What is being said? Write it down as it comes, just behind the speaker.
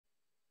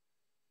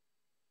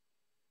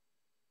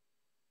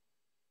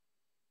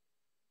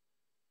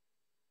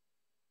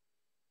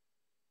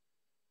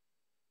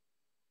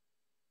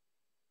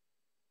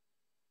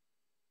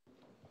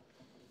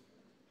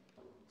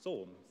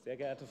So, sehr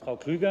geehrte Frau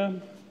Klüger,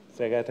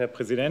 sehr geehrter Herr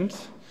Präsident,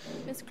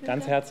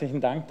 ganz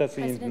herzlichen Dank, dass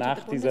Sie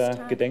nach dieser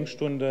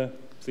Gedenkstunde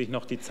sich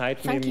noch die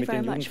Zeit nehmen, mit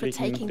den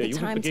Jugendlichen der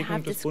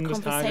Jugendbegegnung des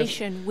Bundestages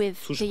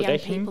zu sprechen. Ich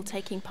möchte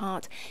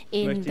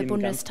Ihnen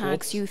ganz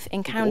kurz die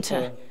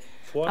Gruppe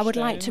I would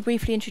like to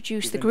briefly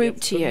introduce the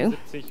group to you.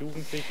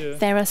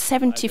 There are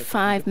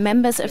 75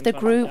 members of the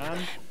group,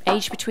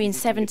 aged between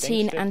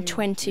 17 and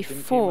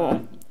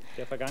 24,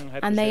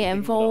 and they are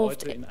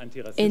involved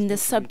in the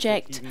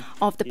subject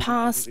of the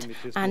past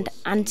and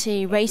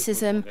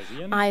anti-racism,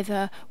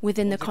 either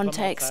within the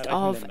context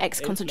of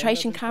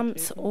ex-concentration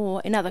camps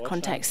or in other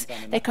contexts.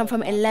 They come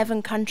from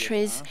 11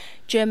 countries,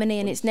 Germany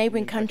and its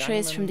neighbouring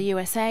countries, from the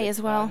USA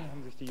as well.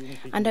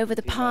 And over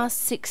the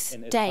past 6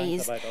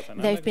 days,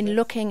 they've been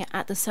looking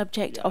at the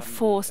subject of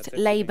forced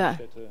labour.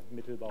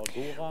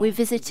 We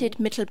visited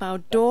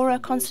Mittelbau-Dora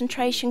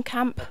concentration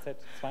camp,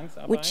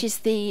 which is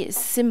the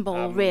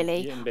symbol,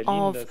 really,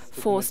 of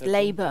forced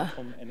labour.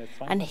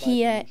 And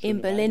here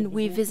in Berlin,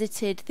 we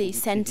visited the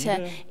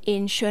centre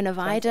in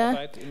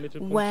Schöneweide,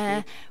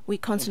 where we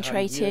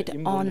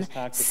concentrated on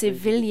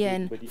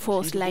civilian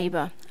forced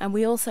labour. And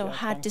we also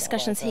had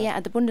discussions here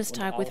at the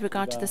Bundestag with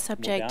regard to the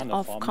subject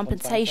of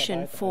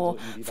compensation for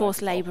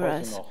forced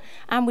labourers.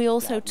 And we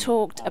also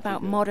talked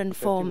about modern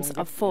forms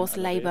of forced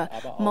labour,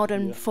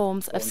 modern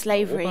forms of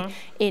slavery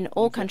in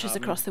all countries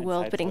across the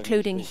world, but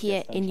including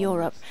here in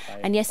Europe.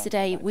 And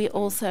yesterday we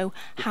also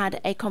had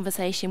a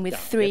conversation with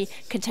 3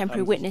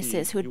 contemporary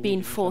witnesses who had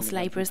been forced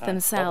labourers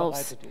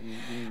themselves.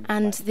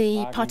 And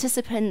the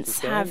participants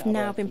have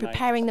now been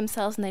preparing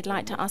themselves, and they'd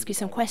like to ask you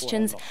some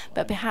questions,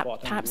 but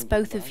perhaps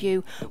both of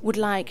you would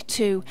like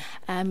to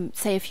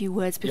say a few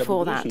words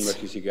before that.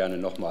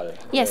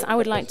 Yes, I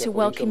would like to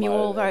welcome you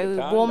all very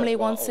warmly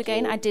once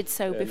again. I did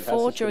so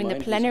before during the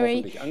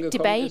plenary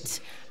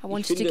debate. I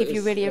wanted to give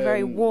you really a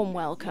very warm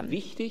welcome. I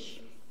think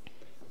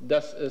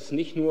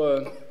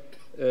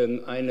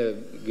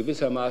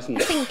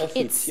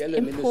it's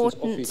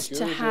important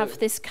to have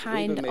this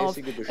kind of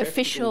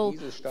official,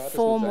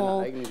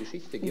 formal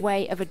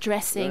way of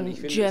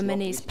addressing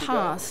Germany's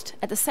past.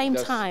 At the same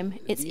time,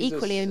 it's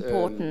equally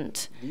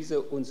important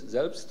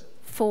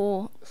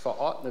for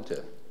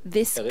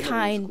this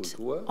kind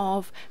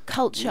of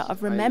culture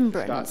of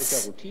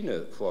remembrance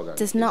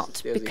does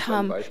not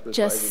become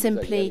just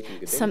simply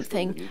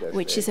something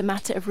which is a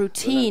matter of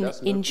routine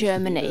in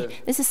Germany.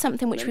 This is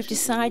something which we've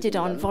decided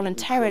on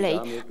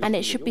voluntarily, and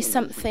it should be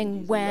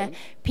something where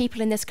people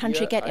in this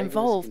country get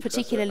involved,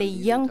 particularly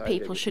young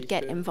people should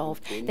get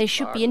involved. They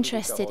should be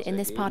interested in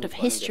this part of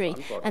history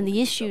and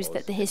the issues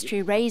that the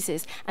history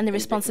raises, and the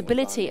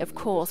responsibility, of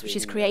course, which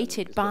is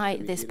created by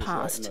this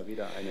past.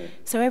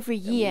 So every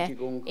year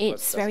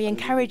it's very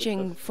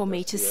encouraging for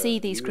me to see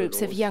these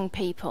groups of young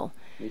people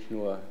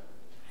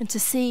and to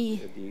see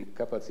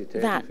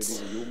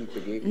that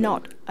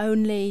not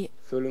only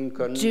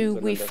do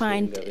we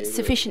find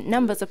sufficient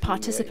numbers of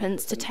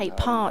participants to take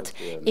part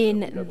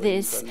in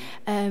this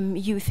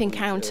youth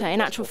encounter. In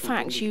actual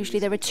fact, usually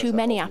there are too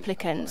many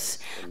applicants,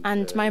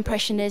 and my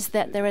impression is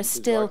that there are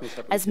still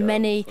as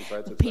many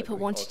people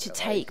wanting to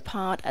take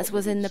part as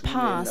was in the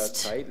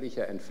past.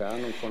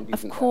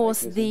 Of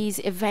course, these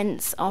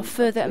events are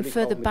further and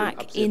further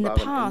back in the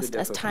past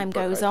as time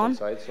goes on,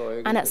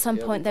 and at some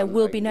point there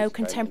will be no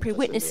contemporary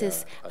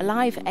witnesses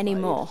alive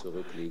anymore.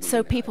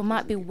 So people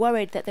might be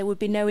worried that there would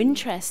be no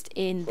interest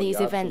in these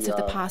events of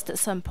the past at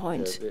some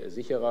point.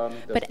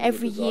 But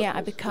every year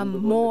I become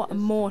more and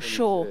more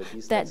sure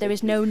that there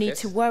is no need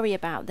to worry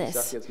about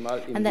this,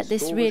 and that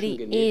this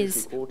really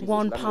is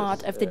one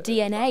part of the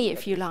DNA,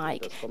 if you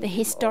like, the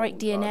historic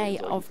DNA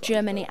of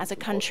Germany as a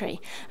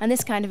country. And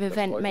this kind of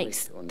event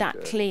makes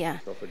that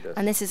clear.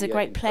 And this is a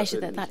great pleasure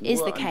that that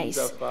is the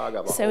case.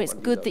 So it's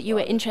good that you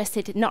are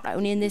interested not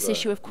only in this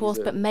issue, of course,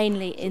 but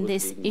mainly in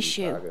this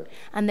issue,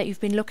 and that you've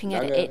been looking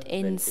at it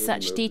in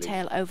such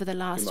detail over the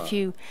last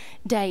few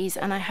days,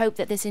 and I hope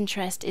that this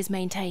interest is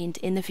maintained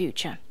in the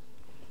future.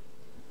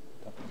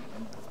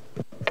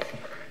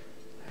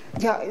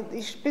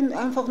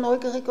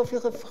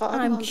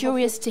 I'm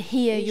curious to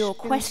hear your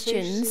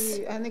questions,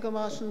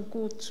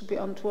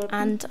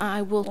 and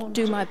I will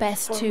do my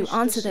best to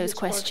answer those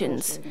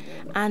questions,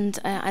 and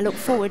I look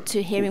forward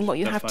to hearing what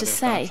you have to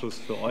say.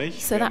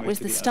 So that was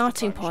the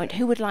starting point.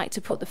 Who would like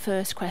to put the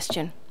first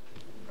question?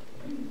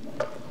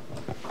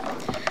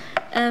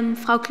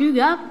 Frau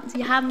Klüger,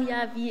 Sie haben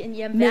ja wie in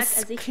Ihrem Werk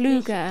Ms.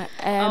 Klüger,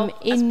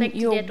 in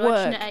your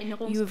work,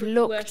 you've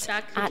looked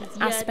at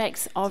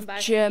aspects of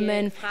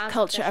German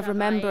culture of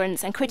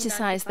remembrance and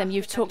criticized them.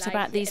 You've talked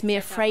about these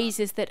mere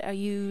phrases that are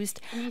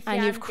used,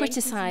 and you've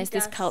criticized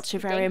this culture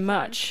very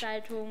much.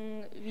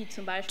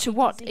 To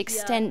what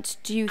extent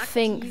do you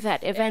think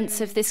that events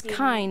of this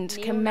kind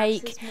can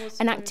make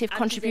an active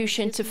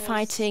contribution to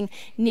fighting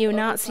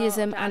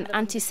neo-Nazism and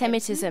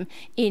anti-Semitism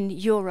in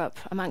Europe,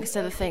 amongst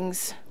other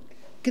things?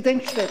 Do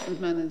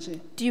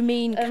you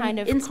mean kind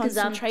of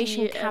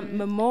concentration camp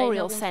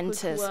memorial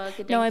centres?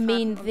 No, I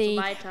mean the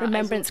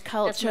remembrance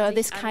culture,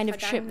 this kind of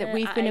trip that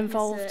we've been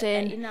involved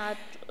in.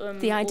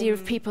 the idea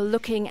of people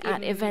looking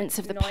at events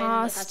of the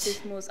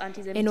past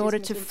in order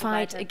to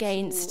fight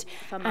against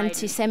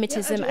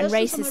anti-Semitism and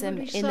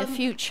racism in the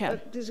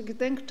future.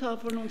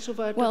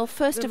 Well,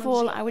 first of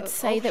all, I would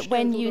say that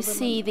when you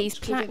see these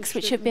plaques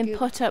which have been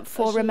put up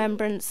for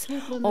remembrance,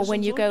 or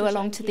when you go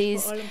along to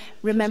these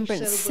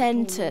remembrance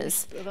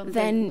centres,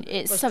 then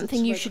it's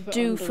something you should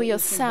do for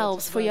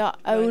yourselves, for your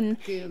own,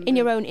 in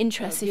your own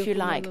interest, if you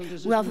like,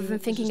 rather than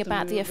thinking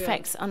about the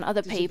effects on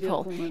other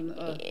people.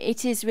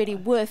 It is really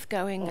worth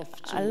going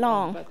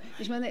along.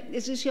 It's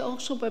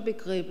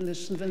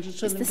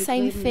the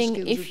same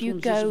thing if you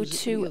go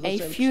to a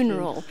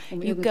funeral.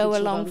 You go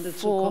along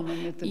for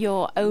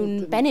your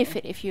own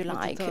benefit, if you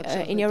like,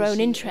 in your own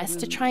interest,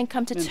 to try and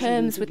come to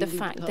terms with the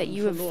fact that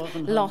you have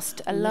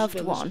lost a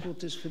loved one.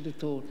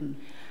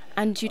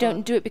 And you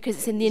don't do it because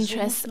it's in the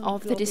interests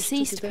of the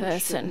deceased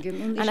person.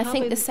 And I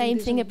think the same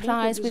thing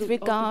applies with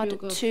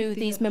regard to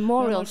these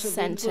memorial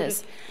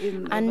centres.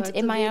 And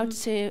in my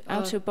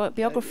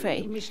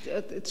autobiography,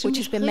 which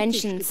has been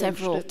mentioned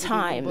several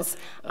times,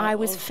 I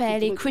was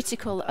fairly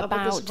critical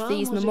about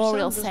these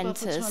memorial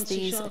centres,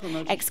 these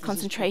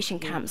ex-concentration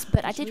camps.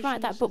 But I did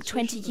write that book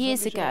 20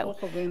 years ago,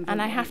 and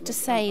I have to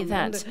say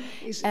that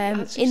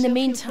in the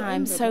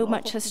meantime, so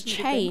much has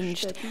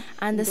changed,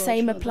 and the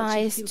same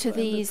applies to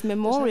these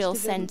memorial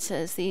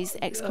centers, these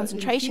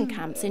ex-concentration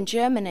camps in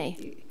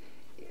Germany.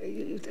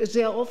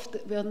 Sehr oft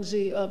werden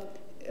sie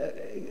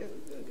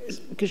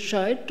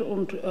gescheit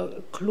und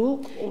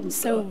klug und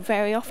so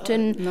very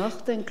often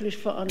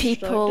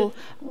people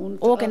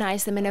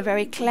organize them in a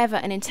very clever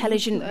and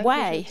intelligent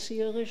way,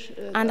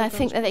 and I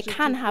think that they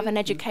can have an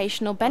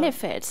educational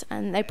benefit,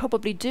 and they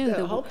probably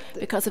do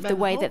because of the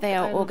way that they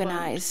are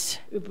organized.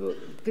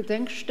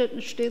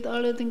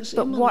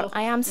 But what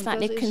I am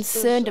slightly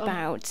concerned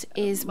about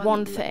is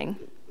one thing.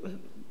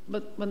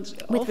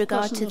 With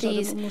regard to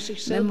these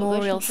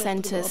memorial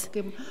centres,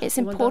 it's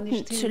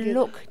important to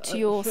look to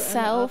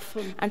yourself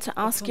and to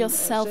ask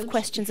yourself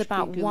questions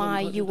about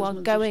why you are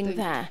going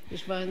there.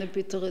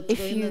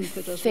 If you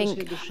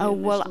think, oh,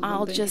 well,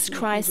 I'll just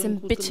cry some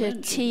bitter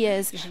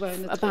tears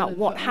about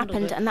what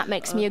happened and that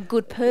makes me a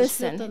good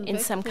person in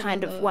some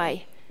kind of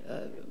way,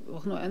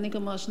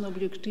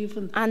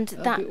 and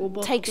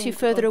that takes you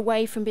further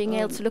away from being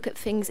able to look at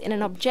things in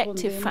an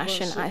objective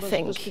fashion, I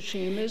think,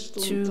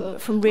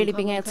 from really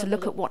being able to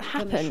look at what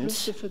happened.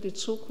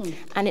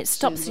 And it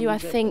stops you, I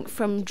think,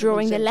 from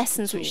drawing the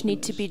lessons which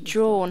need to be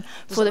drawn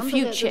for the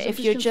future if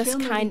you're just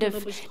kind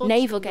of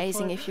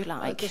navel-gazing, if you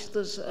like.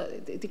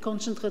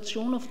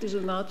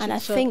 And I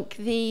think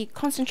the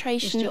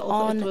concentration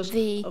on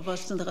the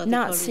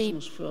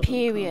Nazi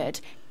period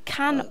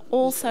can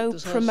also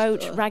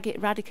promote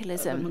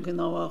radicalism.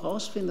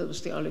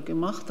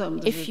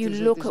 If you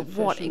look at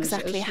what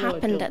exactly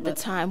happened at the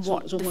time,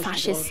 what the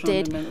fascists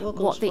did,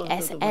 what the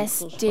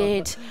SS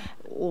did,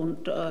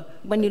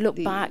 when you look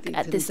back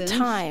at this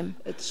time,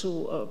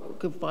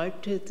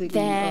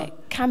 there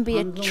can be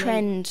a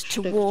trend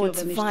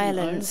towards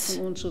violence.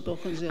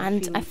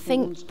 And I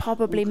think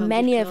probably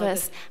many of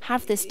us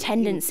have this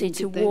tendency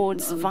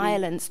towards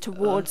violence,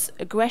 towards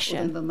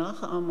aggression.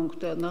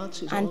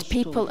 And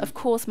people, of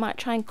course, might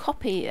try and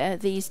copy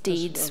these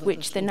deeds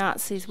which the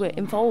Nazis were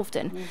involved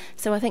in.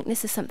 So I think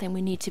this is something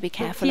we need to be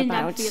careful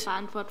about.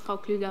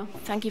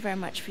 Thank you very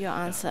much for your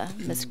answer,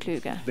 Ms.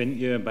 Klüger. Wenn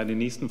ihr bei den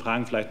nächsten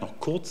Fragen vielleicht noch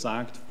kurz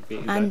sagt,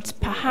 and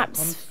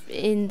perhaps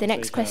in the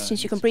next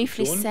questions you can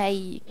briefly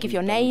say, give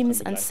your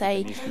names and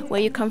say where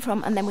you come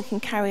from, and then we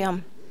can carry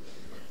on.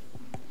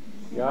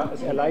 Ja,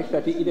 es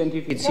erleichtert die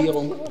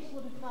Identifizierung.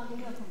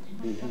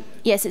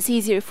 Yes, it's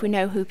easier if we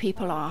know who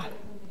people are.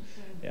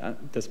 Ja,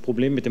 das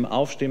Problem mit dem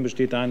Aufstehen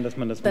besteht darin, dass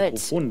man das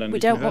Mikrofon dann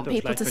nicht hört. We don't want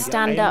people to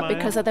stand up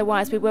because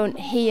otherwise we won't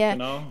hear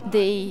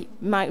you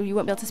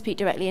won't be able to speak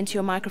directly into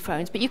your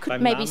microphones. But you could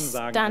maybe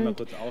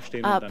stand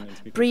up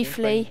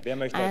briefly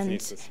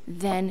and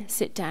then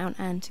sit down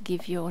and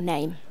give your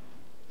name.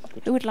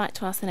 Who would like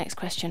to ask the next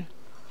question?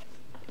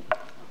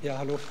 Ja,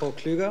 hallo Frau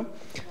Klüger.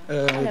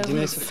 Die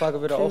nächste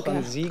Frage würde auch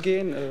an Sie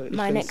gehen.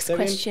 My next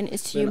question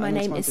is to you. My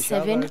name is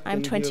Sevin.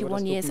 I'm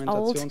 21 years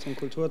old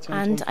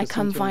and I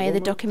come via the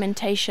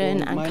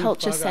Documentation and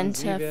Culture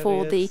Center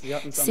for the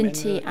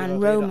Sinti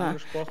and Roma.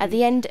 At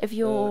the end of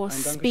your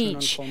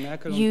speech,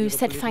 you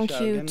said thank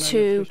you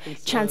to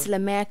Chancellor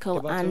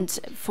Merkel and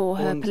for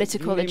her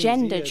political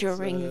agenda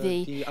during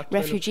the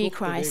refugee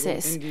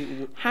crisis.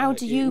 How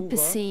do you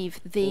perceive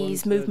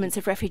these movements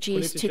of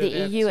refugees to the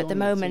EU at the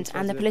moment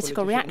and the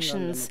political reactions,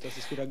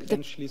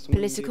 the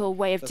political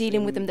way of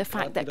dealing with them, the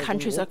fact that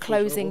countries are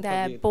closing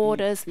their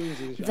borders,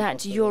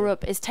 that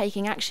Europe is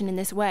taking action in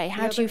this way?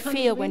 How do you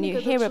feel when you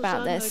hear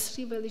about this?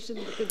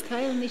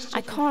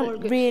 I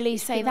can't really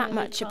say that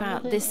much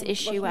about this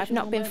issue. I've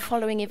not been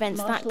following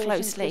events that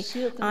closely.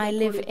 I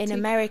live in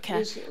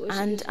America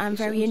and I'm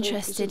very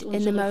interested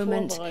in the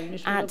moment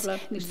at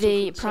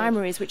the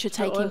primaries which are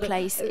taking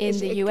place in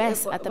the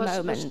US at the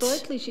moment.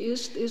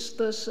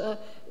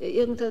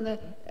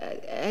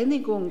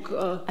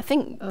 I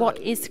think what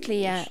is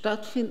clear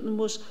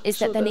is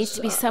that there needs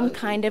to be some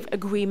kind of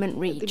agreement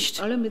reached.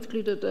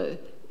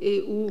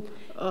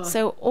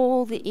 So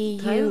all the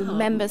EU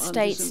member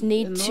states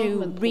need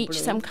to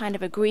reach some kind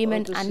of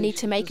agreement and need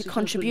to make a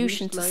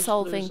contribution to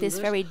solving this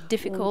very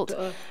difficult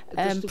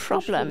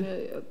problem.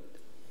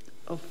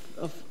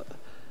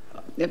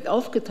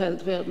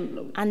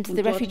 And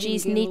the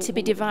refugees need to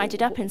be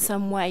divided up in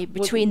some way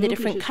between the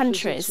different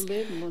countries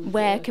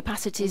where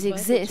capacities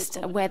exist,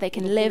 where they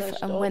can live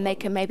and when they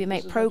can maybe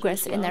make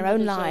progress in their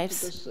own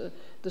lives.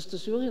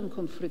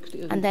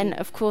 And then,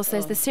 of course,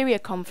 there's the Syria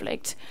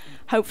conflict.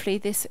 Hopefully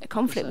this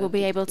conflict will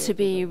be able to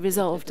be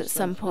resolved at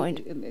some point.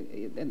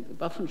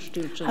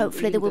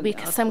 Hopefully there will be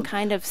some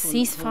kind of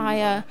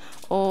ceasefire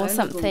or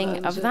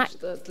something of that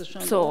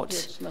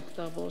sort.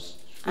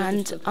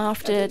 And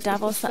after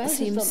Davos, that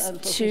seems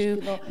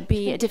to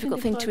be a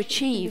difficult thing to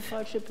achieve.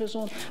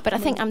 But I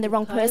think I'm the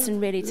wrong person,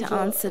 really, to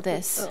answer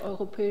this. I'm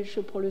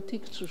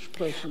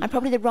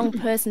probably the wrong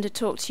person to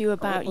talk to you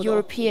about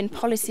European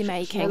policy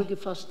making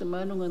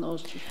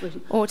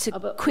or to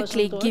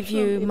quickly give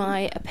you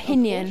my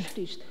opinion.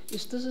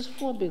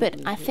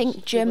 But I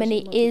think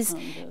Germany is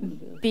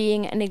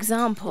being an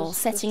example,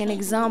 setting an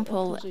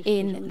example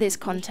in this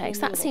context.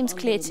 That seems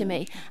clear to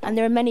me. And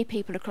there are many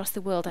people across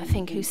the world, I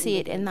think, who see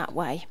it in that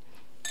way.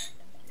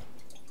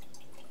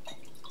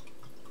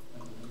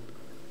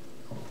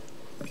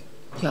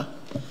 Ja.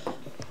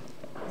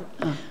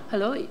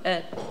 Hallo. Ich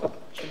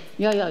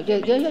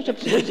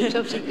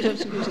habe Sie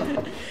gesehen.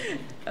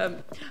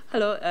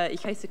 Hallo,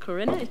 ich heiße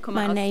Corinna.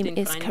 My name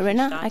is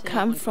Corinna. I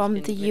come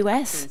from the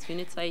US,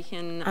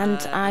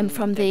 and I'm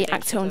from the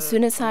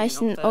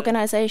Aktionssühnezeichen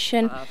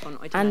organization,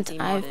 and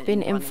I've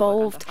been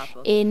involved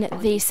in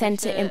the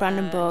center in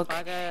Brandenburg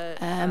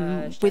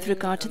with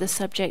regard to the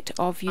subject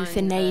of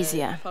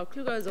euthanasia.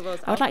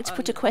 I would like to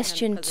put a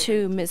question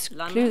to Ms.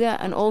 Klüger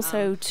and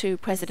also to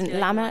President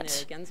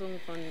Lammert.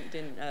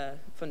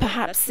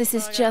 Perhaps this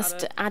is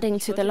just adding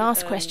to the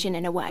last question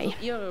in a way,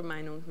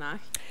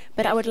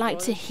 but I would like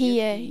to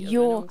hear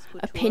your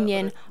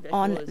opinion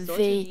on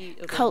the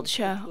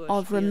culture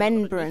of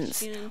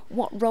remembrance.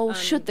 What role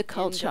should the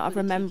culture of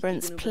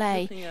remembrance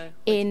play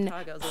in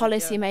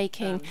policy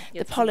making,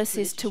 the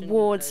policies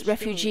towards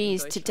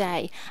refugees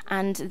today,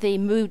 and the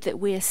mood that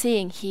we are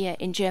seeing here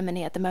in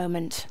Germany at the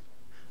moment?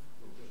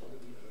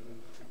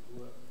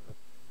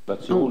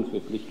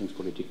 Für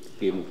Flüchtlingspolitik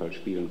gegebenenfalls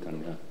spielen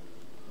kann, ja.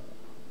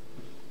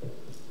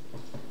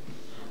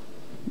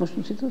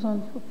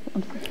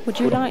 Would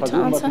you like to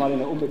answer? Mal in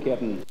der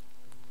umgekehrten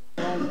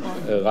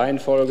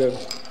Reihenfolge.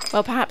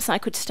 Well, perhaps I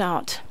could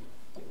start.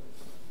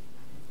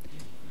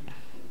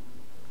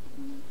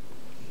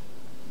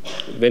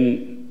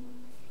 Wenn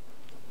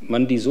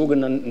man die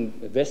sogenannten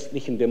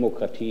westlichen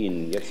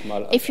Demokratien jetzt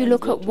mal if you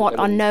look at what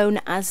are known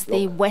as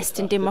the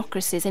Western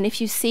democracies, and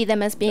if you see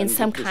them as being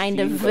some kind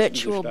of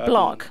virtual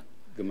bloc,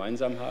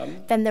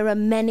 then there are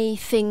many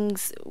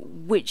things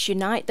which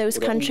unite those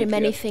countries,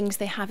 many things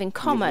they have in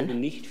common.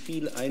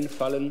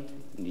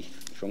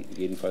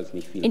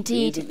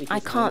 Indeed, I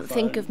can't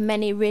think of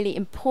many really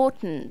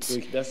important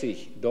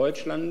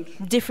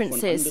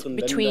differences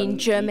between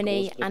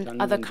Germany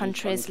and other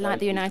countries like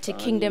the United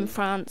Kingdom,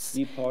 France,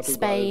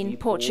 Spain,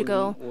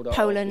 Portugal,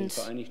 Poland,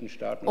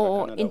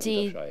 or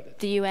indeed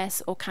the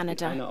US or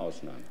Canada.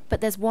 But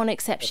there's one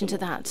exception to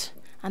that,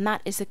 and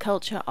that is the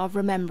culture of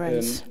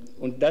remembrance.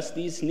 And this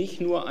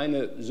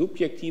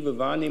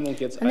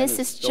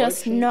is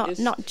just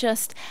not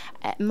just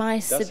my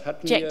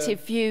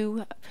subjective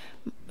view,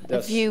 a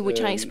view which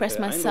I express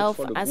myself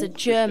as a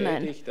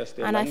German,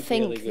 and I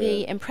think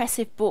the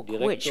impressive book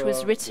which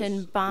was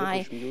written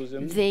by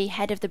the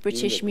head of the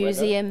British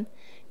Museum,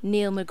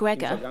 Neil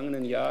McGregor,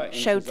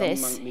 showed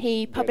this.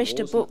 He published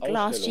a book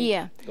last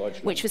year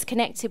which was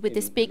connected with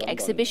this big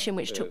exhibition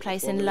which took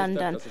place in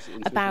London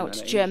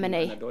about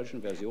Germany,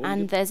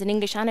 and there's an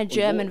English and a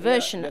German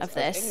version of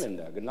this.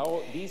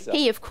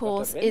 He, of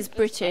course, is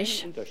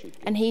British,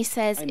 and he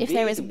says if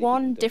there is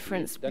one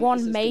difference,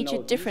 one major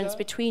difference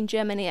between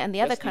Germany and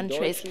the other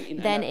countries,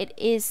 then it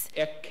is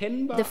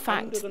the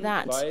fact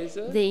that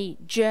the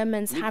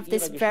Germans have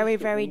this very,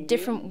 very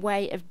different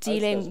way of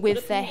dealing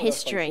with their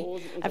history,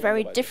 a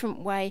very different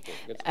way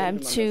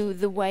to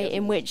the way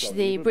in which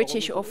the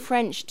British or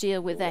French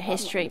deal with their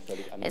history.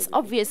 It's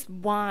obvious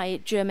why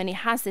Germany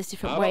has this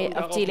different way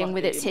of dealing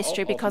with its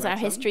history, because our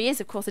history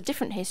is, of course, a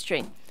different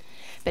history.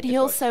 But he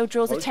also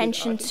draws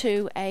attention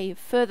to a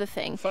further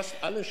thing,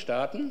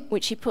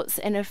 which he puts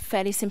in a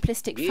fairly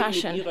simplistic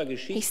fashion.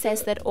 He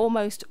says that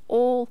almost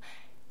all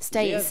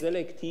states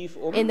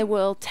in the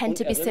world tend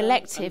to be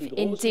selective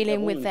in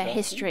dealing with their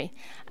history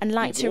and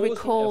like to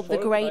recall the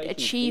great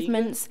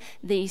achievements,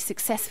 the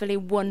successfully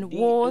won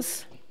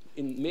wars,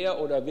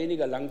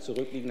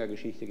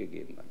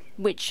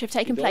 which have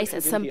taken place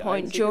at some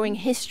point during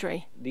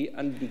history.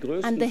 And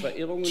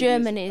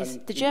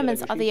the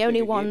Germans are the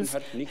only ones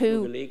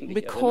who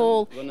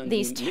recall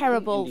these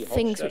terrible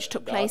things which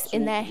took place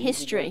in their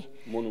history.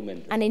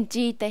 And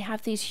indeed, they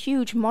have these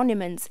huge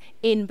monuments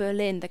in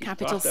Berlin, the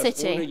capital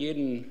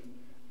city.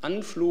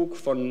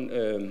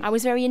 I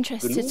was very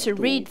interested to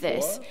read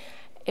this.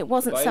 It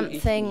wasn't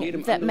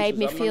something that made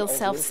me feel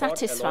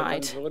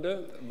self-satisfied,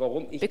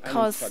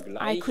 because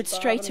I could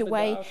straight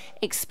away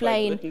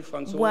explain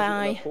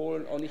why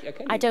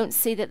I don't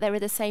see that there are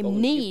the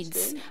same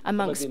needs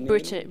amongst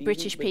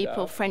British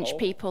people, French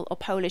people or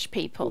Polish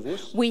people.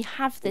 We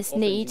have this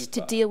need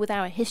to deal with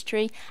our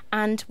history,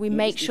 and we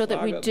make sure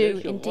that we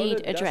do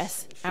indeed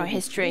address our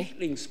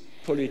history.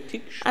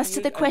 As to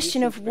the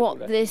question of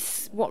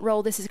what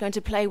role this is going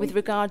to play with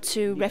regard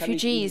to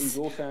refugees,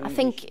 I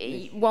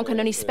think one can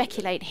only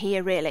speculate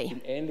here,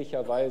 really.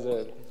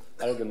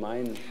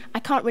 I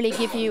can't really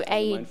give you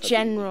a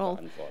general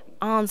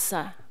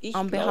answer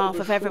on behalf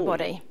of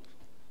everybody.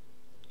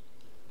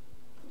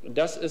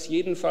 Dass es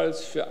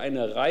jedenfalls für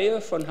eine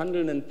Reihe von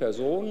handelnden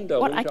Personen,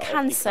 what I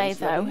can say,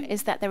 though,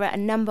 is that there are a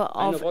number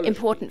of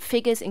important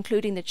figures,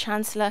 including the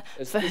Chancellor,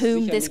 for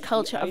whom this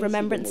culture of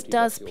remembrance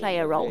does play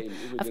a role.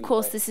 Of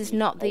course, this is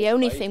not the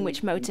only thing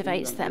which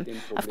motivates them.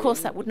 Of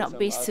course, that would not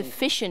be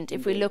sufficient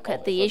if we look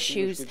at the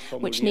issues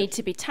which need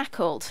to be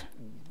tackled.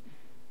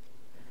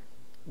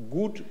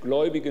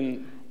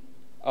 Gutgläubigen,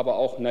 aber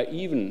auch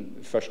naiven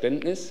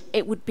Verständnis.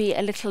 It would be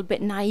a little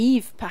bit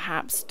naive,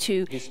 perhaps,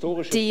 to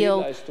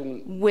deal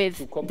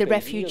with the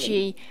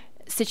refugee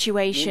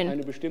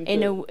situation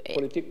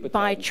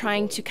by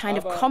trying to kind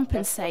of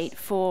compensate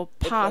for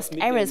past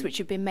errors which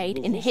have been made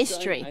in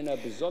history.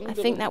 I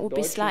think that would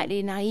be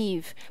slightly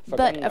naive.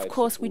 But of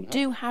course we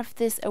do have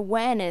this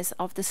awareness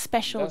of the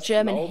special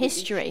German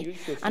history,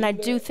 and I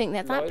do think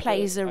that that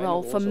plays a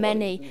role for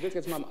many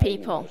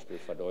people.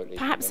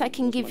 Perhaps I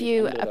can give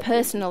you a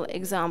personal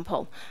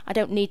example. I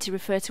don't need to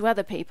refer to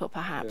other people,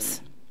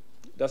 perhaps.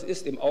 Das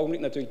ist im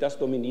Augenblick natürlich das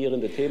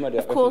dominierende Thema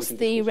der Of course,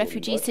 the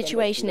refugee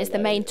situation is the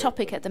main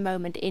topic at the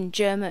moment in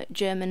Germany,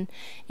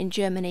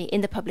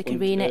 in the public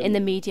arena, in the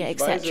media,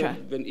 etc.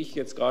 Wenn ich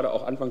jetzt gerade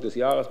auch Anfang des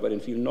Jahres bei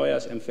den vielen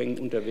Neujahrsempfängen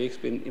unterwegs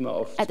bin, immer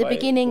auf At the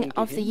beginning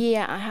of the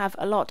year, I have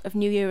a lot of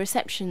New Year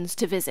receptions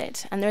to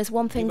visit, and there is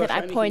one thing that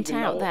I point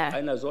out there.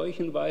 Einer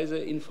solchen Weise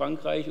in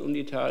Frankreich und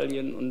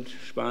Italien und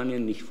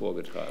Spanien nicht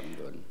vorgetragen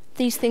würden.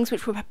 These things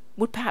which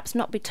would perhaps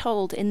not be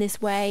told in this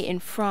way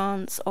in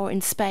France or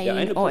in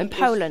Spain or in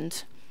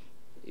Poland.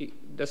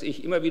 Dass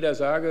ich immer wieder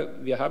sage,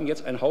 wir haben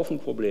jetzt einen Haufen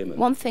Probleme.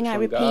 One thing I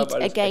repeat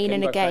again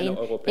and again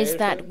is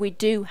that we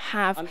do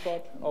have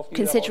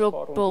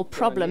considerable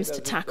problems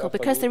to tackle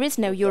because there is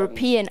no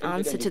European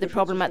answer to the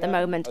problem at the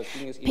moment.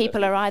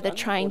 People are either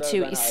trying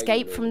to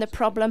escape from the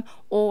problem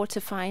or to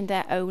find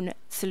their own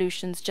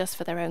solutions just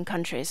for their own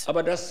countries.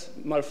 Aber das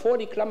mal vor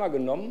die Klammer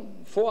genommen,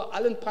 vor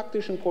allen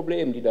praktischen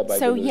Problemen, die dabei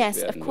So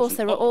yes, of course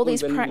there are all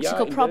these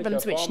practical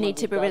problems which need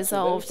to be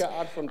resolved,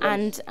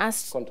 and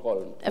as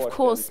of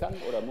course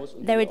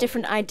there are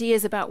different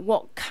ideas about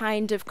what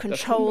kind of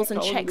controls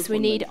and checks we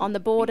need on the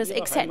borders,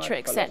 etc.,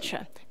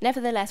 etc.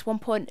 Nevertheless, one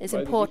point is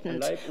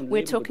important.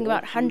 We're talking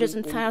about hundreds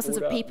and thousands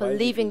of people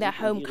leaving their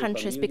home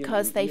countries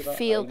because they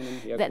feel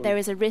that there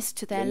is a risk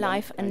to their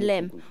life and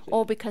limb,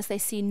 or because they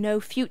see no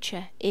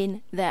future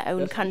in their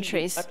own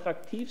countries.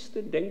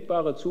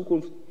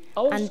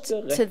 And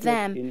to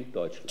them,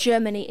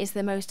 Germany is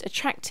the most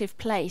attractive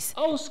place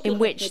in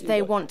which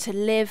they want to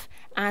live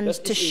and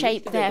to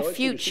shape their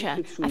future.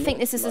 I think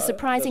this is a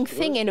surprising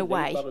thing in a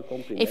way.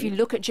 If you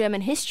look at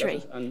German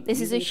history,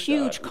 this is a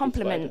huge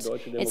compliment.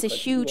 It's a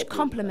huge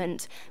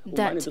compliment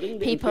that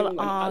people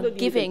are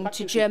giving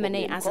to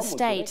Germany as a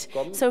state.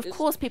 So of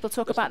course people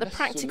talk about the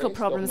practical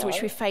problems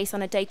which we face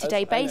on a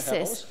day-to-day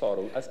basis.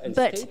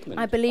 But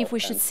I believe we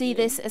should see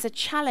this as a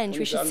challenge.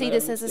 We should see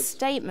this as a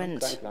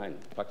statement.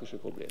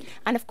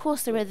 And of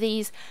course there are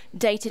these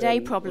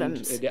day-to-day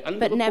problems,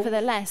 but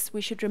nevertheless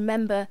we should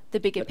remember the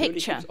bigger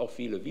picture.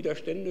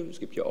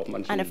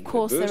 And of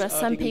course there are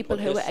some people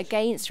who are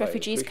against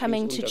refugees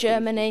coming to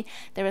Germany.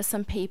 There are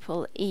some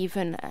people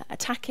even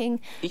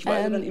attacking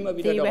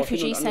the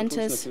refugee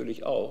centres.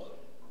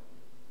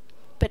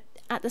 But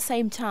at the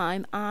same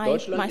time, I,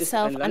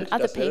 myself and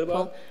other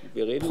people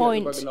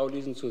point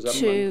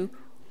to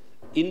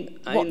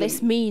what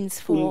this means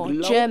for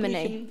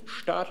Germany.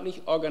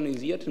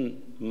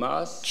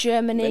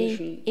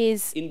 Germany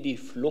is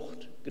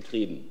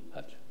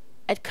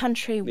a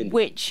country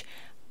which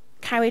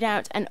carried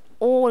out an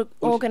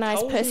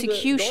organised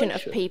persecution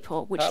of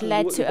people, which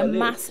led to a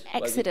mass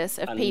exodus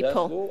of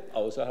people.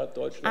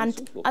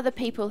 And other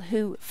people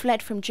who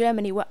fled from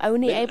Germany were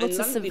only able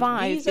to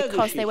survive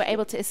because they were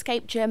able to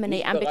escape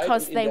Germany and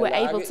because they were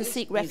able to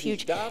seek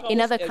refuge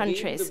in other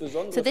countries.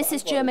 So this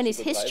is Germany's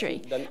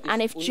history.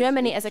 And if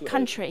Germany as a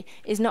country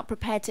is not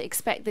prepared to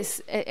accept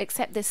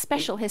this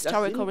special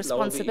historical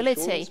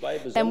responsibility,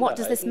 then what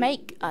does this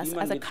make us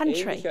as a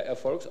country?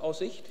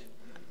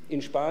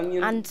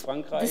 And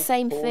the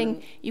same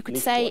thing you could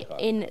say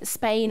in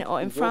Spain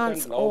or in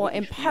France or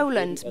in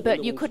Poland,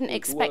 but you couldn't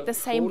expect the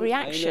same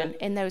reaction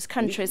in those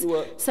countries.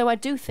 So I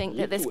do think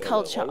that this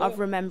culture of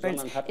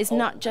remembrance is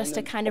not just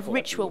a kind of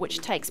ritual which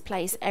takes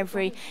place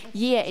every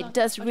year. It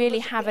does really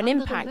have an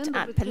impact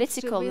at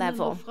political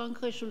level.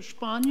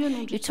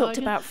 You talked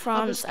about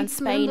France and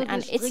Spain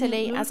and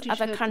Italy as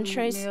other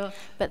countries,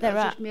 but there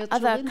are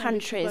other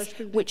countries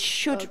which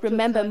should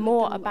remember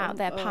more about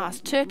their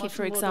past. Turkey,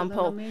 for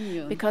example,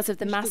 because of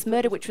the mass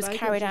murder which was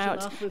carried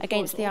out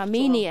against the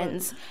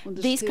Armenians.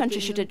 These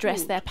countries should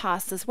address their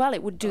past as well.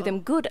 It would do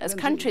them good as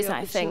countries,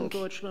 I think.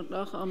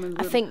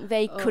 I think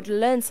they could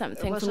learn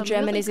something from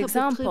Germany's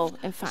example,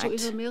 in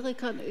fact.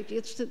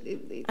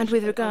 And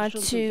with regard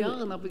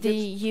to the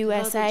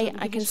USA,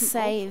 I can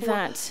say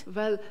that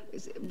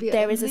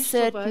there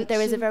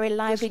is a very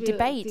lively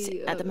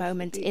debate at the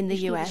moment in the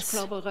US.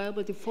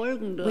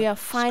 We are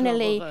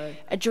finally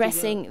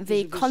addressing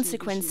the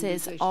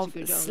consequences of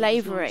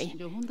slavery.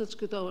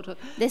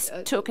 This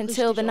took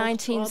until the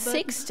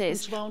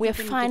 1960s. We are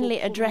finally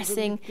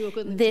addressing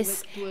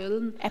this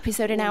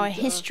episode in our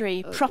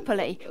history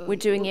properly. We're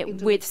doing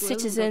it with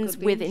citizens,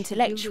 with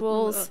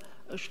intellectuals,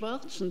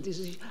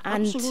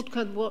 and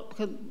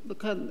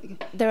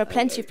there are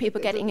plenty of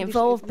people getting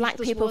involved, black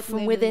people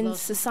from within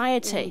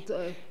society.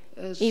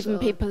 Even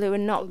people who are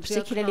not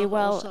particularly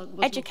well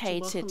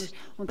educated.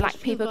 Black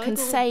people can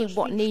say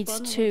what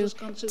needs to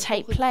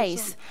take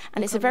place.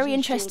 And it's a very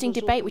interesting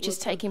debate which is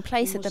taking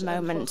place at the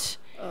moment.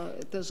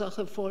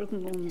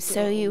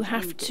 So you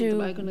have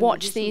to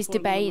watch these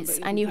debates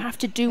and you have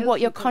to do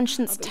what your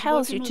conscience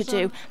tells you to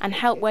do and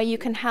help where you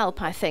can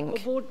help, I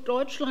think.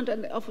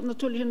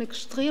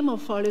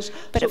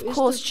 But of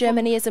course,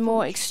 Germany is a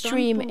more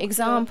extreme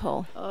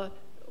example.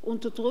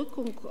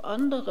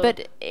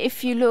 But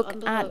if you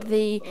look at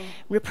the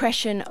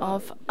repression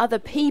of other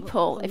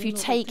people, if you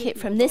take it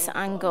from this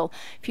angle,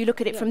 if you look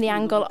at it from the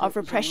angle of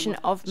repression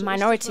of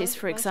minorities,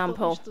 for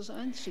example,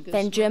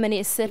 then Germany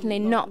is certainly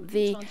not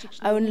the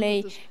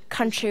only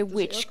country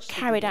which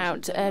carried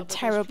out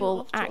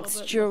terrible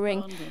acts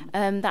during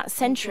that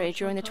century,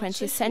 during the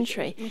 20th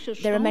century.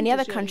 There are many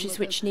other countries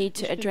which need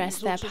to address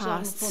their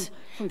pasts.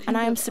 And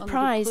I am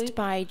surprised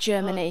by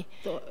Germany.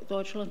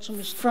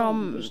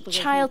 From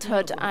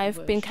childhood,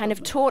 I've been kind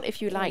of taught,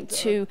 if you like,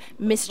 to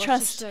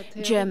mistrust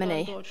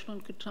Germany.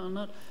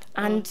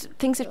 And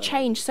things have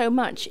changed so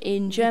much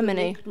in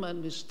Germany.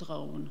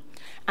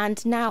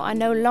 And now I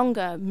no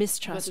longer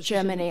mistrust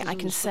Germany, I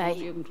can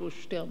say.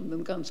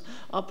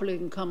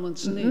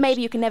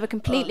 Maybe you can never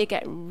completely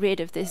get rid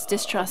of this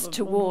distrust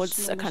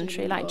towards a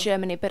country like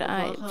Germany, but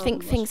I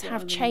think things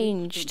have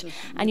changed.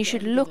 And you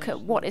should look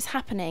at what is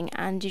happening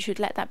and you should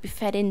let that be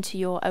fed into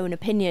your own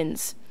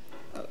opinions.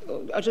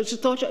 And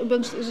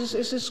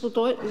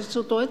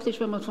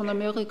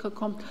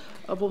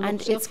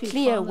it's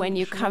clear when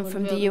you come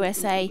from the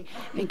USA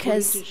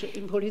because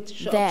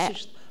there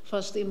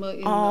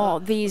are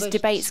these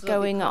debates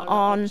going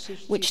on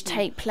which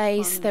take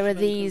place. There are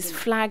these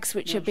flags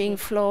which are being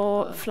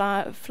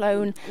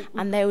flown,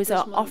 and those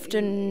are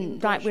often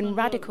right-wing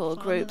radical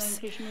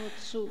groups.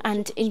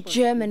 And in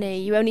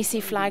Germany, you only see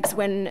flags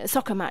when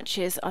soccer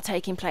matches are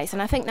taking place,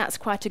 and I think that's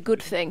quite a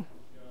good thing.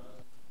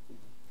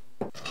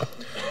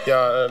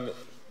 Ja,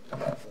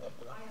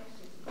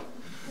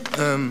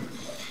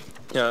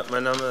 ja,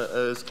 mein Name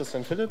ist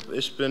Christian Philipp.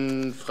 Ich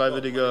bin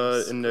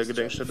Freiwilliger in der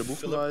Gedenkstätte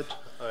Buchenwald.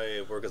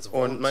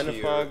 Und meine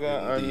Frage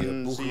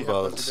an Sie,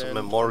 Buchenwald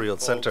Memorial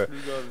Center.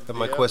 And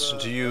my question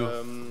to you,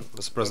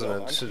 Mr.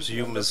 President, to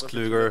you, Ms.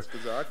 Klüger,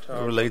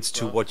 relates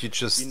to what you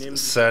just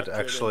said,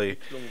 actually.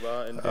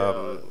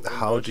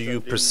 How do you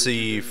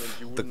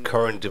perceive the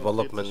current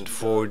development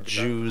for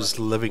Jews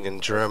living in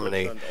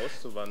Germany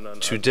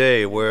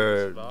today,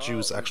 where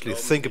Jews actually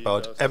think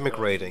about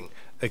emigrating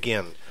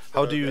again?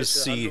 How do you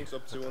see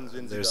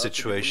their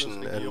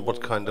situation, and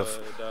what kind of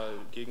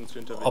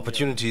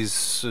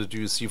opportunities do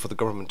you see for the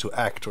government to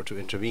act or to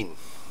intervene?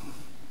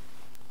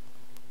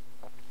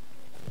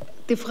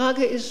 Die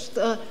Frage ist,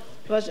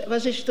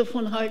 was ich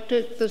davon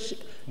halte, dass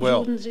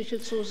Juden sich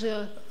jetzt so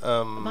sehr,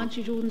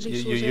 manche Juden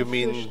sich so sehr you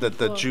mean that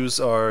the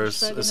Jews are,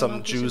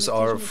 some Jews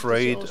are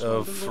afraid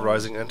of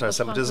rising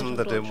anti-Semitism,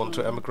 that they want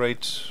to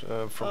emigrate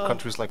from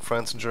countries like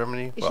France and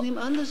Germany? Ich nehme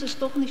an, dass es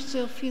doch nicht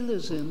sehr viele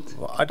sind.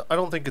 Well, I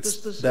don't think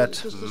it's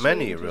that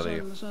many,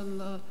 really.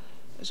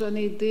 I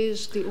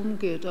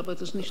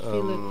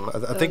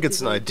think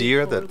it's an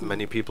idea that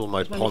many people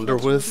might ponder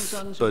with,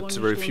 but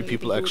very few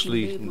people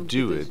actually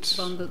do it.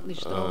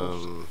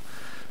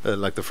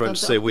 Like the French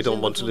say, we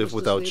don't want to live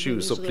without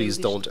Jews, so please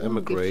don't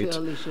emigrate.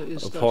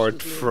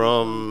 Apart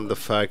from the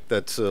fact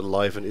that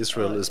life in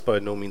Israel is by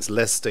no means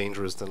less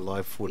dangerous than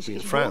life would be in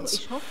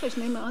France.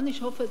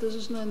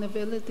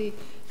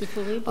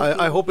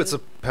 I hope it's a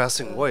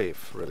passing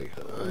wave, really.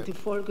 And it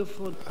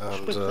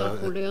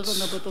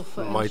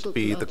might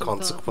be the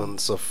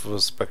consequence of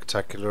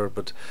spectacular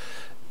but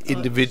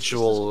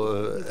individual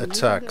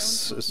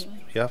attacks.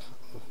 Yeah?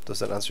 Does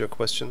that answer your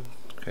question?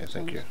 Okay,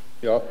 thank you.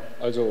 Ja,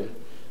 also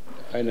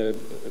eine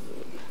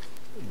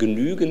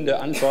genügende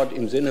Antwort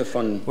im Sinne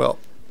von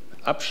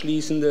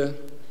abschließende,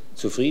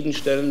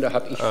 zufriedenstellende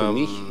habe ich für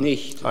mich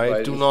nicht.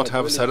 I do not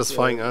have a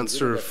satisfying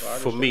answer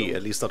for me,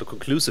 at least not a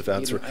conclusive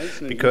answer,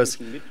 because,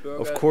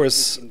 of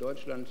course,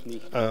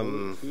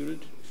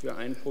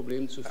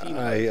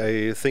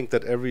 I think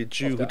that every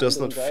Jew who does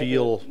not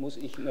feel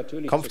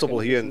comfortable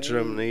here in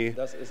Germany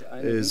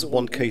is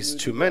one case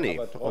too many.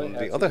 On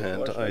the other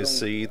hand, I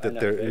see that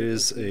there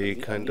is a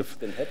kind of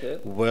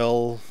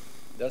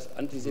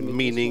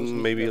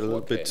meaning, maybe a little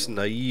bit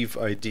naive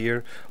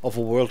idea of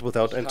a world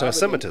without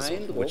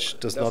anti-Semitism, which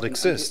does not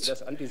exist.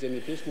 I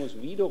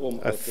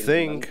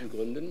think,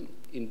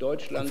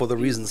 for the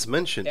reasons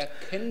mentioned,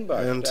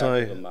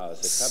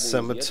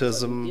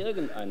 anti-Semitism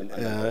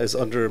is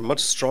under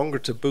much stronger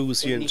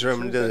taboos here in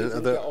Germany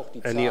than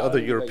in any other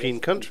European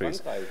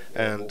countries.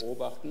 And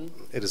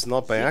it is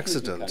not by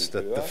accident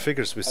that the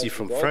figures we see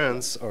from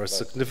France are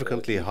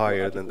significantly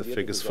higher than the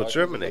figures for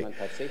Germany.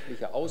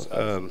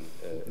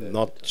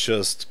 Not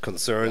just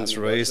concerns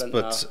raised,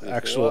 but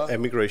actual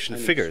emigration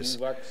figures.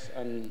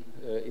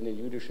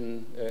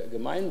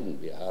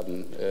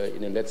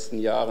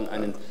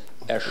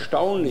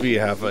 We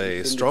have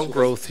a strong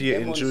growth here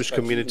in Jewish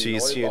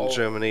communities here in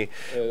Germany.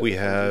 We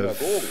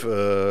have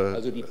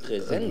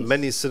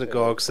many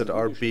synagogues that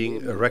are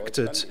being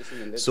erected.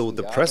 So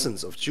the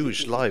presence of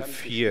Jewish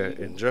life here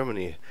in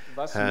Germany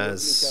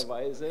has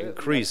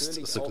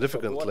increased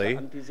significantly,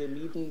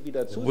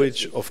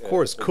 which of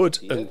course could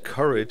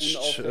encourage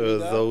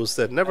those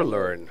that never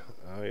learn.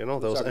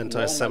 Those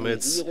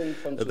anti-Semites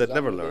that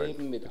never learn,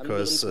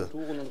 because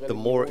the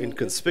more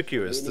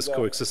inconspicuous this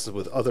coexistence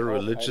with other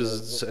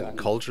religions and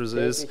cultures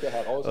is,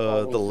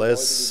 the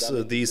less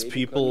these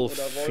people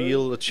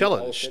feel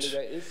challenged.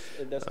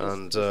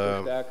 And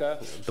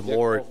the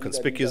more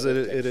conspicuous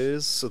it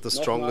is, the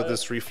stronger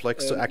this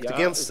reflex to act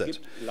against it.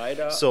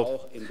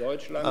 So,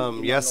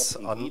 yes,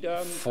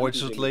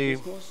 unfortunately,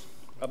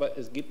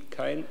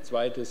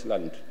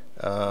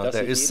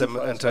 there is some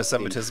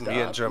anti-Semitism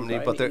here in Germany,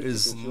 but there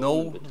is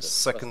no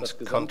second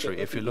country.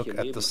 If you look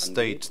at the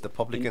state, the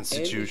public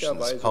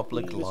institutions,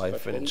 public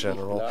life in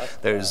general,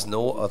 there is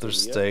no other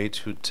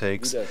state who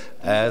takes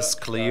as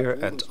clear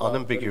and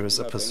unambiguous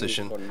a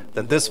position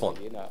than this one,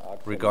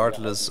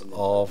 regardless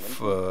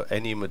of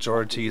any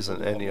majorities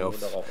in any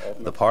of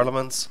the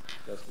parliaments.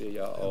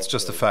 It's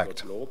just a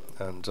fact.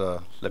 And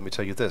let me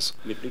tell you this.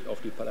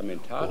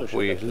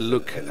 We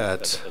look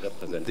at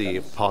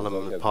the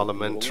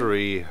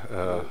parliamentary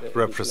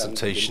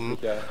representation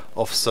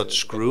of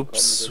such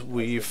groups,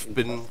 we've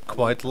been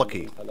quite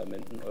lucky,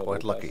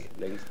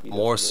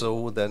 more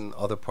so than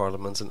other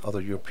parliaments in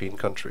other European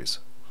countries.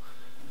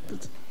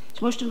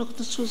 Ich möchte noch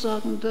dazu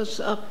sagen,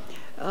 dass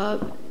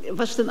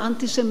was den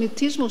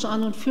Antisemitismus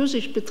an und für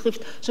sich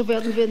betrifft, so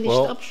werden wir nicht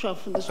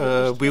abschaffen.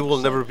 We will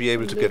never be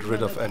able to get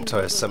rid of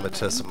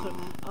anti-Semitism.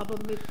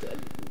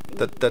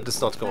 That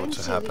is not going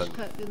to happen.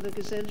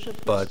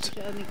 But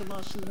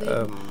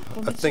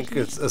I think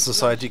a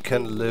society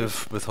can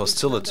live with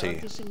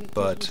hostility,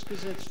 but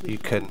you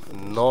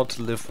cannot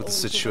live with a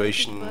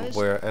situation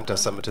where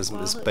anti-Semitism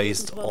is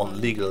based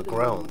on legal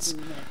grounds.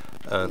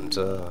 And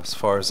as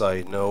far as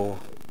I know,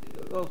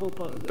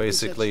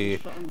 basically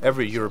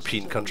every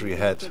European country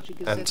had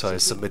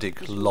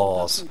anti-Semitic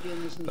laws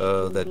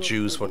that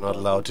Jews were not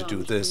allowed to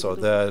do this or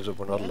that,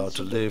 were not allowed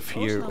to live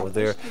here or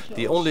there.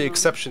 The only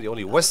exception, the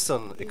only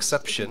Western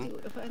exception,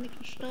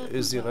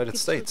 is the United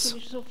States.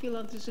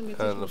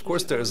 And of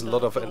course there is a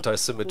lot of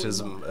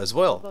anti-Semitism as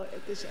well.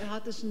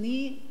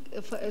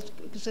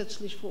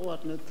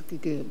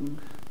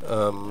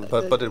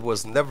 But it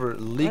was never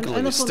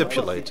legally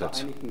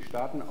stipulated.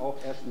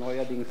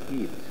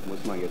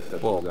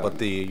 Well, but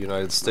the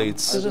United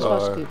States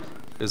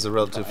is a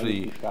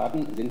relatively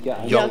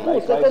young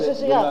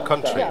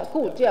country, a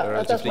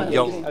relatively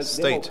young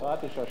state,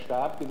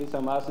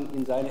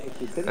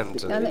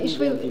 and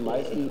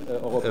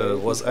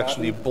was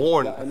actually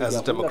born as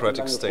a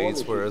democratic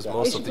state, whereas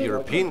most of the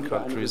European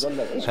countries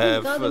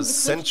have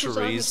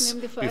centuries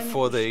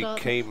before they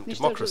became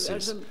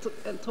democracies.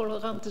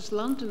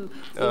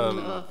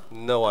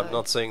 No, I'm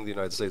not saying the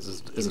United States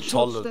is a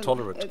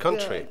tolerant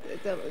country.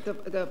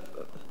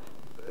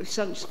 Ich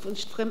sage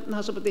nicht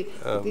Fremdenhass, aber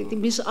die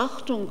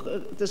Missachtung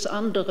des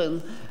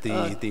anderen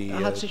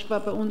hat sich bei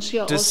uns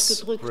hier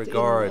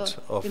ausgedrückt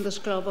in der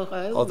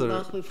Sklaverei und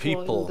nach wie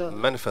vor in der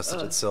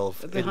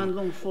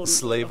Behandlung von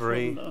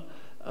slavery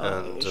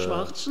and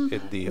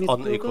in the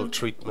unequal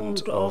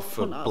treatment of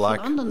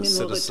black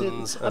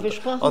citizens and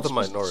other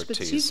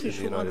minorities in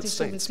the United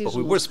States. But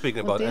we were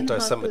speaking about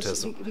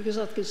anti-Semitism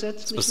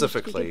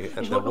specifically,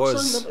 and there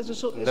was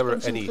never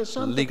any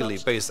legally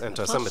based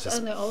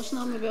anti-Semitism.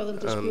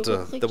 And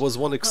there was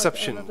one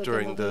exception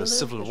during the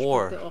Civil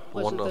War.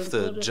 One of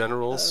the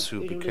generals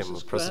who became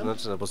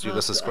president, that was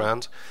Ulysses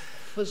Grant,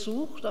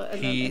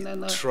 he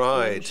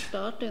tried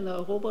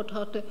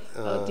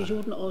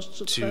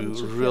to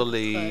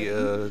really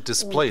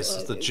displace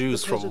the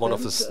Jews from one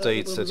of the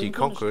states that he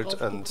conquered,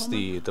 and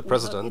the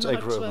president,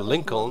 Abraham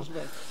Lincoln,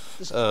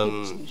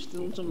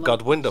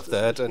 got wind of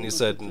that, and he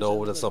said,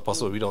 no, that's not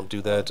possible, we don't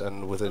do that,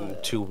 and within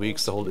 2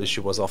 weeks the whole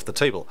issue was off the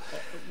table.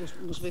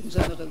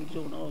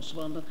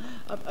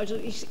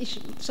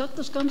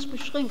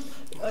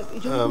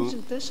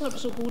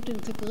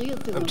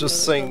 I'm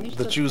just saying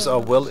the Jews are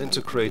well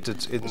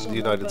integrated in the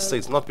United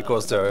States, not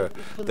because there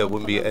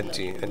wouldn't be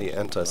any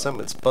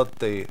anti-Semites, but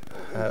they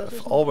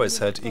have always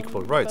had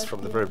equal rights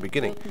from the very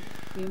beginning.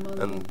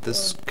 And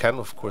this can,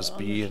 of course,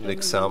 be an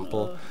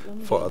example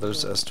for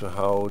others as to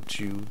how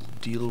to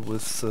deal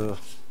with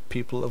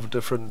people of a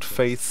different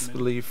faith,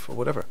 belief, or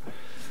whatever.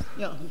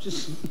 Ja,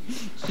 das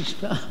ist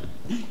klar.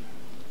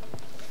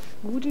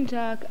 Guten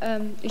Tag,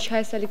 ich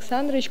heiße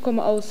Alexandra, ich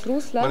komme aus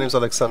Russland. My name is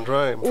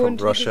Alexandra, I'm from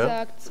Russia. Und wie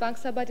gesagt,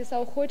 Zwangsarbeit ist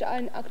auch heute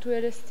ein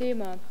aktuelles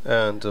Thema.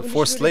 And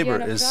forced labor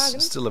is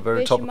still a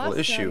very topical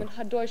issue.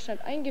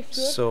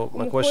 So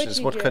my question is,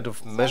 what kind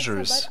of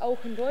measures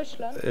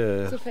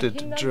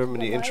did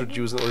Germany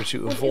introduce in order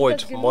to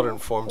avoid modern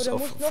forms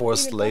of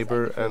forced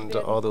labor, and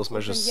are those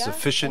measures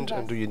sufficient,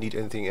 and do you need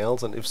anything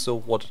else, and if so,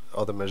 what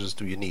other measures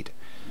do you need?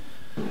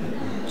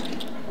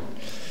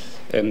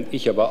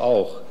 Ich aber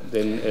auch,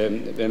 denn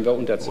wenn wir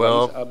unter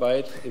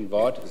Zwangsarbeit im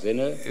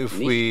Wortsinne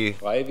nicht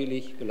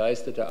freiwillig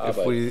geleistete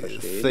Arbeit verstehen,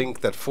 if we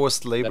think that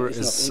forced labor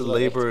is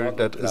labor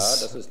that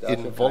is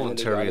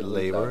involuntary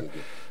labor,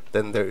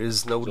 then there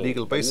is no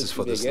legal basis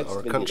for this in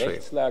our country.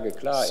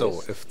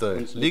 So, if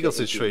the legal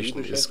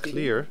situation is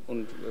clear,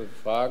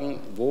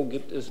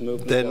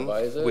 then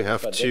we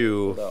have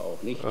to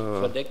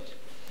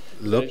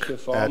look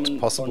at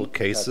possible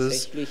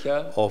cases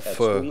of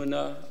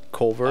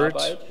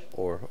covert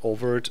or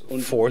overt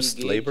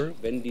forced labor,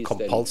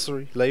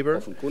 compulsory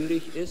labor,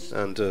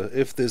 and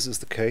if this is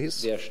the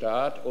case,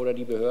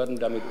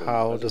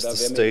 how does the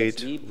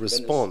state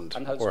respond,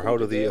 or how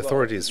do the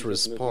authorities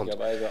respond?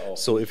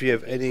 So if you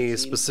have any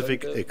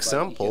specific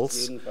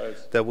examples,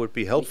 that would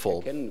be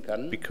helpful,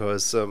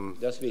 because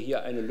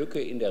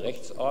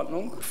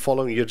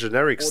following your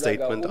generic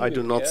statement, I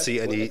do not see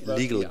any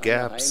legal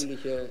gaps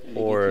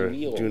or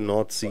do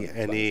not see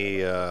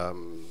any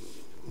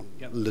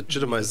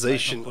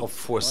legitimization of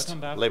forced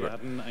labor.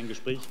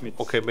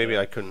 Okay, maybe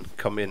I can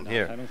come in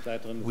here.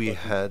 We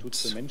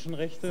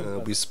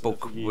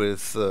spoke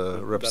with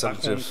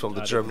representatives from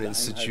the German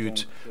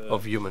Institute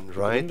of Human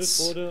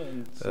Rights,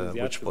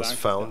 which was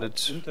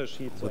founded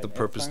with the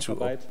purpose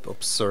to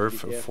observe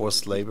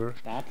forced labor,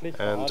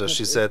 and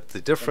she said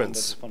the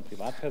difference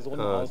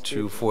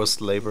to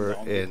forced labor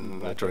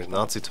during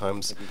Nazi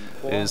times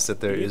is that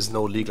there is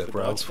no legal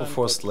grounds for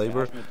forced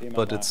labor,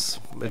 but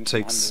it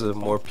takes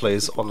more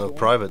place on a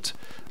private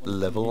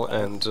level,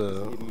 and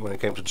when it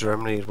came to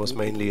Germany, it was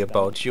mainly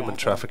about human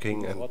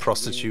trafficking and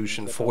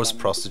prostitution, forced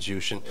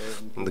prostitution.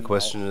 And the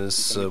question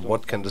is,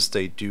 what can the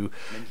state do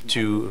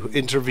to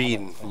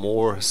intervene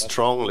more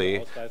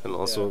strongly, and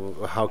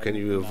also how can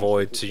you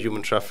avoid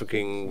human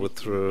trafficking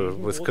with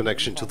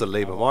connection to the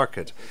labor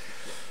market?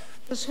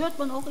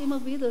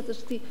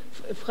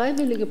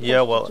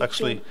 Yeah, well,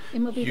 actually,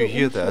 you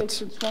hear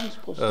that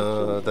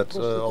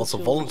also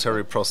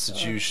voluntary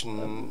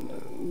prostitution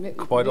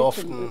quite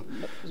often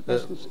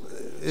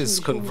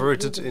is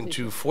converted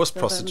into forced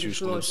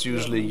prostitution. It's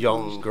usually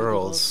young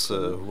girls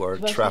who are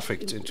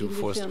trafficked into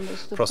forced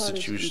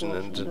prostitution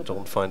and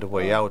don't find a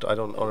way out. I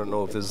don't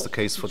know if this is the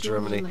case for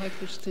Germany,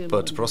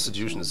 but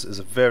prostitution is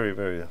a very,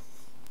 very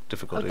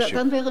difficult issue.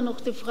 And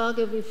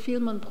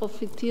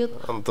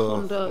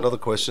another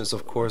question is,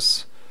 of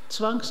course,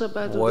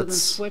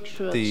 what's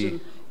the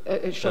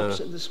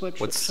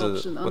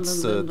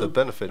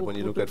benefit when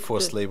you look at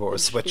forced labor or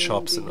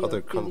sweatshops in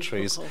other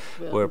countries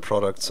where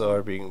products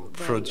are being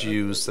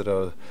produced that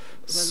are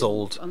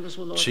sold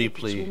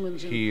cheaply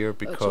here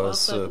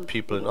because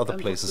people in other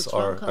places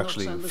are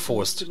actually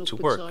forced to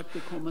work,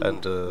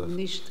 and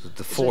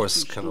the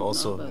force can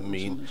also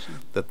mean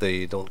that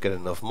they don't get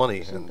enough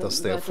money, and thus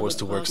they are forced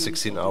to work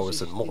 16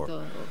 hours and more.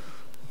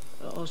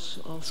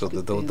 So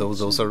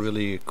those are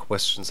really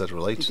questions that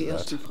relate to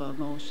that.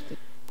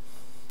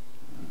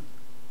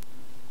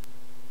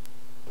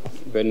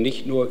 Wenn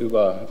nicht nur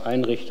über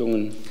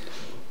Einrichtungen,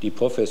 die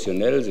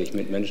professionell sich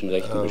mit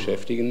Menschenrechten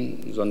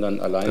beschäftigen, sondern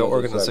allein there are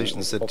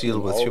organizations that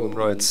deal with human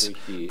rights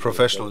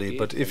professionally,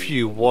 but if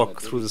you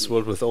walk through this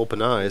world with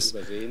open eyes,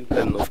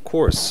 then of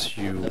course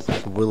you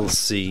will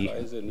see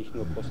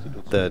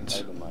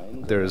that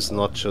there is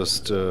not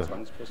just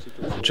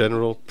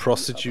general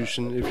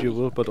prostitution, if you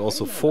will, but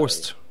also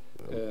forced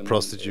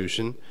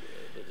prostitution,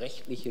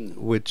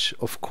 which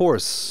of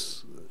course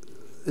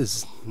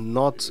is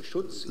not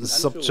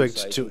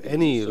subject to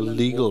any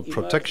legal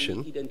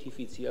protection,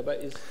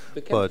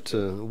 but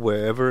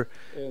wherever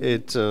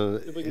it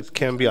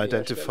can be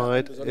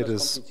identified, it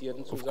is,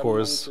 of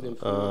course,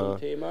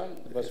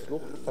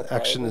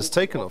 action is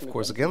taken, of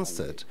course, against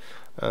it.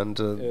 And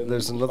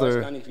there's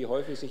another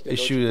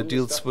issue that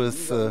deals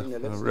with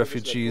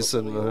refugees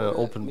and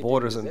open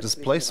borders and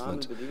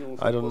displacement.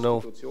 I don't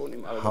know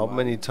how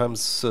many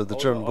times the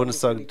German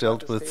Bundestag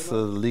dealt with the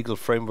legal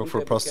framework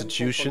for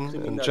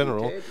prostitution in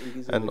general,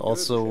 and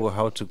also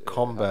how to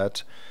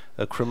combat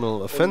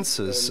criminal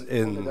offenses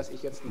in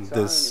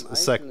this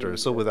sector.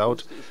 So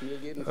without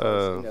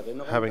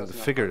having the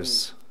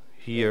figures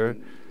here,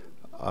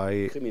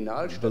 I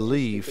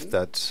believe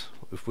that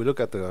if we look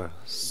at the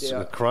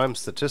crime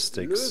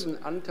statistics,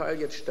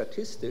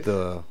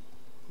 the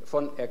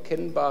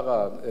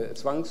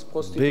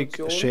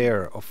big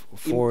share of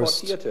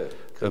forced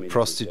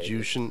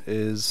prostitution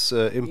is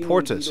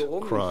imported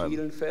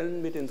crime,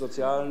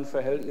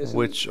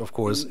 which of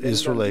course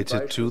is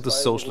related to the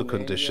social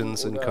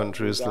conditions in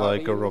countries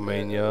like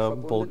Romania,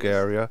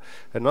 Bulgaria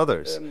and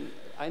others.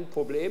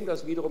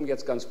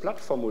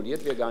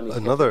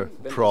 Another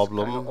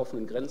problem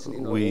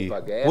we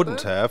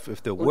wouldn't have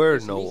if there were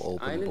no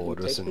open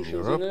borders in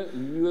Europe,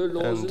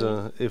 and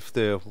if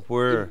there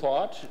were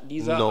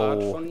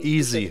no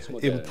easy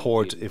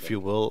import, if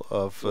you will,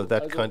 of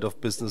that kind of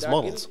business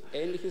models.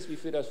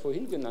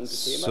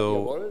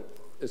 So,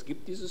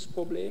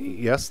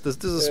 yes, this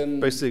is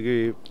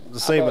basically the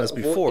same as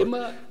before.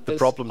 The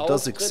problem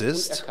does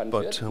exist,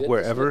 but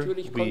wherever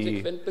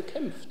we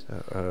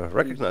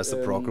recognize the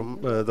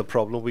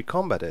problem, we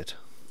combat it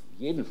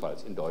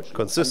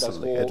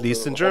consistently, at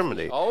least in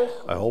Germany.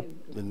 I hope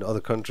in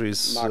other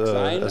countries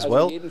as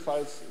well.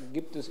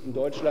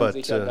 But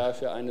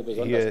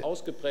here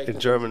in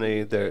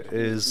Germany there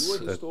is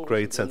a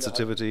great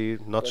sensitivity,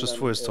 not just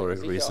for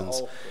historic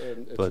reasons,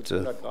 but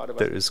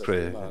there is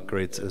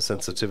great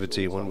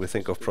sensitivity when we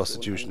think of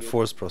prostitution,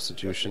 forced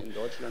prostitution,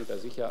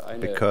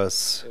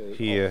 because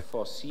here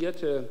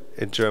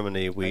in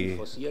Germany we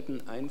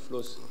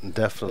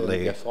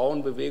definitely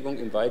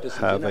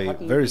have a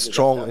very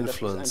strong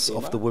influence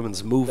of the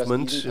women's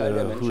movement,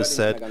 who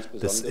said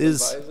this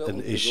is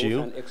an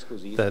issue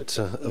that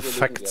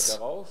affects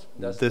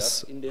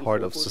this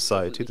part of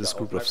society, this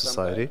group of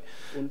society,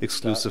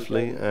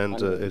 exclusively,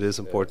 and it is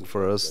important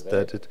for us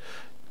that it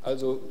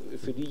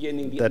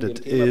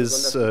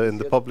is in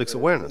the public's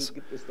awareness.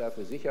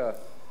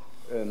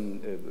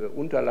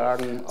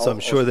 So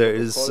I'm sure there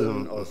is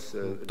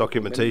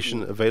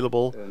documentation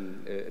available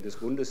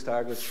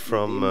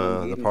from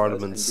the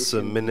Parliament's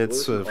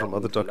minutes, from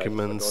other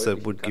documents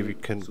that would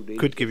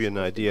could give you an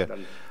idea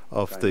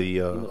of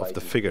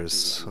the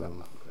figures,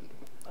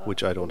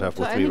 which I don't have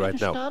with me right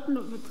now.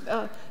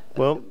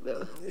 Well,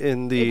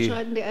 in the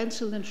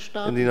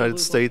United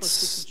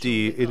States,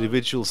 the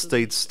individual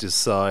states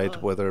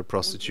decide whether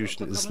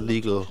prostitution is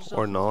legal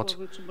or not.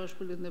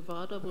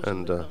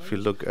 And if you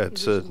look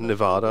at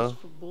Nevada,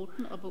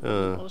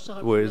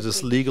 where it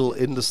is legal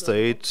in the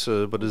state,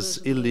 but is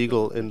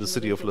illegal in the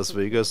city of Las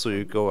Vegas, so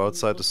you go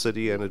outside the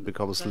city and it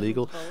becomes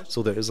legal.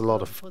 So there is a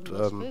lot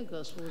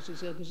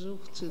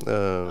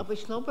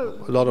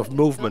of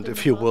movement,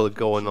 if you will,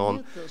 going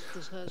on.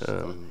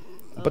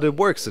 But it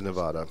works in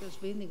Nevada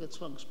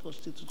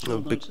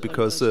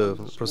because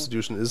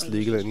prostitution is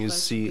legal, and you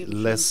see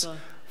less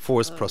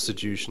forced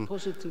prostitution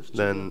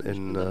than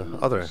in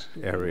other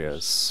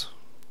areas.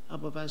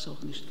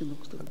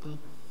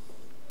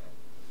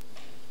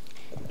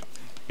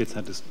 Jetzt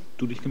hattest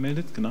du dich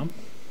gemeldet, genau?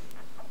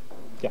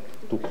 Ja,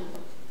 du.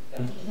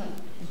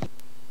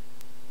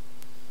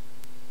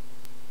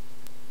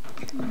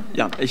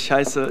 Ja, ich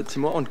heiße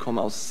Timo und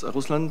komme aus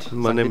Russland.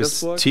 My name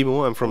is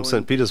Timo. I'm from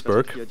St.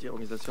 Petersburg.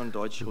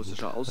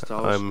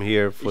 I'm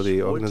here for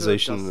the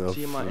organization of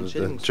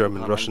the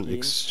German-Russian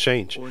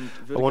exchange.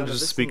 I wanted to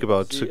speak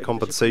about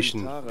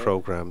compensation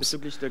programs.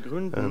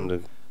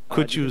 And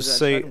could you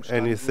say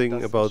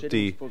anything about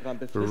the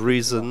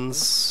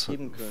reasons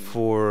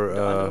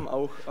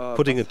for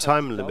putting a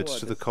time limit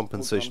to the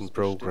compensation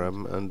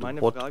program, and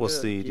what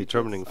was the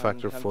determining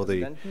factor for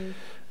the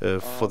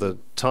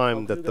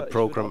time that the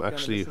program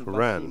actually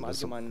ran?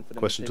 As a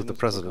question to the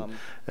President.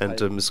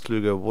 And Ms.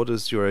 Klüger, what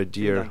is your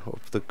idea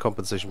of the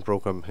compensation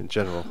program in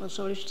general? Well,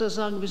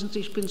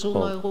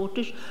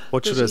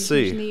 what should I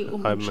say?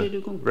 I'm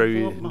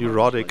very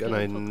neurotic, and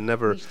I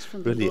never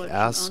really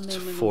asked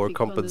for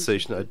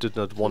compensation. I did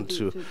not want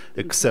to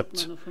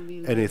accept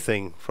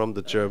anything from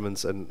the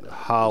Germans, and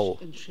how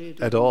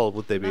at all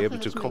would they be able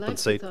to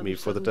compensate me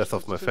for the death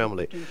of my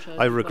family?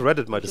 I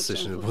regretted my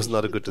decision. It was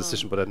not a good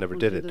decision, but I never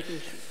did it.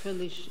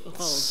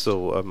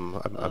 So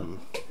I'm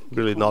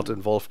really not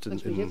involved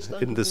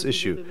in this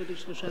issue.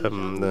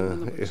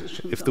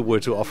 If they were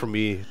to offer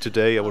me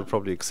today, I would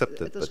probably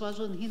accept it. But,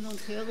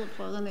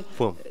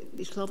 well,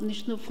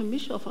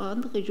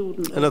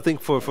 and I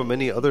think for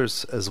many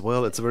others as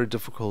well, it's a very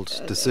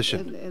difficult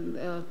decision.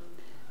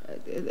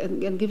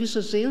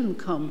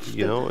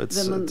 You know,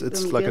 it's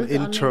like an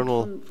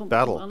internal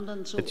battle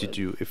that you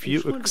do. If you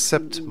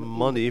accept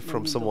money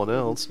from someone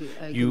else,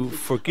 you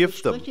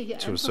forgive them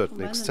to a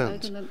certain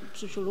extent.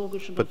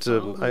 But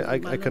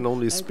I can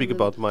only speak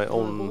about my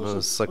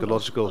own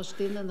psychological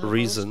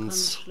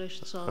reasons,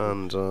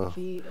 and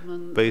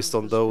based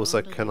on those,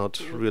 I cannot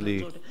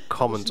really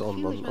comment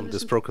on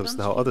these programs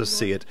and how others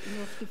see it.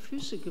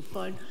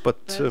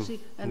 But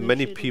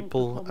many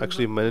people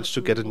actually managed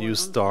to get a new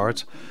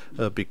start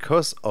because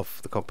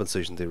of the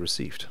compensation they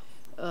received.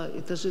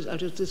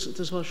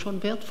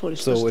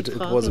 So it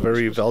was a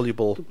very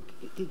valuable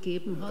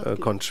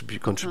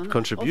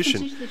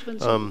contribution.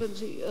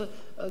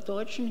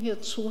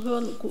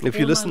 If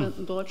you listen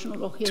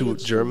to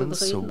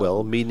Germans,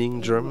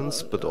 well-meaning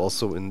Germans, but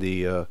also in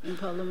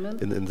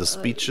the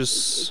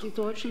speeches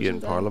here in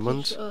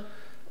Parliament,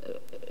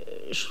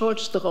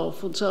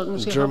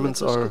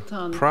 Germans are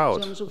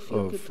proud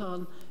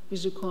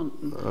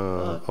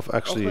of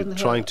actually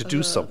trying to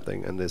do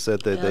something, and they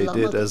said that they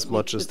did as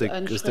much as they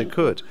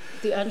could.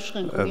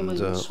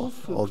 And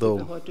although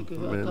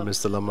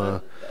Mr.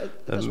 Lammert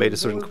made a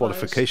certain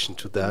qualification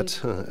to that,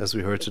 as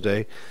we heard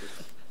today,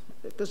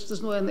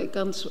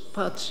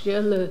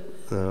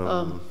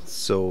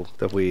 so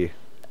that we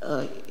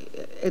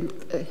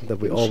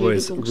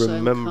always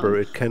remember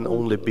it can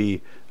only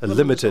be a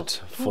limited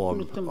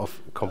form of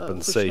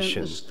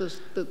compensation.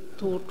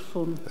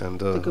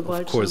 And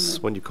of course,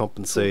 when you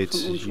compensate,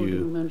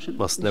 you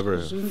must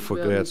never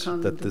forget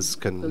that this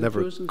can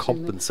never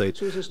compensate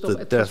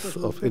the death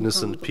of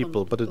innocent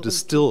people, but it is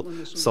still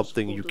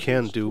something you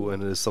can do,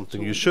 and it is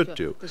something you should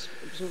do.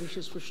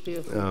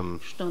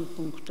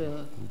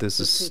 This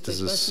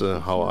is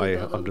how I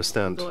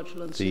understand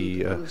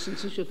the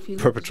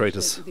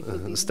perpetrator's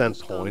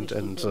standpoint,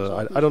 and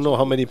I don't know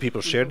how many people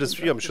share this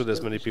view. I'm sure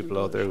there's many people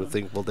out there who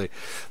think, well,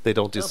 they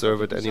don't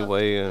deserve it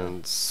anyway,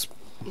 and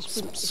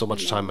so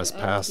much time has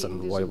passed,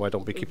 and why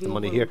don't we keep the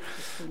money here?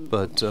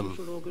 But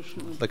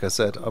like I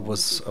said, I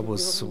was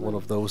one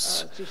of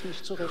those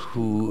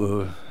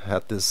who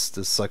had this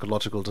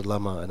psychological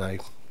dilemma, and I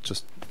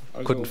just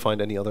couldn't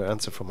find any other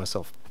answer for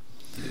myself.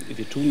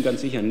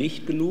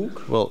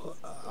 Well,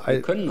 I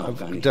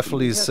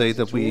definitely say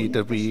that we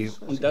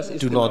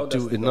do not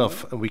do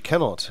enough, and we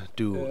cannot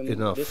do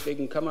enough.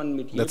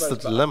 That's the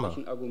dilemma.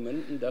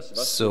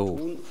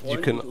 So you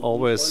can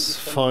always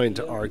find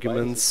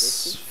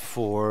arguments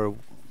for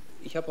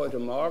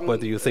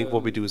whether you think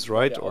what we do is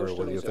right or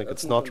whether you think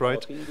it's not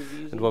right.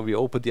 And when we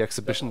opened the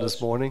exhibition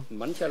this morning,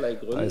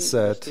 I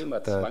said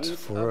that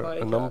for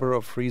a number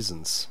of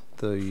reasons,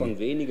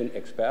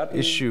 the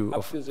issue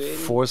of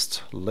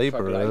forced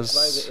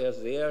laborers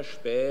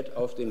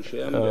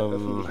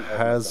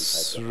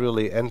has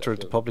really entered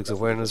the public's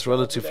awareness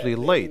relatively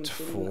late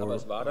for,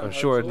 I'm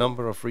sure, a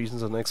number of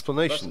reasons and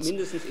explanations.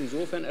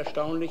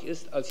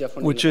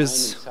 Which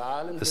is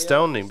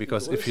astounding,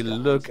 because if you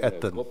look at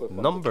the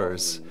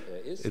numbers,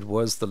 it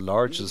was the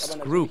largest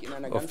group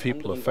of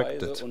people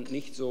affected,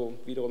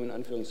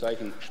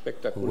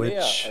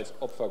 which,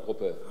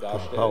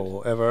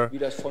 however,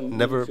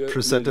 never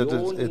presented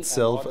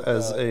itself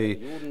as a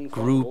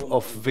group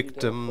of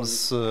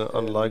victims,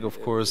 unlike, of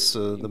course,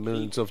 the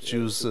millions of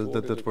Jews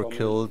that were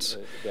killed,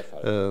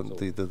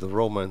 the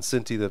Roma and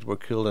Sinti that were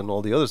killed, and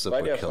all the others that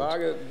were killed.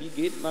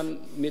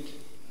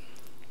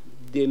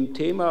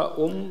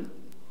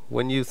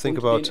 When you think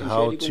about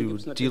how to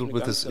deal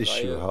with this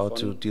issue, how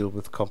to deal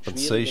with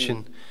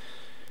compensation,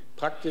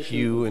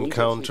 you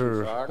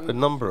encounter a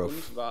number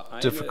of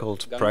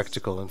difficult,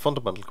 practical and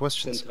fundamental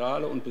questions.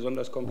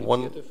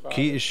 One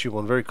key issue,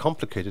 one very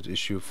complicated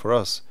issue for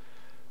us,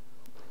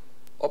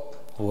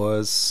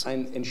 was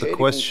the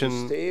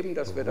question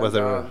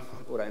whether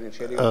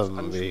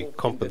a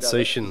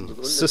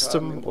compensation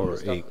system or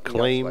a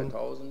claim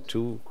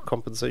to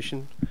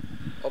compensation,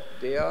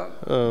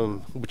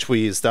 which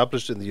we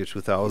established in the year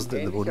 2000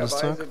 in the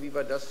Bundestag,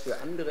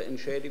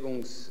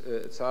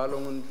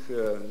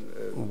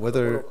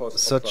 whether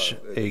such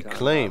a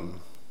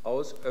claim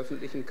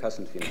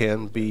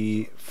can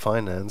be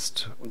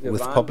financed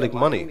with public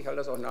money,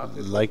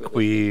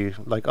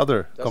 like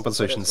other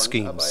compensation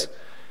schemes.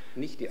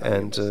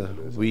 And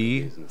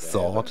we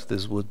thought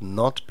this would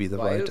not be the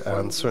right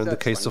answer in the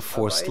case of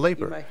forced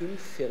labor,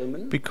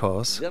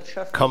 because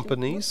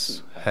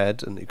companies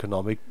had an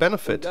economic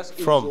benefit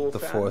from the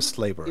forced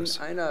laborers.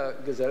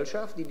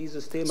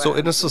 So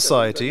in a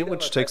society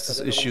which takes this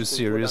issue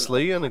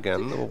seriously, and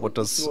again, what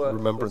does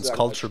remembrance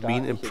culture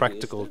mean in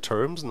practical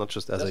terms, not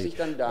just as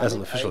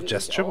an official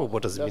gesture, but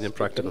what does it mean in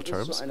practical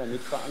terms?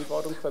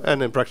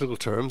 And in practical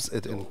terms,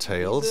 it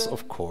entails,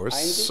 of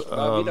course,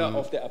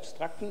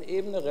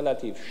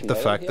 the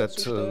fact that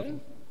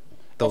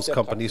those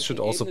companies should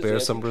also bear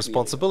some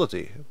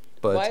responsibility.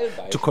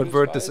 But to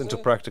convert this into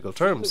practical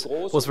terms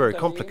was very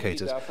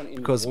complicated,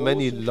 because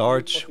many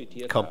large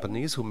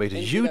companies who made a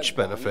huge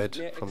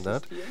benefit from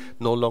that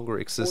no longer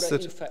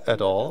existed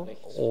at all,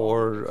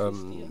 or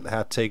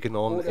had taken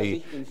on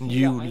a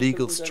new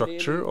legal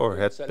structure, or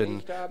had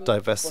been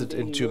divested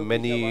into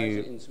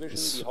many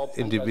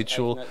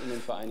individual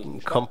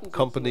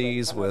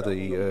companies where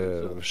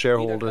the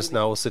shareholders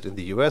now sit in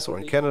the US or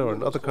in Canada or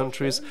in other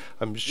countries.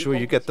 I'm sure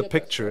you get the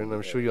picture, and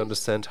I'm sure you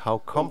understand how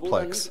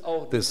complex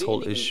this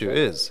whole issue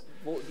is.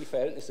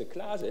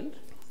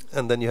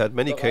 And then you had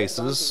many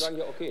cases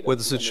where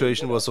the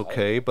situation was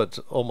okay, but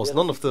almost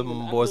none of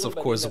them was, of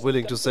course,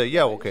 willing to say,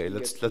 yeah, okay,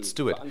 let's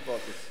do it.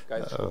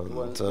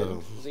 And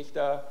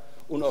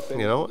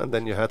you know, and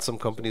then you had some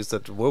companies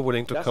that were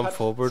willing to come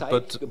forward,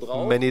 but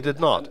many did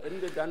not.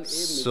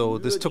 So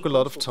this took a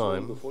lot of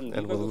time,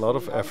 and with a lot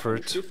of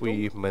effort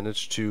we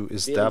managed to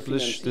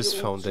establish this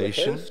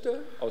foundation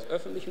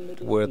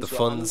where the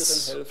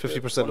funds,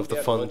 50% of the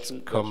funds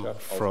come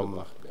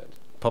from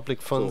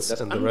public funds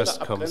and the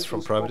rest comes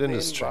from private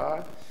industry.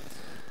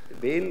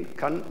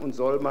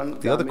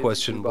 The other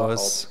question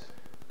was,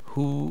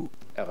 who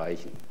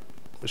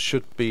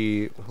should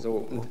be,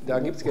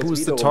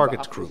 who's the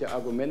target group?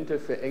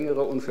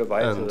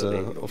 And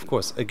of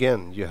course,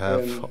 again, you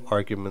have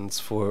arguments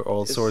for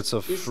all sorts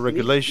of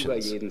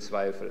regulations. You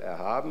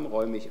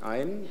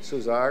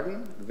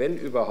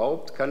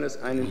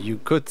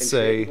could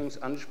say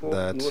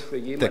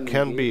that there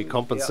can be a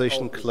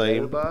compensation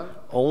claim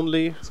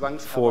only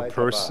for a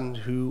person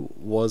who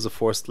was a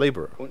forced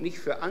laborer,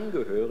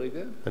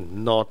 and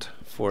not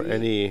for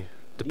any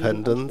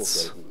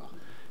dependents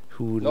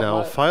who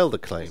now file the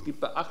claim.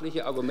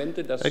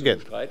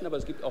 Again,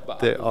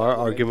 there are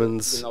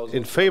arguments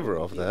in favor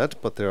of that,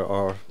 but there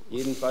are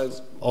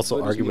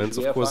also arguments,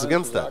 of course,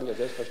 against that.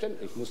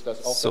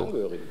 So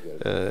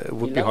it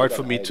would be hard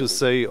for me to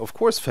say, of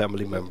course,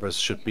 family members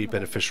should be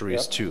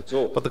beneficiaries too.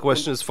 But the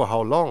question is, for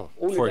how long?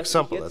 For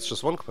example, that's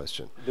just one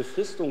question.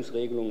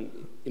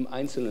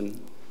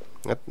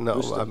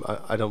 No,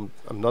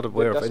 I'm not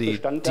aware of any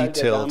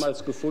detailed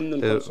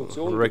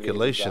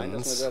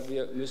regulations.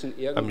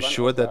 I'm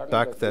sure that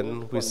back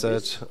then we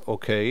said,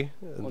 okay,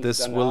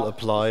 this will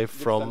apply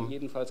from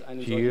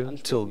here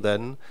till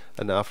then,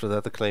 and after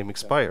that the claim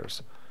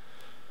expires.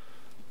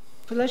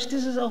 Vielleicht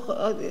ist es auch,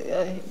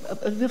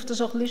 wirft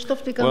es auch Licht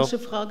auf die ganze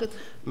Frage,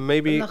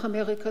 nach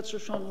Amerika zu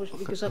schauen, wo ich,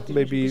 wie gesagt,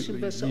 maybe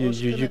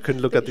you can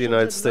look at the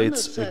United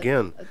States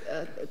again.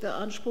 Der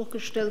Anspruch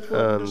gestellt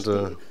worden,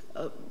 dass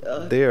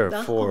there,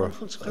 for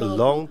a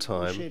long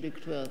time,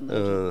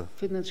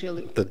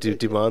 the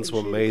demands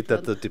were made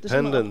that the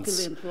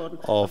dependents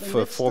of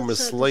former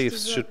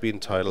slaves should be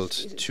entitled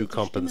to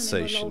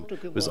compensation.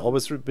 It was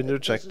always been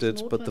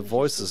rejected, but the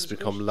voices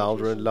become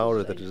louder and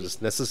louder that it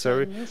is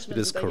necessary, it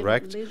is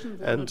correct,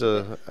 and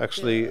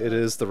actually it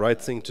is the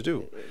right thing to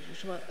do.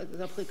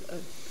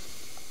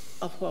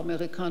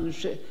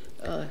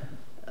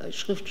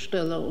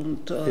 Schriftsteller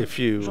und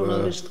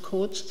Journalist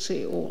Coates,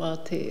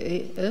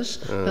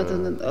 C-O-A-T-E-S, hat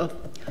einen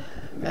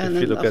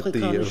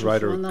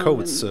afrikanischen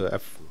Coates,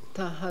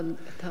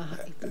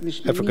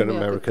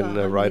 African-American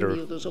writer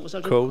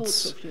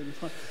Coates.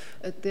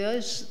 Der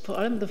ist vor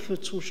allem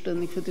dafür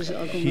zuständig für diese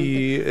Argumente.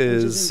 He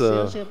is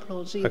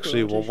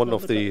actually one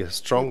of the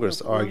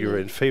strongest arguer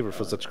in favor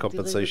for such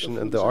compensation,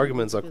 and the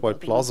arguments are quite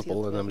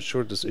plausible, and I'm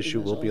sure this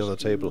issue will be on the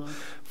table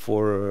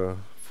for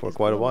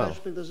quite a while.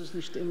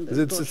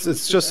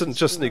 It's just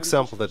an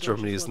example that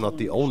Germany is not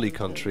the only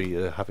country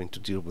having to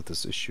deal with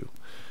this issue.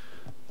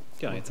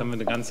 Ja, jetzt haben wir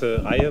eine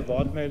ganze Reihe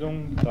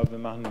Wortmeldungen. Ich glaube, wir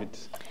machen mit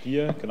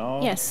dir,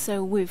 genau. Yes,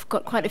 so we've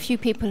got quite a few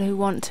people who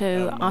want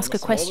to ask a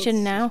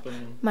question now.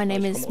 My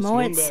name is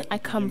Moritz. I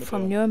come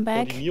from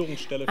Nuremberg,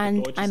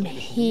 and I'm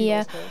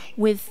here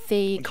with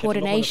the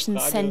Coordination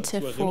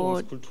Center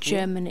for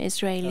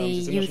German-Israeli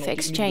Youth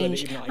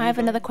Exchange. I have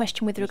another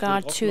question with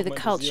regard to the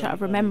culture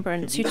of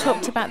remembrance. You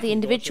talked about the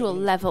individual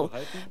level,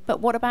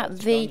 but what about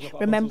the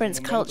remembrance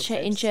culture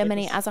in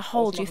Germany as a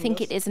whole? Do you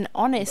think it is an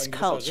honest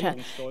culture?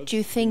 Do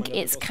you think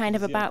it's kind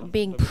of about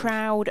being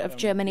proud of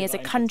Germany as a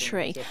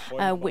country,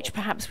 which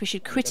perhaps we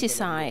should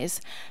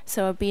criticize?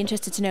 So I'd be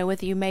interested to know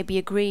whether you maybe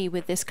agree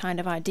with this kind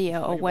of idea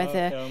or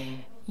whether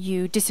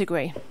you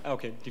disagree.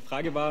 Okay, die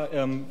Frage war,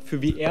 für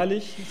wie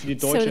ehrlich ist die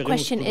deutsche So the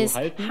question is,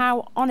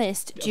 how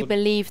honest do you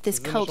believe this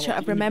culture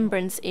of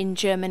remembrance in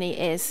Germany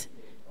is?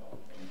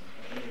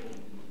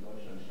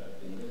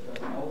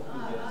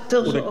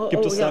 Oder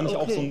gibt es da nicht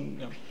auch so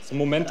einen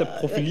Moment der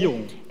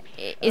Profilierung?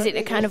 Is it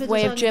a kind of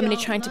way of Germany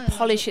trying to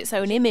polish its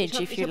own image,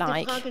 if you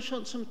like? I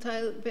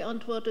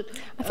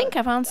think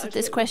I've answered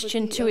this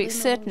question to a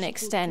certain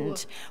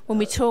extent when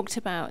we talked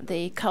about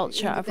the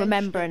culture of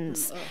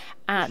remembrance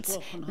at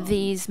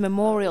these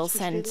memorial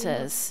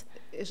centres.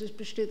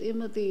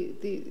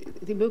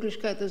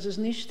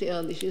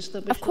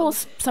 Of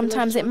course,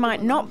 sometimes it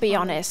might not be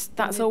honest.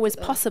 That's always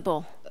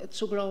possible.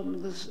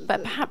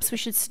 But perhaps we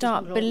should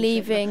start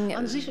believing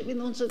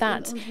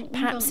that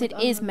perhaps it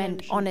is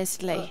meant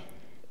honestly.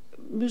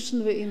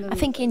 I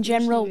think in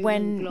general,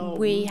 when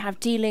we have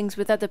dealings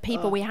with other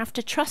people, we have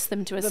to trust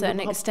them to a certain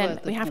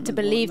extent. We have to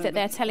believe that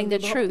they're telling the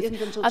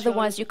truth.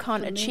 Otherwise, you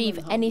can't achieve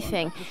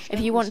anything. If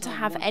you want to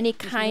have any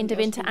kind of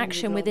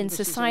interaction within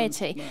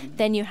society,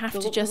 then you have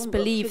to just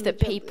believe that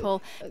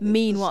people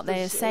mean what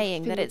they are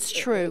saying, that it's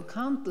true.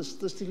 And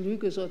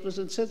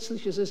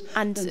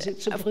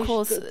of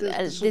course,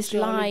 this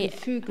lie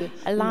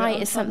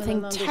is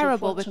something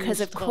terrible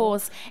because, of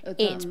course,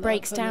 it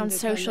breaks down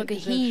social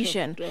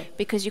cohesion,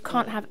 because you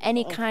can't have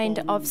any kind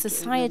of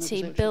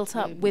society built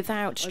up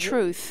without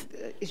truth.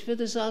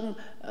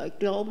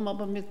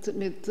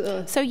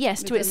 So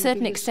yes, to a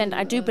certain extent,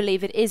 I do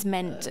believe it is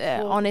meant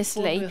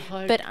honestly,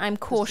 but I'm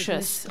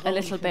cautious a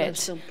little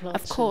bit.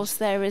 Of course,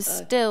 there is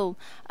still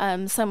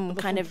some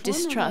kind of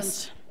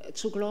distrust.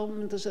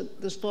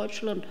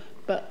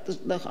 But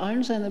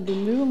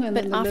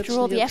after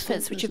all the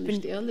efforts which have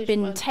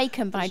been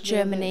taken by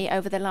Germany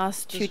over the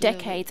last 2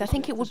 decades, I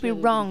think it would be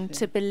wrong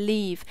to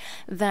believe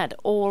that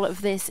all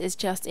of this is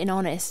just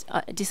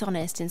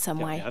dishonest in some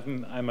way.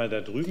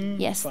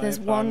 Yes, there's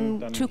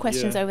 2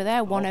 questions over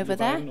there, one over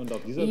there,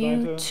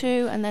 you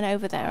 2, and then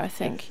over there, I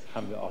think.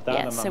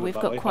 Yes, so we've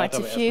got quite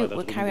a few.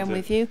 We'll carry on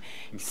with you.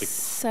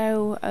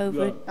 So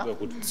over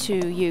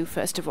to you,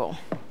 first of all.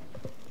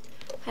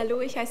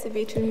 Hallo, ich heiße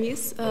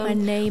Betunis My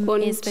name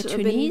is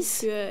Betunis,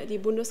 für die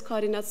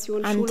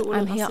Bundeskoordination and Schule ohne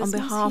I'm here on Rassismus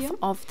behalf hier.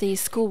 of the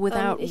School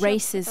Without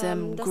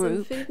Racism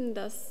group.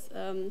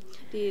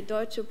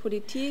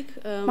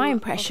 My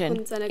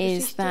impression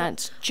is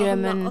that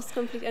German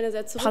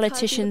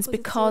politicians,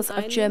 because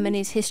of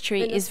Germany's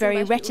history, is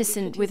very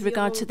reticent with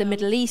regard to the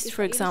Middle East,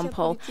 for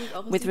example,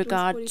 with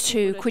regard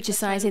to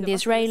criticizing the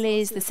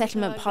Israelis, the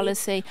settlement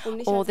policy,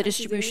 or the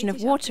distribution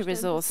of water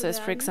resources,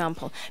 for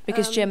example,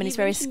 because Germany is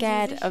very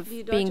scared of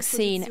being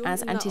seen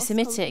as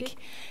anti-Semitic.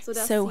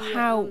 So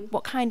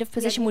what kind of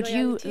position would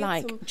you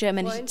like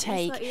Germany to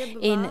take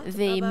in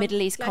the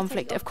Middle East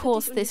conflict? Of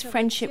course, this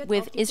friendship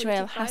with Israel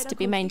has to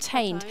be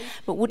maintained,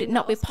 but would it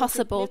not be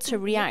possible to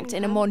react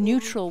in a more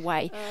neutral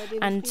way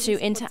and to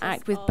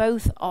interact with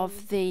both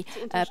of the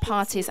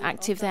parties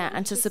active there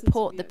and to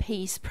support the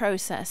peace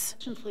process?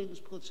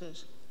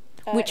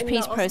 Which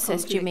peace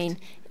process do you mean?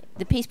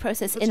 The peace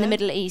process in the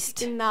Middle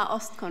East? In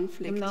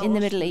the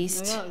Middle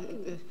East.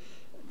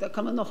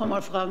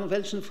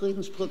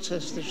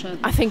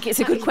 I think it's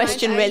a good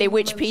question, really,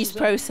 which peace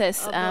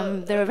process.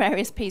 There are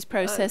various peace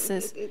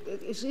processes.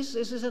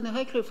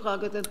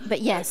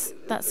 But yes,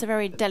 that's a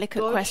very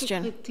delicate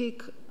question.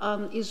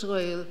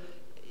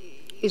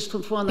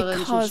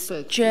 Because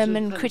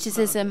German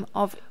criticism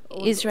of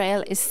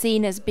Israel is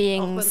seen as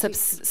being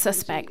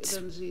suspect,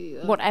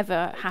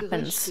 whatever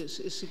happens.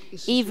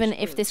 Even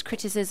if this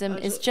criticism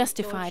is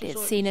justified,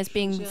 it's seen as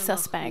being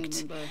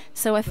suspect.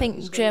 So I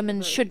think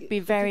Germans should be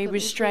very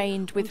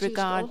restrained with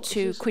regard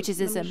to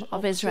criticism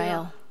of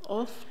Israel.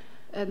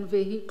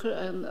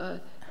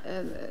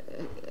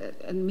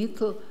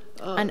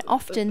 And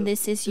often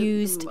this is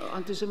used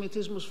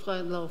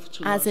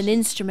as an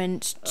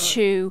instrument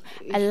to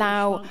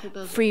allow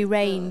free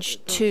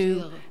range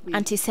to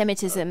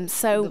anti-Semitism.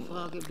 So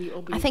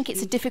I think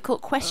it's a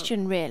difficult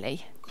question,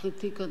 really. I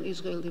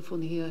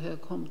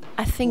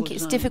think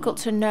it's difficult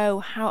to know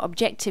how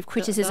objective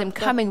criticism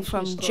coming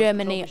from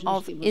Germany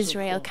of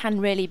Israel can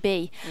really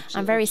be.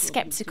 I'm very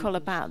skeptical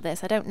about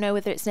this. I don't know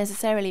whether it's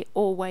necessarily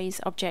always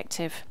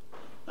objective.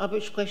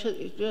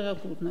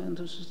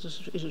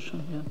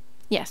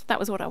 Yes, that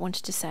was what I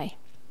wanted to say.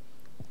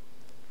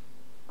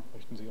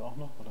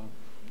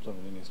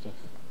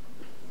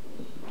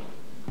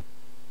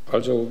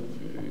 Also,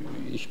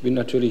 ich bin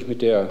natürlich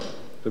mit der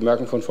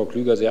Bemerkung von Frau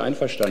Klüger sehr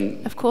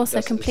einverstanden. Of course,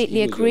 I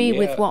completely agree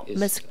with what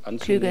Ms.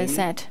 Klüger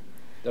said.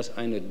 Dass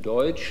eine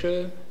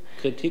deutsche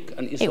Kritik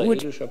an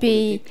israelischer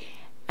Politik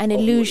an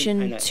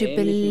illusion to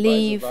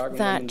believe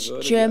that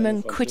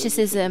German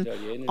criticism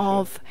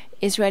of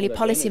Israeli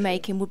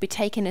policymaking would be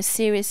taken as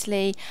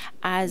seriously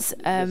as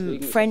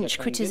French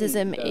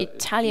criticism,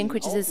 Italian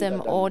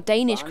criticism, or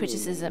Danish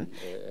criticism.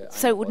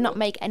 So it would not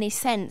make any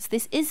sense.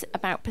 This is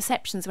about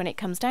perceptions when it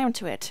comes down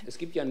to it.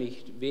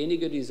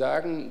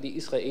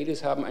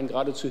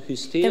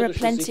 There are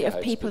plenty of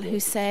people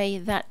who say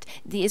that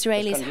the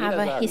Israelis have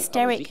a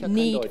hysteric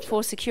need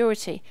for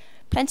security.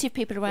 Plenty of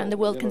people around the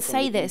world can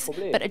say this,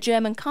 but a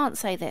German can't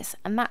say this,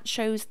 and that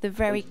shows the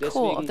very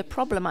core of the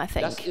problem, I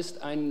think.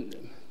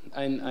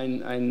 And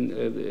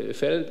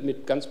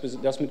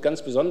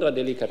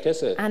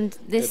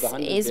this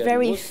is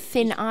very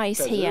thin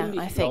ice here,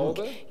 I think.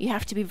 You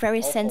have to be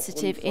very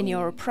sensitive in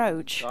your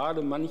approach.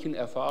 And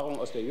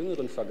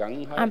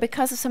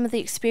because of some of the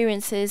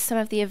experiences, some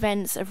of the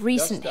events of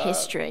recent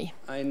history,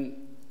 I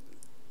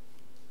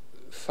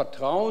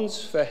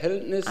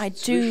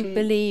do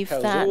believe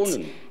that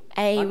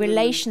a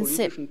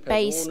relationship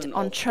based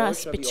on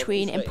trust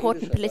between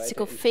important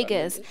political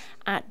figures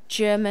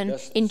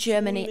in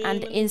Germany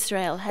and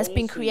Israel has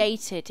been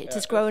created. It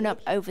has grown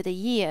up over the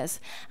years,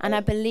 and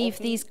I believe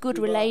these good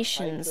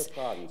relations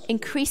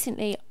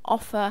increasingly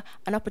offer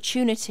an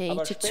opportunity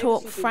to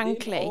talk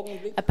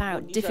frankly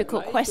about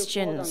difficult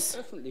questions.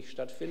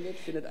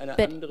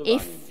 But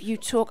if you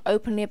talk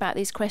openly about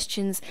these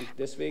questions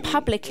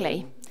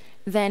publicly,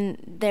 then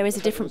there is a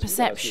different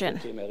perception.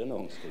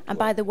 And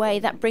by the way,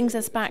 that brings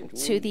us back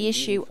to the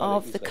issue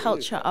of the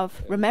culture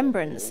of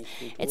remembrance.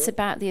 It's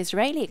about the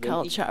Israeli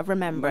culture of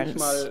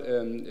remembrance.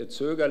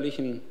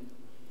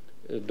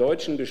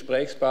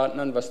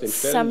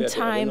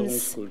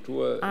 Sometimes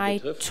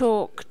I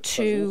talk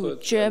to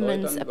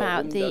Germans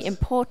about the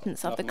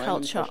importance of the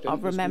culture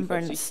of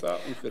remembrance,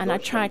 and I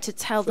try to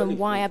tell them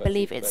why I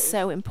believe it's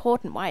so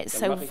important, why it's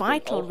so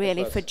vital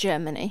really for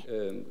Germany.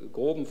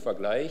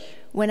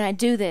 When I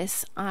do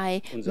this,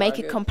 I make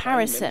a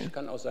comparison.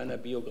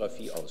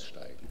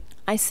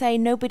 I say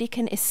nobody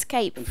can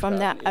escape from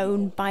their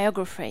own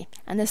biography,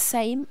 and the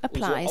same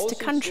applies to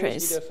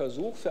countries.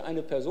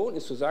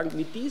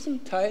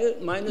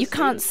 You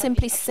can't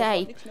simply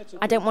say,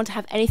 I don't want to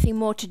have anything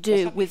more to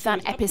do with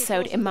that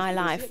episode in my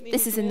life.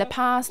 This is in the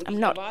past, I'm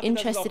not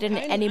interested in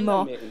it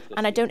anymore,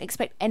 and I don't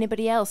expect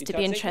anybody else to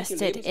be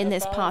interested in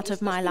this part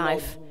of my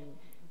life.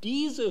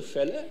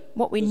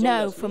 What we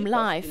know from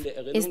life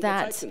is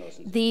that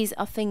these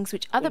are things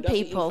which other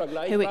people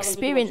who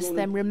experience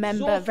them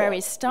remember very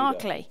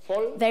starkly.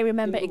 They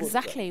remember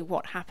exactly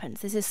what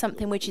happens. This is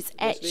something which is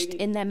etched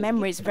in their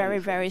memories very,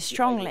 very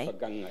strongly.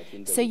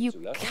 So you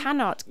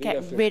cannot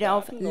get rid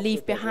of,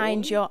 leave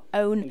behind your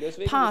own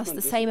past.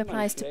 The same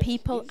applies to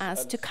people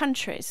as to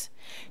countries.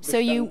 So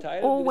you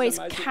always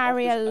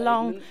carry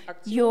along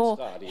your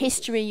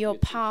history, your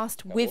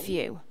past with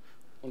you.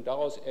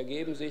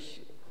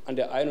 And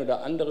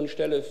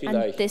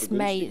this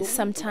may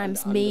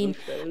sometimes mean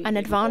an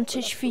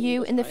advantage for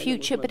you in the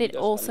future, but it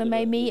also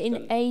may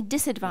mean a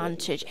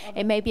disadvantage.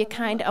 It may be a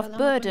kind of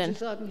burden.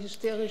 But,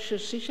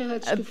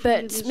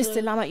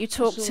 Mr. Lammert, you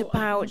talked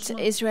about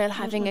Israel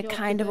having a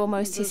kind of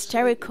almost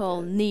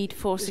hysterical need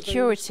for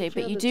security,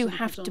 but you do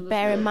have to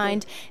bear in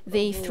mind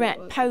the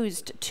threat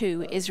posed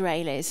to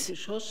Israelis,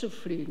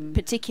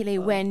 particularly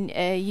when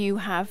you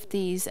have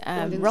these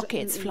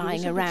rockets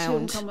flying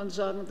around.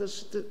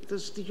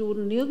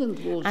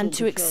 And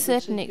to a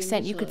certain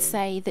extent, you could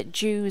say that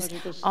Jews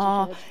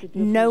are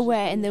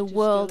nowhere in the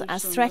world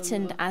as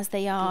threatened as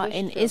they are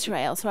in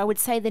Israel. So I would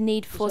say the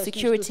need for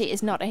security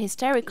is not a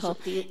hysterical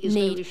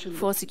need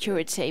for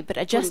security, but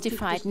a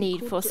justified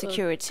need for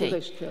security.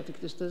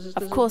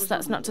 Of course,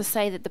 that's not to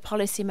say that the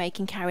policy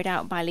making carried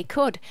out by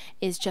Likud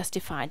is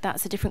justified.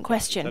 That's a different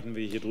question.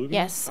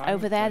 Yes,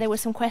 over there were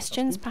some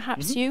questions.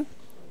 Perhaps you?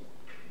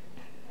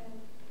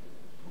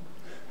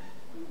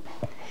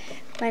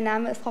 My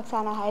name is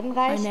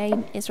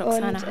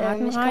Roxana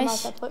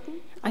Heidenreich.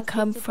 I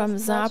come from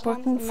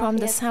Saarbrücken, from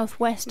the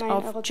southwest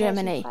of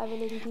Germany,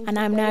 and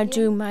I'm now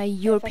doing my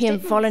European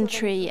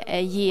voluntary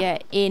year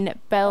in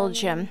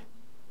Belgium.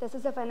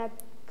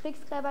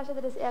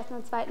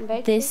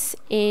 This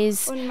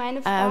is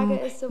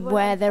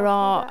where there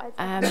are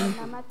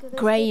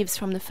graves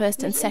from the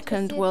First and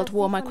Second World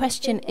War. My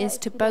question is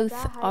to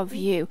both of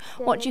you.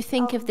 What do you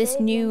think of this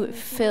new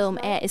film,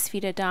 ist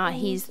wieder da,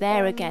 He's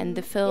There Again,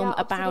 the film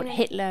about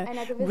Hitler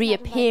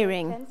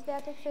reappearing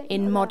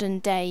in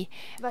modern-day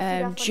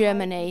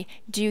Germany?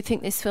 Do you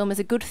think this film is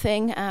a good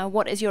thing?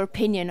 What is your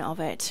opinion of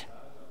it?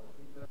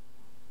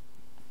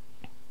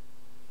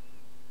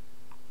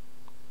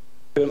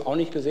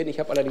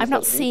 I've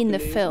not seen the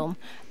film,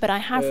 but I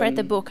have read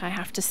the book, I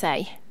have to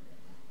say.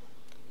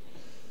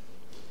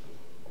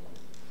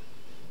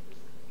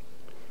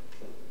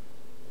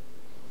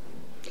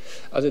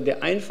 Also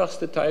der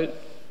einfachste Teil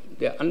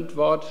der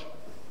Antwort.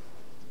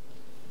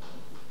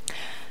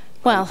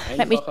 Well,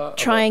 let me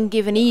try and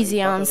give an easy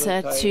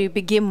answer to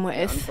begin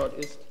with.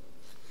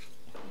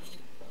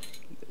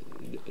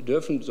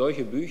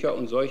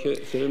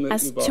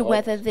 As to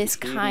whether this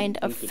kind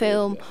of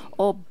film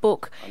or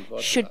book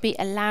should be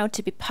allowed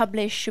to be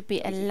published, should be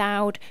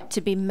allowed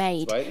to be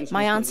made.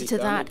 My answer to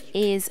that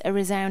is a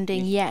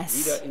resounding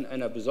yes.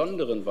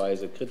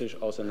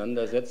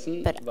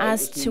 But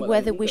as to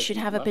whether we should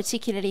have a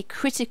particularly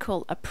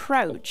critical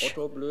approach,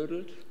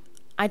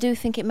 I do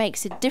think it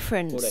makes a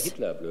difference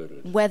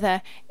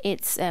whether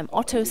it's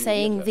Otto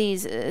saying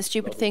these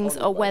stupid things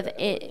or whether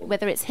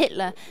it's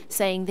Hitler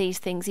saying these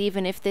things,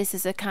 even if this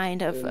is a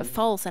kind of a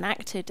false and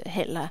acted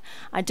Hitler.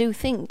 I do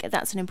think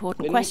that's an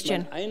important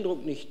question.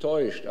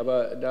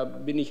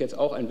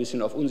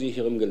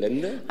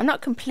 I'm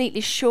not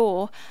completely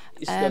sure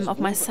of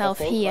myself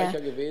here,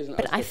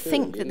 but I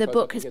think that the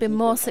book has been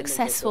more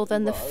successful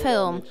than the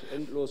film.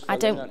 I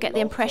don't get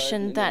the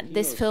impression that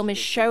this film is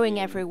showing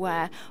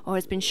everywhere or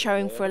has been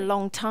showing for a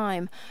long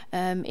time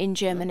in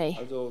Germany.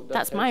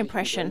 That's my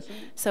impression.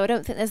 So I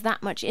don't think there's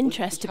that much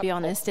interest, to be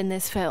honest, in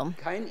this film.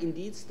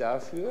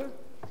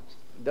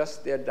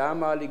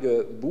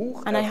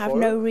 And I have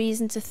no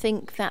reason to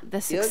think that the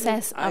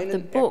success of the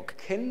book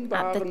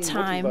at the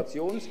time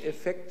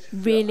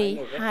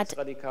really had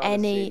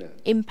any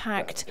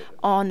impact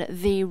on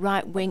the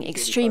right-wing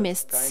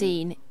extremist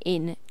scene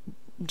in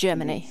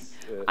Germany.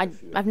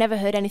 I've never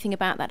heard anything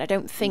about that. I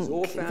don't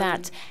think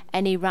that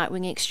any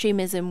right-wing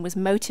extremism was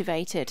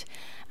motivated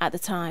at the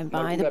time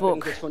by the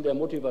book.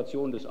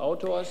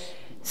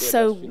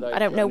 So I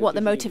don't know what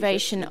the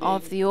motivation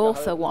of the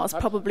author was.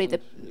 Probably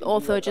the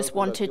author just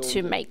wanted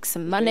to make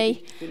some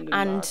money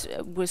and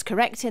was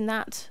correct in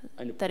that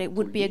it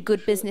would be a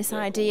good business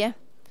idea.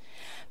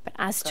 But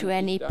as to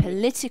any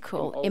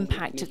political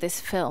impact of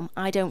this film,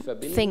 I don't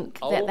think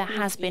that there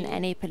has been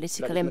any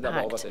political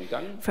impact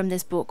from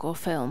this book or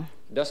film.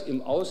 And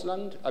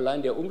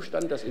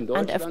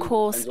of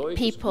course,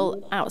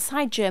 people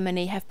outside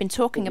Germany have been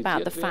talking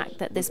about the fact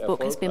that this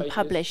book has been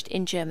published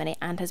in Germany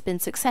and has been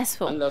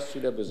successful. And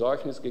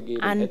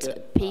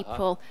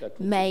people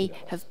may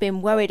have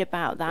been worried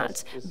about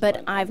that,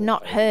 but I've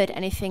not heard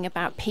anything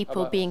about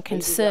people being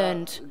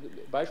concerned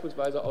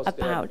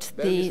about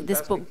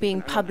this book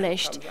being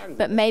published,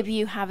 but maybe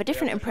you have a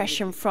different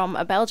impression from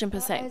a Belgian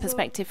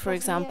perspective, for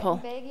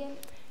example.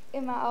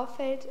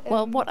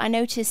 Well, what I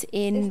notice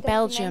in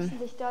Belgium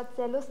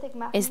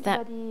is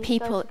that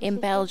people in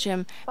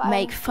Belgium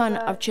make fun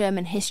of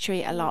German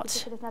history a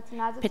lot,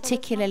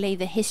 particularly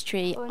the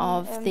history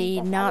of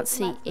the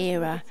Nazi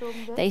era.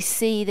 They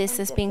see this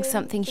as being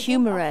something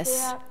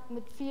humorous,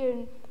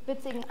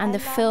 and the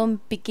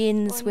film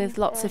begins with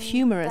lots of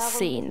humorous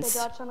scenes.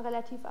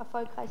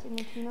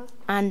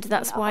 And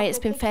that's why it's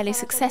been fairly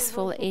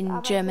successful in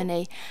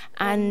Germany.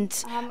 And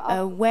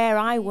where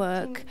I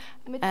work,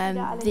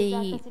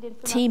 the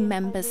team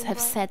members have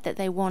said that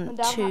they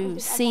want to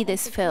see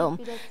this film.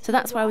 So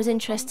that's why I was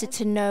interested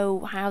to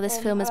know how this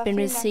film has been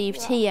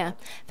received here.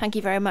 Thank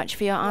you very much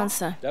for your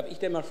answer.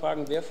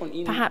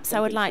 Perhaps I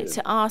would like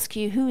to ask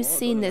you, who's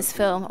seen this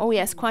film? Oh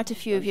yes, quite a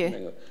few of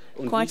you.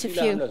 Quite a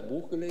few.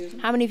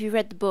 How many of you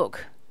read the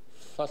book?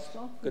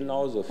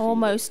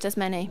 Almost as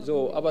many.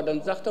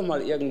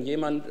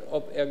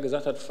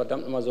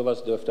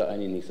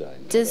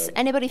 Does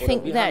anybody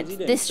think that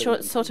this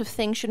sort of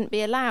thing shouldn't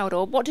be allowed?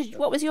 Or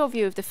what was your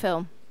view of the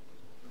film?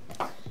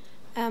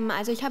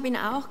 Also ich habe ihn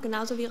auch,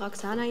 genauso wie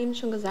Roxana eben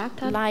schon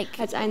gesagt hat, like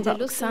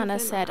Roxana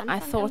said, I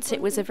thought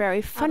it was a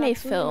very funny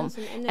film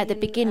at the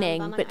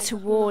beginning, but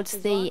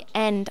towards the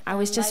end I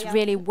was just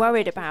really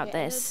worried about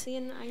this,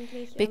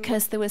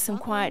 because there were some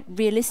quite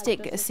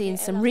realistic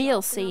scenes, some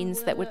real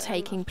scenes that were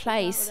taking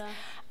place.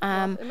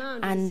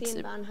 And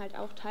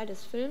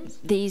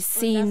these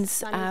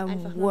scenes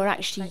were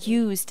actually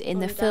used in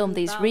the film,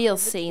 these real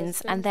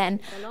scenes, and then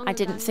I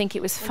didn't think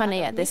it was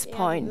funny at this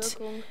point.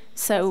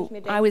 So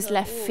I was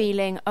left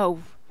feeling, oh,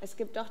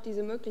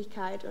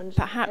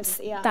 perhaps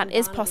that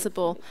is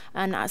possible,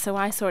 and so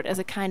I saw it as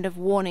a kind of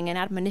warning and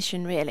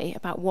admonition, really,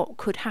 about what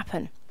could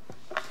happen.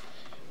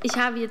 Ich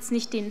habe jetzt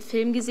nicht den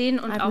Film gesehen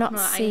und I've auch not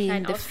nur einen seen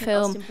kleinen the Ausschnitt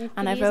film, aus dem Buch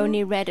and I've gelesen.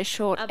 only read a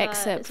short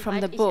excerpt from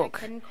the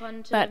book.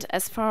 But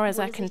as far as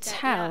I can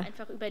tell,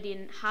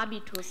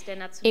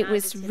 it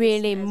was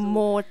really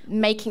more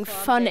making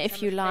fun,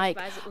 if you like,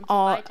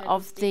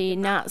 of the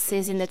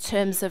Nazis in the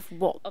terms of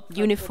what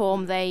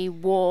uniform they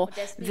wore,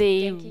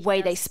 the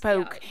way they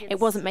spoke.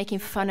 It wasn't making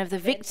fun of the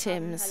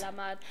victims.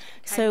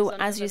 So,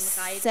 as you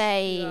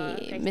say,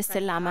 Mr.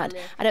 Lammert,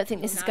 I don't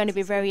think this is going to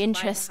be very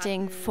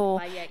interesting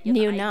for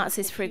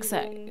neo-Nazis, for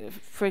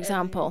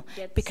example,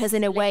 because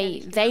in a way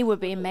they were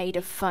being made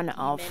fun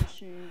of.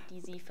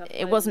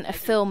 It wasn't a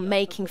film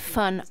making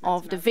fun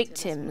of the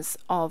victims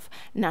of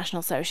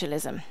National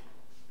Socialism.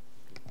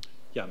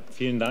 Ja,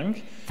 vielen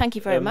Dank. Thank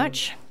you very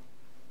much.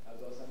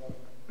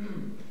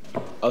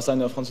 Aus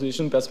einer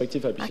französischen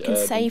Perspektive habe I ich can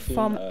say den Film,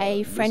 from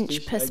a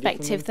French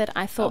perspective that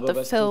I thought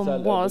the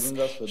film was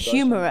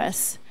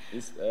humorous.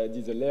 But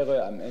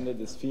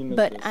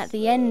at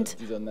the end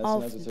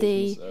of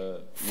the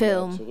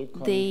film,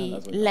 the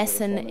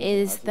lesson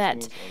is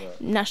that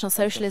National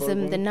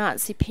Socialism, the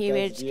Nazi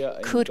period,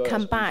 could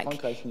come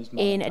back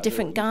in a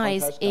different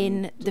guise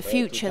in the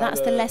future.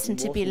 That's the lesson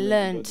to be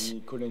learnt.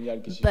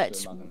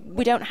 But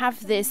we don't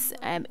have this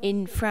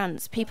in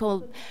France.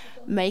 People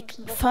make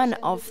fun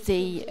of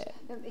the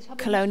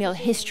colonial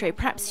history.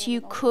 Perhaps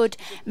you could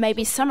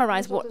maybe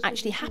summarize what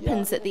actually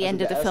happens at the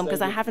end of the film,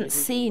 because I haven't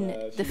seen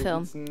the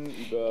film.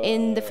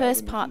 In the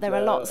first part, there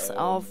are lots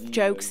of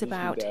jokes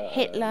about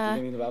Hitler,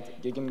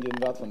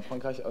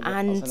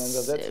 and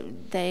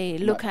they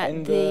look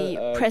at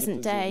the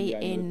present day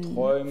in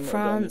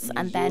France,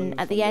 and then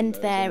at the end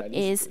there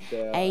is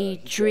a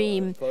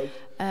dream.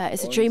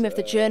 It's a dream of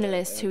the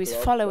journalist who is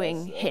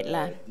following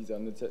Hitler.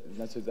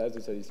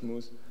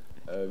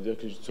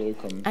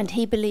 And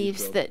he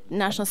believes that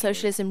National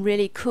Socialism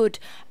really could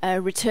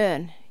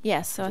return.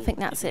 Yes, so I think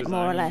that's it,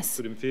 more or less.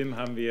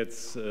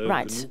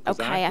 Right,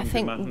 okay, I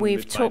think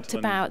we've talked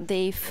about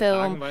the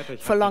film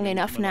for long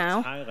enough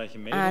now,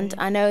 and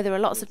I know there are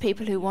lots of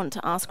people who want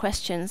to ask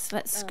questions.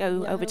 Let's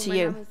go over to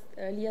you.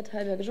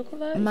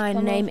 My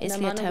name is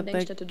Lieta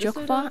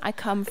Berjokova. I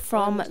come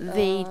from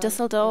the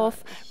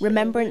Düsseldorf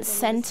Remembrance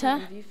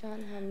Center.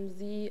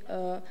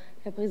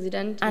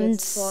 And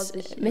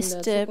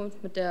Mr.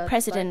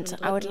 President,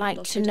 I would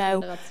like to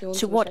know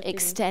to what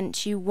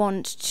extent you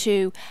want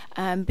to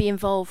be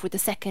involved with the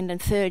second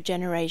and third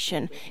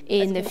generation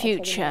in the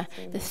future,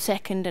 the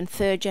second and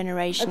third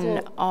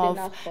generation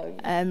of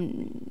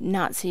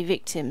Nazi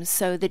victims,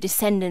 so the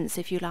descendants,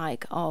 if you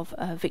like, of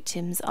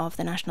victims of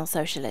the National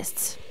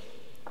Socialists.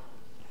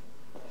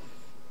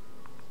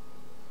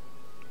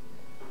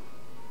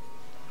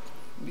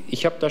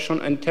 Ich habe da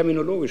schon ein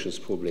terminologisches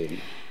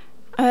Problem.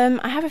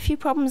 I have a few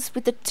problems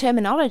with the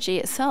terminology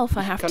itself,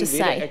 I have to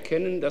say.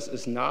 Erkennen, dass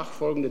es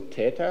nachfolgende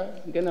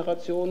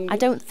Tätergenerationen gibt. I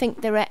don't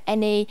think there are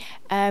any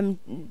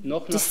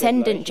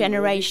descendant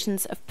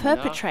generations of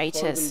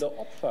perpetrators.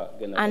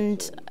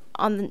 And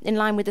in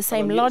line with the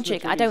same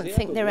logic, I don't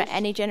think there are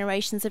any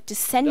generations of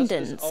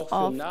descendants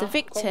of the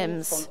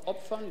victims.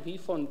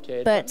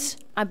 But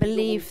I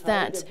believe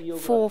that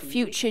for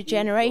future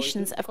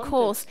generations, of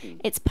course,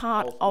 it's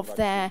part of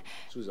their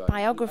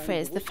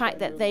biographies, the fact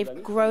that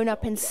they've grown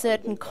up in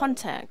certain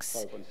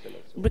contexts,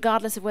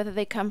 regardless of whether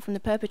they come from the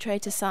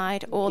perpetrator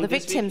side or the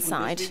victim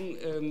side.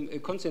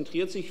 Deswegen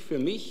konzentriert sich für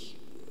mich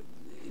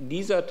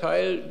dieser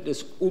Teil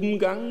des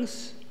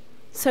Umgangs.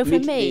 So for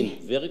me,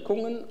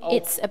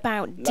 it's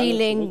about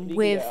dealing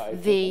with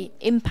the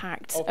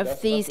impact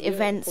of these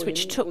events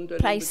which took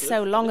place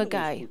so long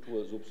ago.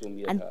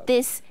 And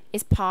this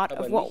is part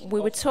of what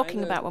we were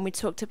talking about when we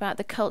talked about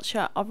the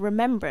culture of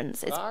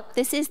remembrance.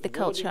 This is the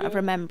culture of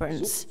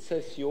remembrance.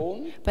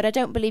 But I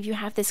don't believe you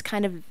have this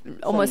kind of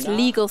almost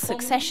legal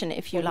succession,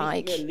 if you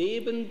like,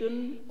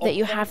 that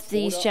you have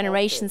these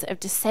generations of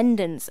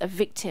descendants of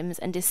victims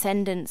and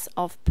descendants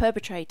of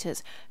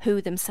perpetrators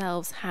who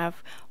themselves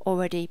have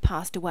already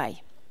passed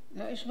away.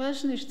 I'm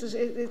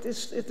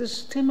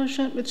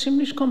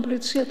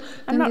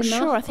not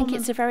sure. I think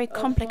it's a very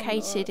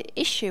complicated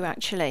issue,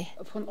 actually,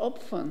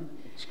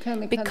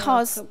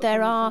 because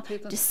there are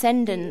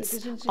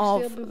descendants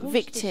of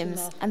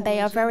victims and they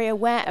are very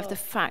aware of the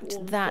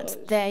fact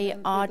that they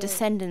are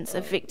descendants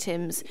of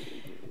victims,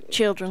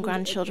 children,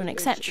 grandchildren,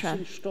 etc.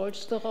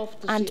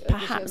 And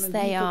perhaps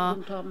they are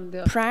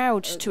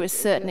proud to a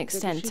certain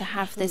extent to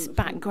have this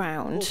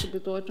background,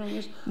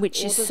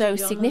 which is so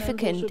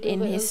significant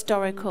in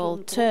historical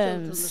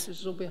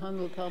terms.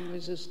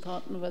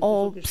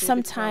 Or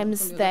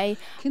sometimes they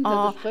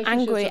are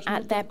angry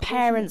at their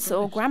parents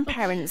or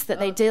grandparents that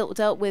they dealt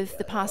with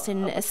the past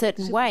in a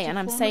certain way, and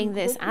I'm saying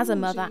this as a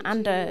mother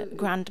and a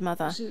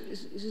grandmother.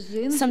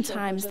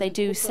 Sometimes they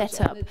do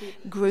set up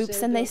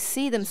groups and they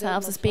see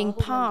themselves as being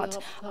part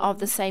of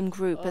the same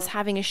group, as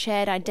having a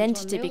shared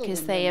identity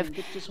because they have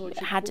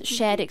had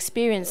shared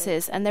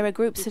experiences. And there are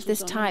groups of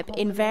this type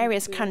in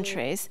various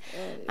countries,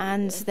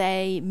 and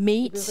they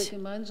meet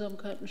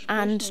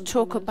and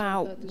talk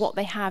about what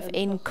they have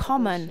in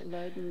common.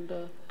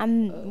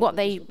 And what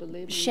they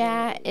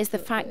share is the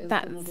fact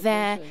that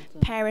their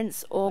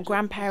parents or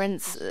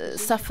grandparents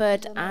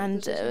suffered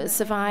and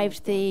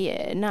survived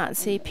the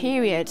Nazi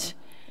period.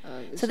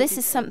 So this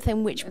is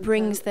something which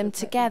brings them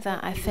together,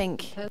 I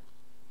think.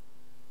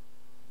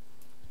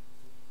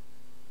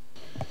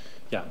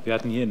 Ja, wir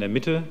hatten hier in der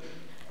Mitte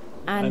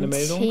eine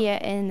Meldung. And here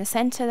in the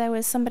center there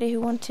was somebody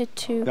who wanted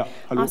to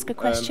ask a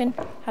question.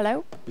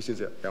 Hello? Ich sehe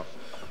sehr, ja.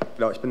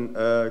 Genau, ich bin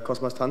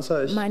Cosmas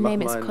Tanzer. My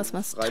name is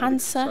Cosmas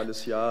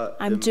Tanzer.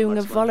 I'm doing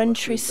a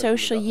voluntary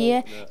social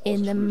year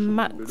in the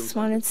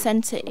Max-Mann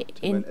Center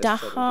in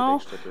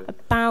Dachau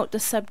about the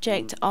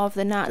subject of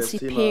the Nazi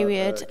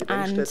period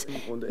and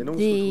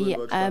the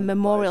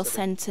memorial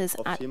centers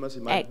at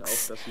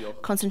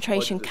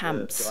ex-concentration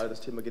camps.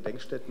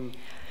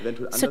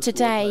 So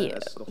today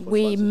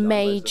we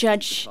may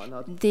judge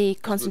the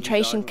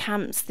concentration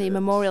camps, the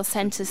memorial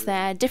centers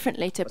there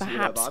differently to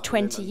perhaps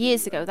 20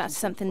 years ago. That's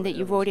something that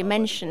you've already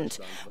mentioned.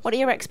 What are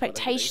your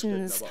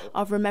expectations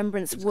of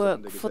remembrance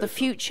work for the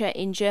future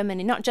in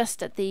Germany, not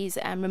just at these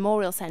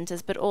memorial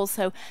centers, but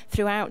also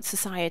throughout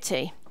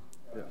society?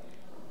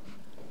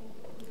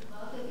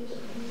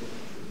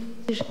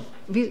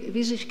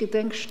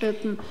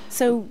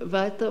 So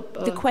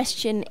the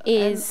question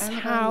is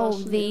how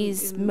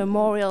these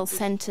memorial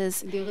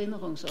centers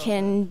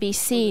can be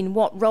seen,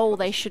 what role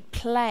they should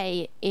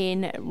play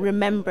in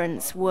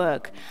remembrance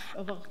work.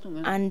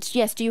 And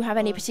yes, do you have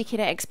any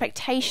particular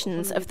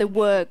expectations of the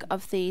work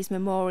of these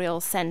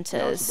memorial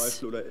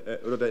centers?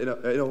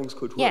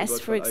 Yes,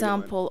 for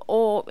example,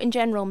 or in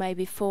general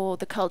maybe for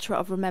the culture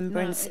of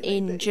remembrance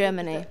in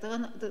Germany.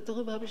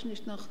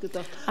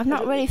 I've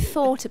not really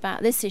thought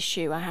about this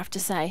issue, I have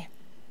to say.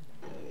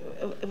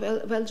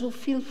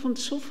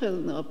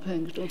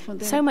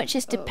 So much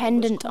is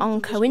dependent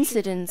on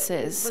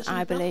coincidences,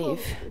 I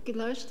believe.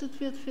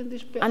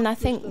 And I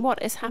think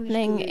what is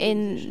happening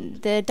in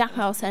the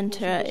Dachau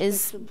Center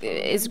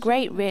is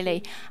great,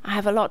 really. I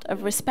have a lot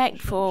of respect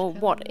for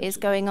what is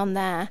going on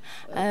there,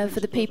 for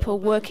the people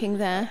working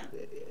there.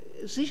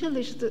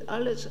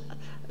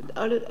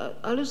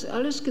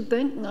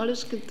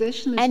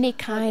 Any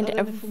kind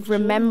of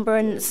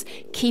remembrance,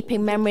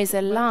 keeping memories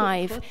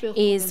alive,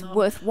 is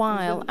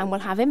worthwhile and will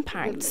have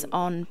impacts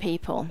on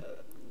people.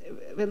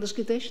 And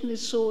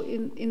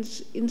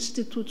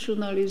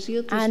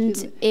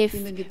if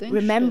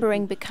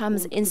remembering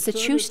becomes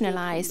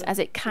institutionalized, as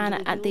it can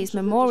at these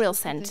memorial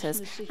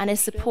centers, and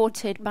is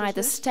supported by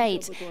the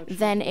state,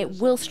 then it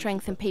will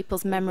strengthen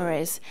people's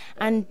memories.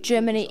 And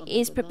Germany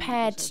is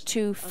prepared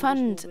to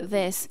fund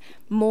this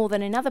more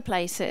than in other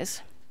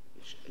places.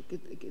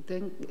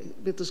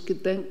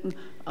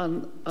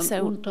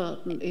 So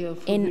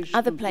in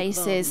other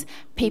places,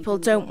 people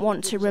don't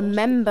want to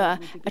remember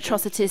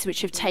atrocities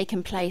which have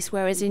taken place,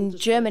 whereas in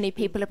Germany,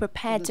 people are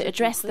prepared to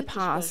address the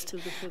past.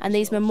 And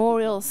these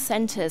memorial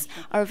centres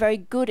are a very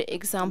good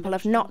example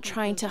of not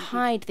trying to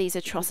hide these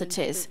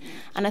atrocities.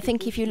 And I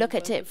think if you look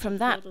at it from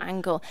that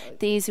angle,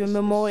 these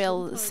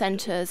memorial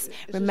centres,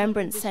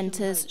 remembrance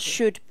centres,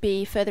 should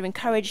be further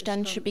encouraged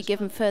and should be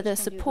given further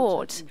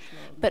support.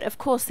 But of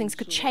course, things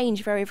could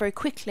change very, very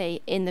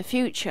quickly in the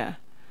future.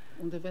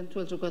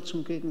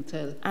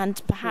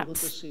 And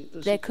perhaps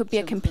there could be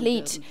a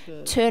complete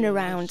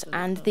turnaround,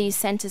 and these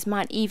centres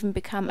might even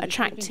become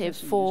attractive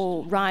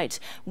for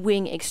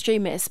right-wing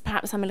extremists.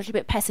 Perhaps I'm a little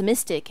bit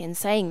pessimistic in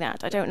saying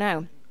that. I don't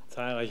know.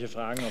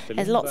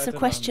 There's lots of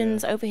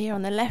questions over here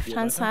on the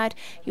left-hand side.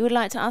 You would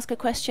like to ask a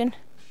question?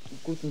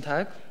 Guten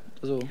Tag.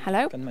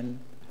 Hello? Kann man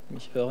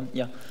mich hören?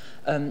 Ja.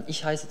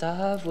 Ich heiße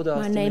Taha, wurde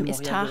aus My dem name is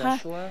Memorial de la Taha.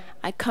 Shoah.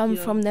 I come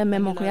from the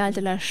Memorial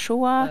de la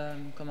Shoah.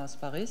 Komme aus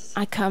Paris.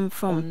 I come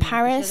from Und ich hätte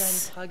eine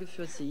Paris. Frage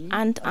für Sie.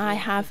 And I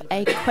have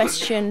a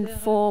question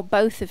for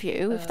both of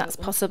you, if that's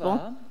Und possible.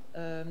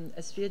 zwar,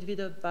 es wird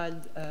wieder bald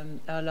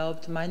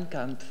erlaubt, Mein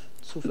Kampf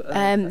zu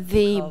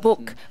The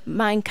book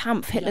Mein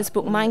Kampf, Hitler's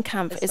book Mein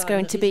Kampf, is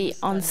going to be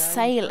on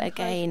sale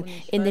again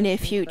in the near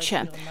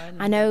future.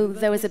 I know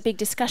there was a big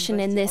discussion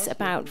in this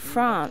about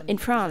in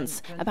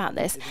France about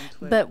this,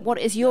 but what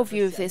is your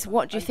view of this?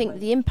 What do you think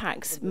the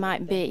impacts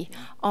might be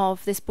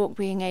of this book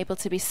being able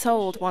to be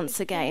sold once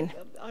again?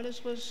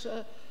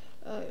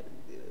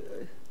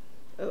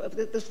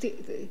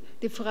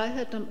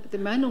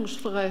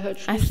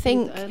 I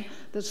think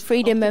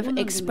freedom of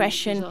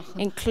expression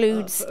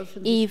includes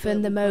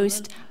even the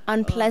most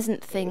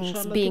unpleasant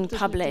things being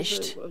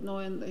published.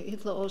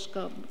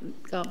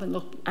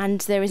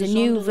 And there is a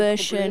new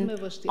version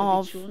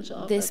of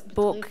this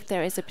book.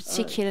 There is a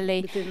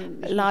particularly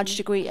large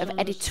degree of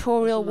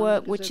editorial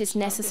work which is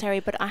necessary,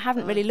 but I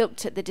haven't really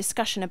looked at the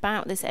discussion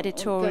about this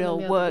editorial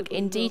work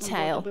in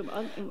detail.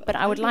 But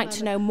I would like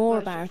to know more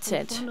about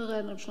it.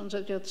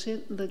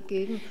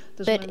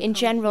 But in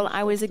general,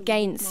 I was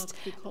against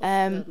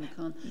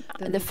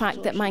the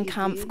fact that Mein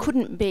Kampf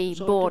couldn't be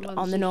bought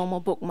on the normal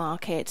book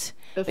market,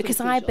 because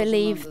I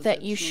believe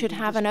that you should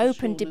have an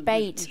open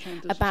debate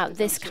about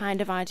this kind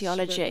of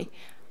ideology.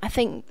 I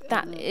think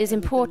that is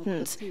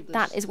important.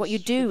 That is what you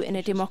do in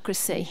a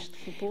democracy.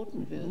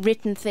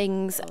 Written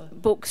things,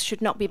 books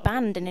should not be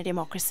banned in a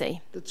democracy.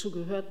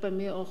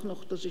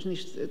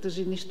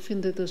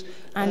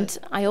 And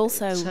I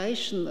also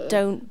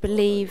don't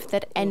believe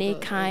that any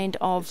kind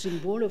of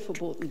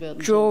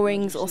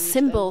drawings or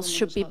symbols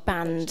should be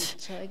banned.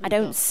 I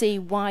don't see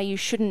why you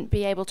shouldn't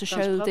be able to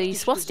show the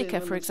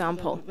swastika, for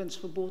example.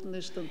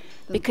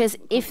 Because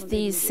if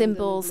these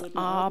symbols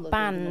are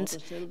banned,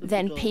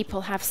 then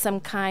people have some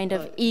kind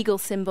of eagle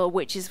symbol,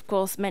 which is of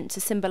course meant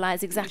to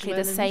symbolize exactly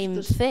the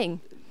same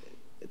thing.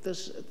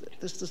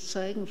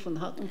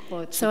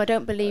 So I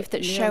don't believe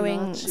that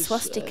showing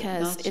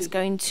swastikas is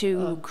going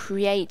to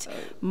create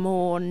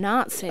more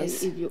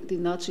Nazis.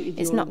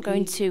 It's not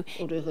going to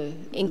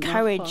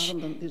encourage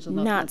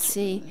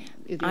Nazi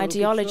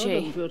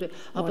ideology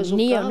or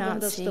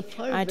neo-Nazi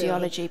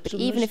ideology. But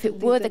even if it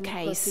were the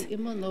case,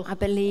 I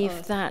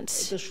believe that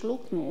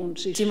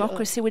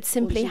democracy would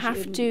simply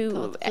have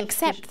to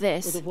accept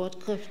this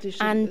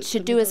and to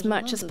do as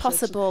much as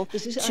possible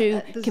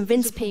to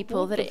convince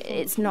people that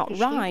it's not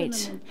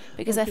right.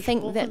 Because I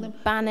think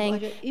that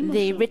banning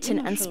the written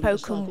and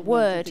spoken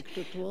word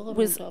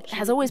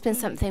has always been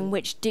something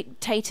which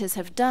dictators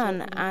have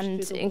done,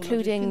 and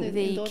including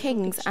the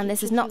kings, and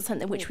this is not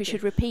something which we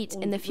should repeat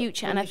in the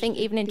future. And I think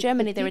even in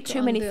Germany there are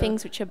too many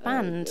things which are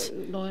banned.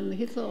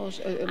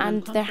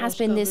 And there has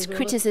been this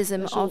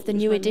criticism of the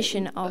new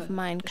edition of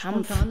Mein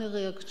Kampf.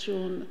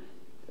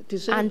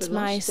 And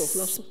my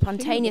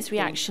spontaneous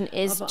reaction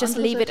is just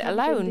leave it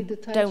alone,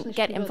 don't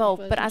get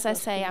involved. But as I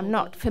say, I'm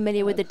not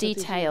familiar with the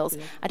details.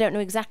 I don't know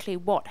exactly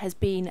what has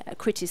been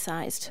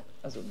criticized.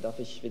 Also darf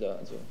ich wieder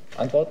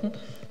antworten?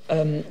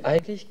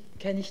 Eigentlich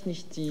kenne ich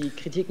nicht die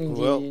Kritiken,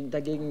 die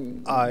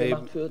dagegen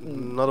gemacht würden.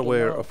 I'm not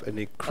aware of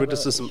any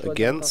criticism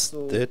against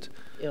it.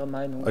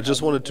 I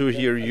just wanted to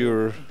hear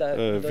your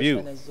view.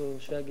 Wenn es so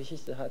schwer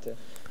Geschichte hatte,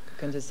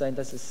 könnte es sein,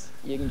 dass es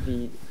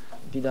irgendwie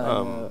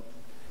wieder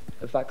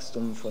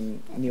Wachstum von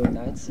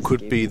Neonazis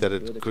could be that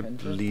it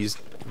could lead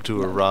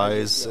to a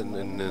rise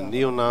in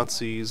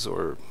neo-Nazis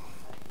or...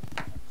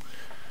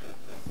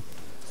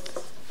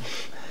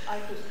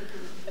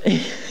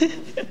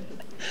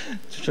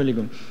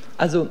 Entschuldigung.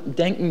 Also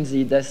denken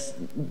Sie, dass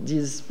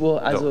dieses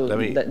Buch, also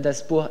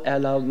das Buch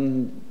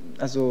erlauben,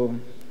 also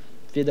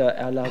wieder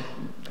erlaubt?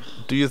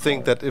 Do you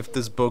think that if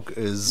this book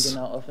is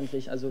genau,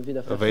 öffentlich, also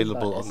wieder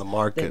available on the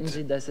market, denken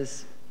Sie, dass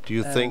es Do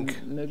you think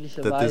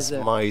that this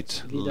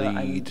might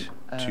lead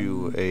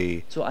to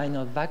a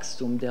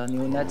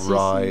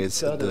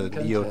rise in the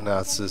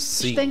neo-Nazi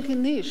scene?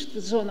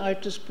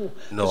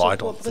 No, I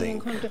don't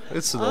think.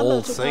 It's an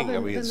old thing. I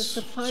mean, it's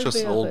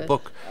just an old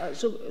book.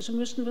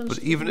 But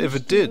even if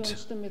it did,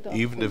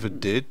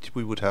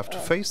 we would have to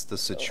face the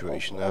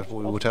situation and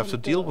we would have to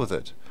deal with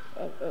it.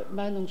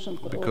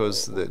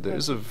 Because there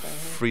is a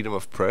freedom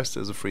of press,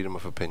 there's a freedom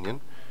of opinion.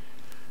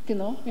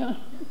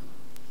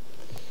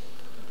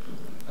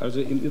 Also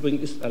im Übrigen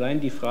ist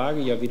allein die Frage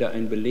ja wieder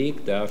ein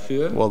Beleg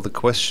dafür, well, the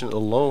question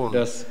alone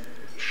dass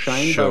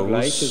scheinbar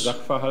gleiche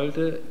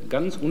Sachverhalte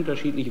ganz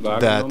unterschiedlich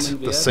wahrgenommen werden.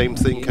 The same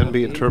thing can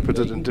be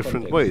interpreted in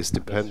different ways,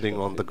 depending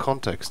on the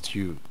context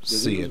you see it. Wir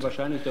sind uns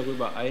wahrscheinlich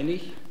darüber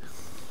einig,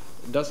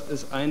 dass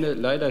es eine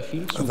leider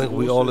viel zu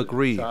große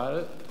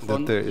Zahl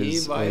von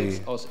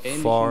jeweils aus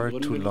ähnlichen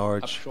Gründen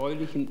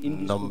abscheulichen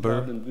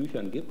indiskutables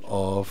Büchern gibt,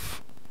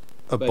 of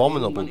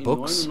abominable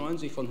books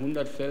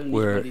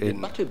where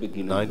in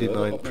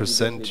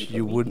 99%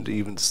 you wouldn't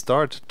even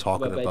start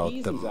talking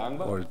about them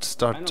or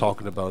start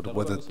talking about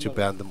whether to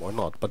ban them or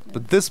not.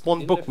 But this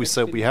one book we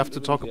said we have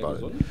to talk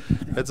about it.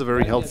 It's a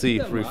very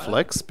healthy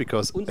reflex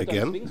because,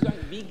 again,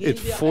 it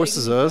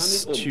forces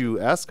us to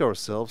ask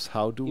ourselves,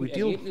 how do we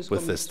deal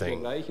with this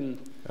thing?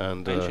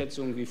 And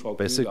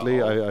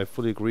basically, I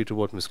fully agree to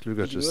what Ms.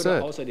 Klüger just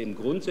said. Außer den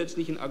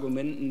grundsätzlichen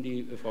Argumenten,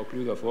 die Frau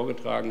Klüger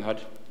vorgetragen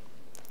hat,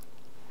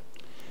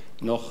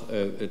 noch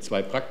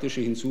zwei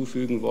praktische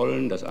hinzufügen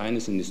wollen. Das eine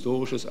ist ein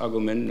historisches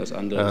Argument, das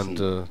andere ist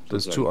ein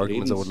there's two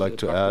arguments I would like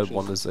to add.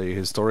 One is a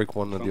historic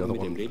one and the other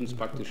one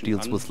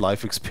deals with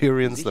life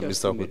experience. Let me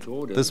start with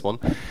this one.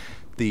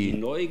 The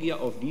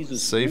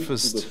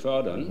safest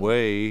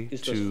way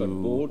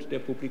to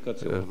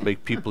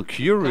make people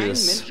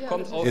curious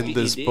in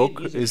this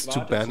book is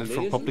to ban it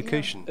from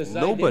publication.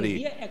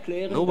 Nobody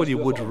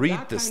would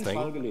read this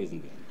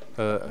thing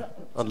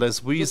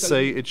unless we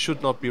say it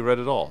should not be read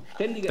at all.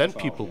 Then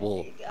people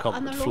will come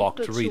and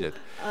flock to read it.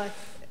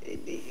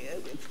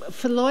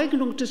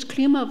 Verleugnung des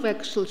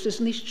Klimawechsels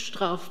ist nicht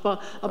strafbar,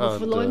 aber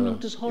Verleugnung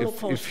des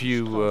Holocaust ist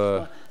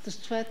strafbar.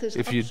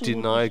 If you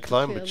deny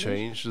climate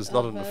change, it's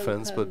not an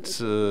offense, but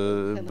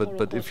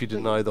if you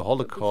deny the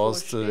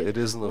Holocaust, it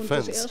is an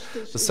offense.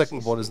 The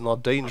second one is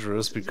not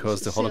dangerous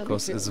because the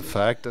Holocaust is a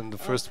fact, and the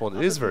first one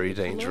is very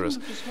dangerous.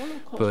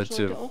 But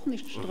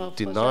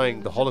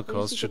denying the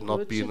Holocaust should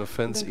not be an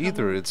offense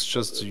either. It's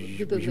just a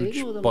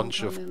huge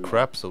bunch of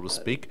crap, so to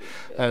speak.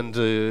 And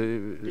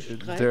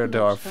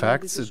there are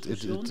facts. It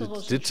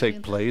did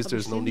take place.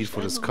 There's no need for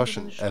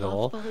discussion at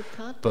all.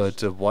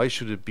 But why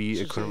should it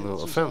be a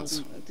criminal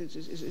offense?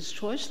 It's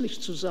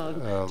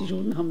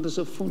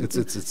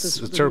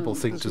a terrible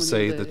thing to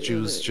say that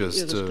Jews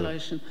just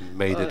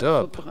made it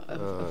up,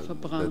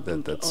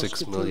 that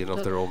 6 million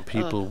of their own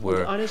people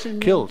were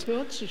killed,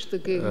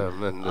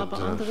 and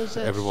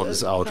everyone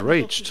is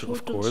outraged,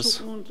 of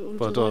course.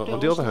 But on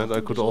the other hand, I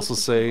could also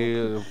say,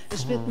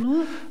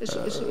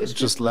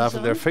 just laugh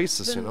in their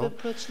faces, you know.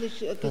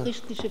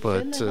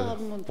 But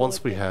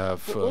once we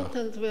have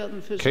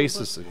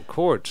cases in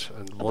court,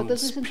 and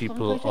once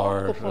people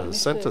are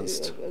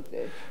sentenced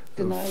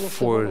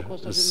for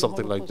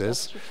something like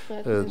this,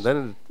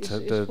 then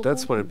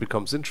that's when it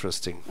becomes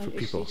interesting for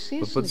people.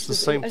 But it's the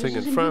same thing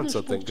in France,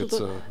 I think.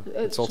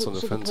 It's also an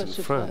offense in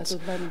France.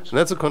 And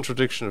that's a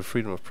contradiction of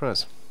freedom of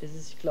press.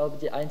 Ich glaube,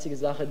 die einzige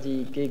Sache,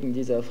 die gegen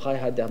diese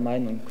Freiheit der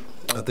Meinung.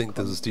 I think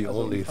this is the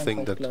only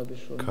thing that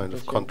kind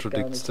of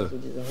contradicts the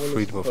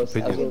freedom of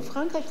opinion. In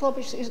Frankreich, glaube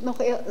ich, ist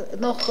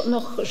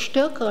noch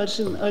stärker als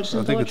in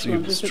Deutschland. I think it's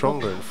even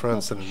stronger in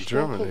France than in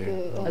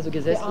Germany.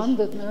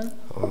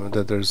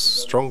 That there's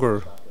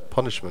stronger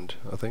punishment,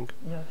 I think,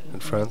 in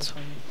France.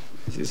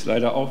 Es ist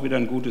leider auch wieder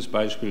ein gutes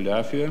Beispiel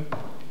dafür,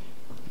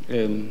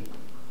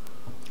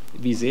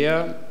 wie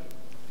sehr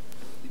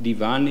die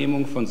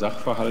Wahrnehmung von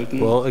Sachverhalten.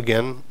 Well,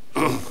 again,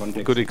 a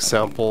good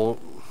example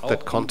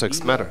that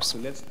context matters.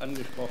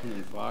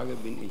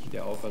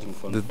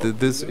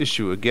 This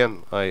issue,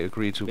 again, I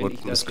agree to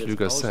what Ms.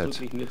 Klüger said.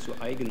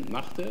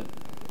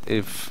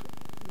 If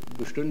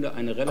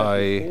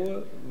I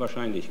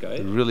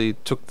really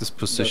took this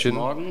position,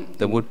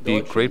 there would be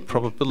a great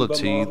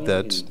probability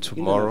that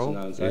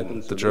tomorrow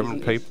in the German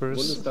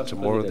papers,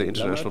 tomorrow in the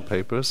international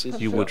papers,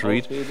 you would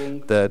read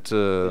that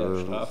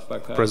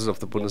President of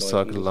the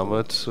Bundestag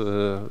Lammert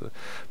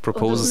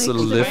proposes a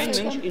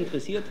lift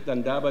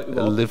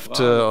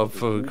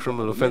of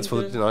criminal offense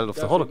for the denial of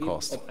the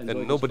Holocaust,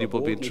 and nobody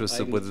will be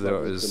interested whether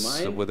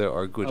there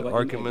are good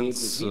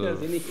arguments. You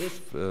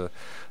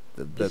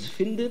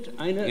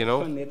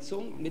know,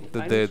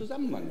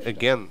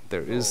 again,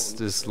 there is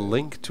this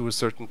link to a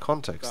certain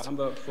context. And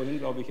I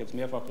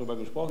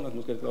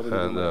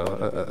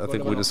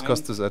think we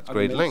discussed this at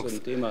great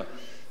length.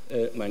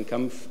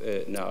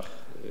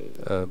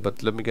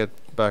 But let me get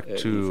back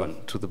to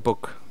the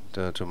book,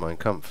 to Mein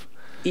Kampf.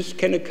 Ich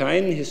kenne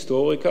keinen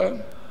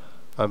Historiker,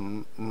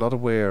 I'm not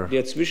aware of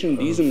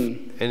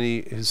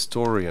any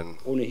historian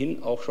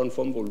ohnehin auch schon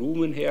vom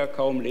Volumen her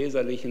kaum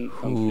leserlichen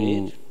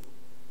Pamphlet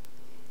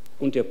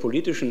und der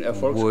politischen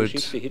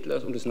Erfolgsgeschichte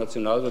Hitlers und des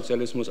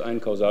Nationalsozialismus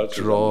einen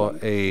Kausalzusammenhang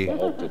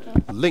behauptet.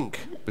 Link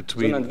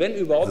between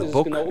the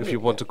book, if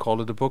you want to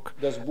call it a book,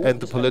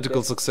 and the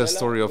political success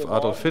story of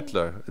Adolf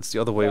Hitler. It's the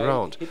other way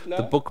around.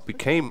 The book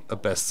became a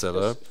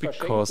bestseller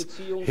because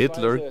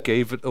Hitler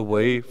gave it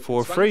away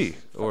for free,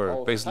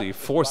 or basically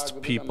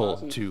forced people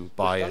to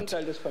buy it.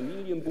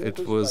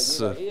 It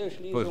was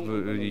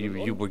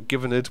you were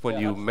given it when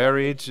you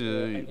married.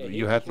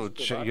 You had no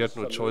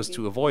choice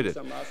to avoid it.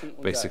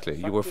 Basically,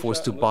 you were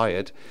forced to buy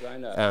it,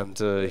 and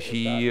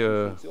he,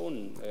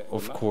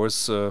 of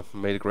course,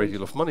 made a great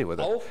deal of money with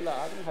it.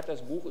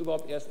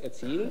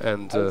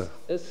 And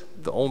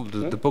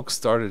the book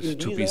started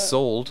to be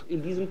sold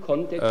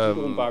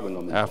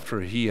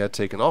after he had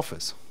taken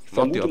office,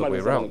 not the other way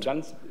around.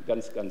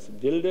 Ganz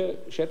wilde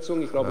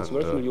Schätzung. Ich glaube,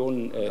 12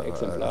 Millionen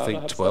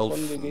Exemplare hat es davon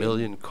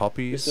gegeben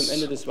bis zum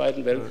Ende des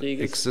Zweiten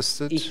Weltkrieges.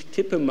 Existed. Ich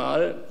tippe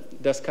mal,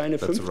 dass keine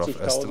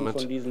 50.000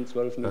 von diesen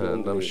 12 Millionen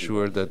and I'm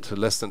sure that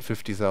less than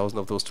 50,000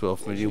 of those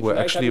 12 million were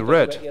actually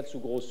read.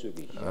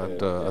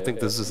 And I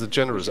think this is a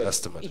generous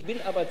estimate. Ich bin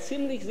aber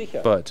ziemlich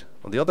sicher, but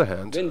on the other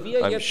hand,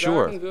 I'm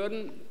sure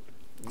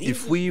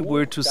if we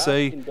were to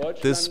say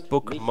this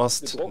book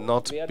must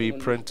not be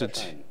printed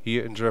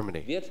here in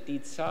Germany,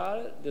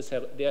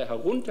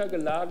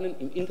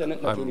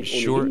 I'm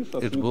sure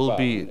it will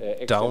be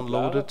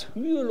downloaded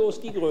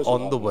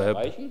on the web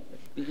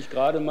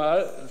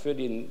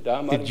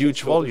in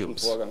huge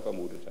volumes.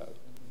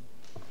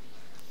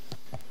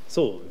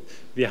 So,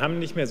 wir haben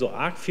nicht mehr so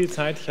arg viel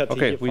Zeit. Ich hatte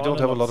okay, hier we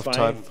don't have a lot of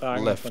time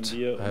left.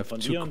 I have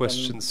two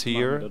questions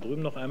here, da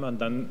drüben noch einmal, und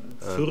dann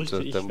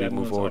then we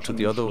move over to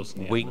the other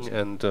wing,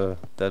 and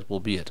that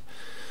will be it.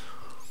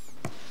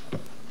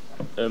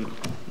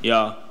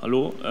 Ja,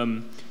 hallo,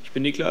 ich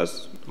bin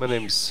Niklas. My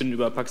name's ich bin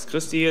über Pax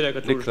Christi hier, der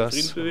katholischen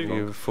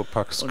Friedensbewegung. For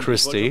Pax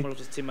Christi,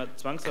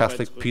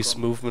 Catholic Peace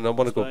Movement. I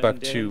want to go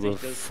back to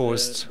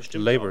forced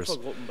labors.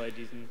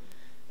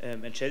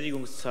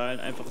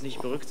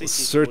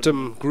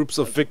 Certain groups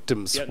of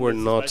victims were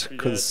not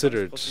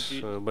considered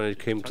when it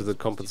came to the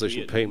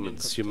compensation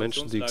payments. You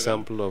mentioned the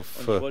example of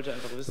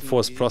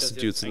forced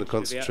prostitutes in the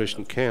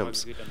concentration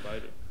camps.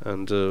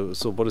 And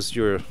so what is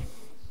your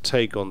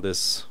take on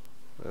this,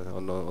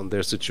 on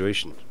their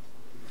situation?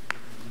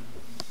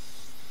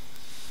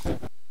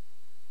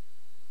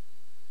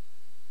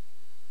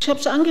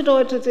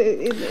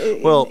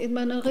 Well,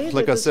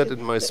 like I said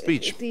in my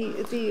speech,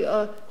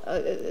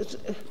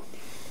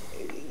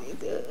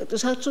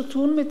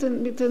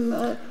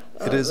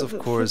 it is, of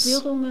course,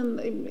 it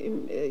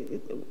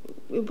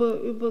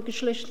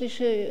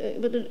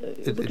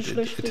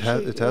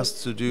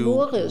has to do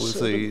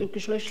with a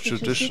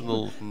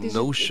traditional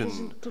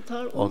notion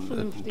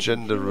on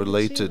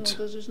gender-related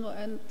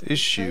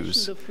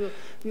issues,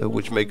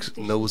 which makes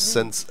no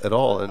sense at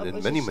all, and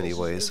in many, many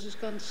ways.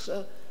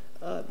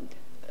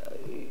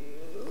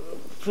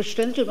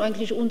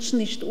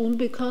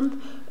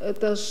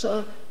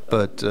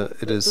 But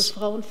it is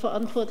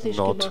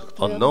not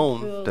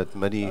unknown that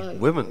many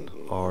women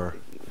are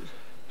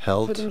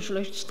held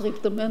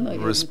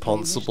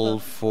responsible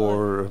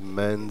for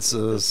men's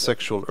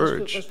sexual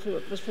urge,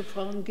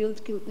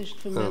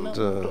 and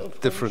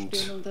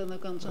different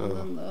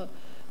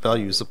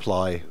values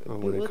apply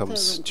when it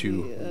comes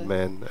to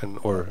men and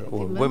or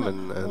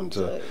women, and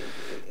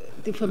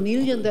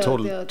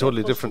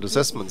totally different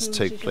assessments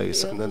take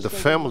place, and then the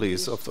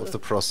families of the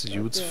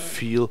prostitutes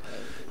feel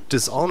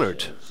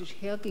dishonored,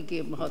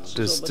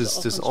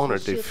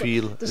 dishonored. They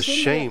feel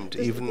ashamed,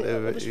 even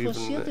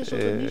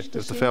if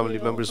the family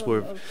members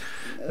were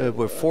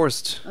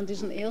forced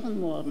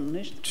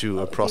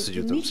to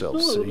prostitute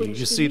themselves.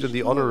 You see it in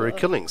the honorary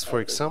killings, for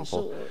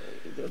example.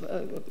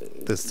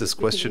 This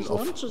question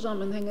of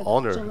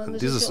honor, and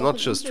this is not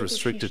just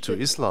restricted to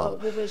Islam.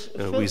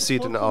 We see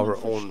it in our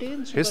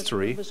own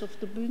history.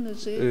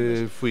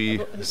 If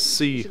we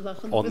see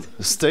on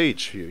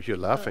stage, you're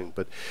laughing,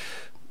 but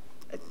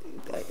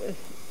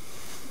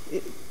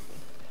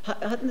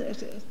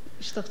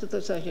ich dachte,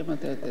 da sei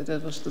jemand,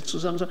 der was dazu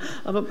sagen soll.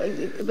 Aber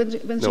wenn Sie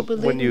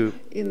überlegen,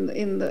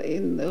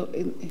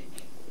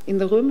 in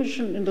der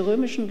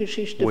römischen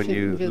Geschichte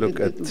finden wir die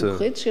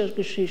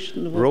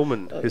Lucretia-Geschichten,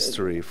 Roman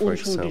history, for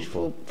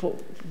example.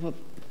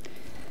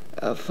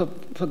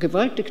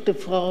 Vergewaltigte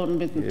Frauen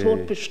mit dem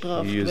Tod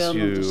bestraft werden.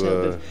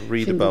 You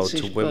read about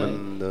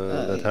women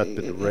that had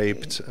been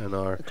raped and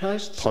are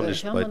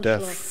punished by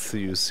death.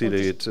 You see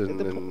it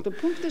in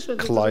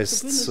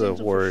Kleist's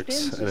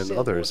works and in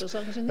others.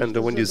 And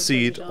when you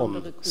see it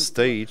on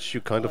stage,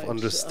 you kind of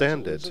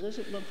understand it.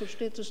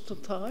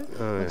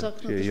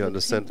 You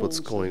understand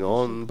what's going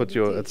on, but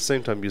at the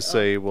same time you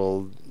say,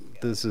 well,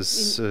 this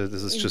is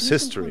just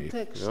history,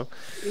 you know?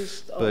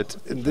 But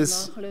in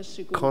this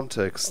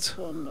context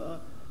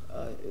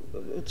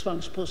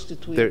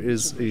there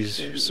is a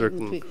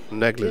certain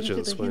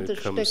negligence when it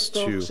comes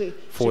to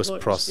forced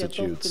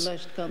prostitutes.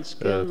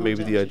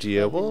 Maybe the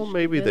idea, well,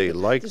 maybe they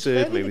liked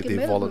it, maybe they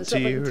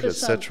volunteered,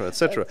 etc.,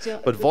 etc.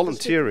 But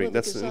volunteering,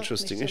 that's an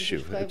interesting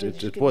issue.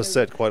 It was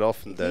said quite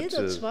often that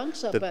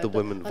the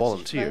women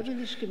volunteered.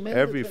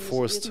 Every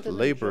forced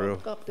laborer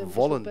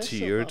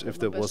volunteered if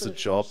there was a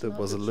job that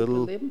was a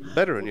little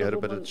better and you had a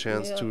better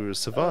chance to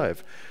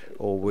survive,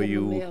 or where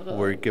you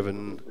were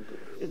given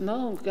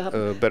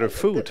better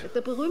food.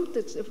 The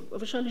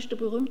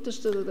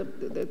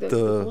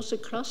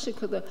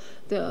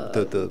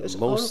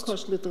most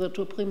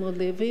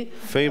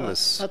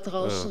famous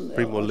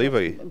Primo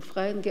Levi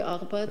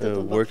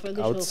worked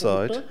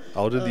outside,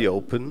 out in the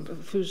open,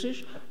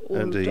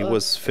 and he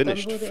was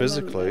finished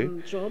physically,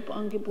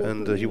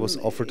 and he was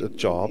offered a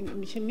job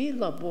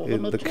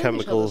in the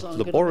chemical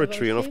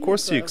laboratory, and of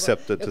course he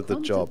accepted the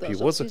job. He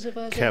was a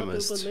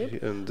chemist,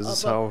 and this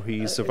is how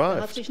he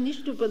survived.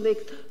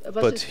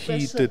 But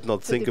he did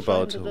not think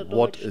about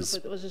what is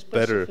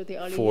better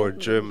for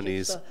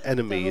Germany's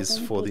enemies,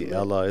 for the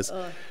Allies.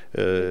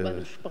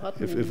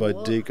 If I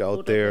dig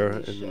out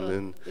there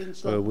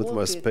with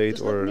my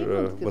spade, or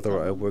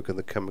whether I work in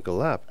the chemical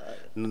lab.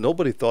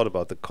 Nobody thought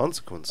about the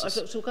consequences.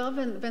 Sogar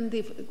wenn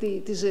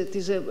diese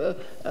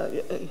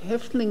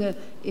Häftlinge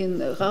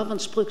in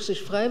Ravensbrück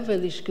sich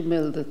freiwillig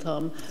gemeldet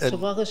haben, so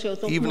war es ja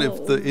doch even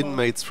if the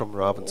inmates from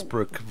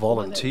Ravensbrück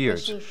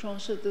volunteered,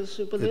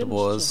 it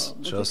was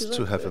just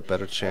to have a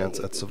better chance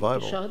at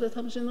survival.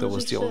 That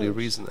was the only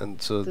reason, and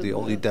the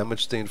only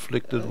damage they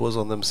inflicted was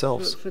on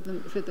themselves.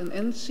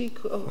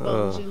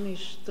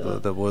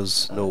 There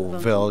was no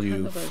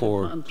value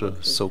for the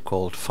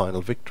so-called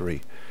final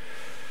victory.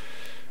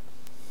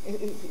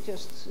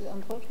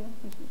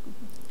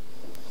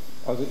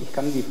 Also ich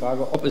kann die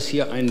Frage, ob es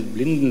hier einen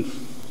blinden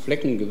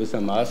Flecken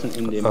gewissermaßen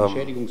in dem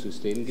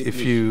Entschädigungssystem gibt,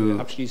 if you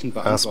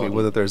ask me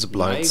whether there's a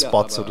blind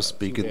spot, so to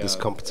speak, in this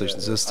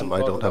compensation system,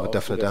 I don't have a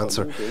definite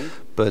answer.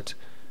 But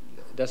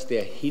dass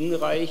der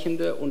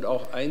hinreichende und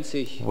auch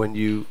einzig when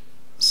you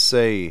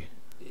say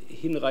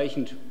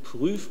hinreichend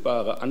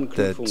prüfbare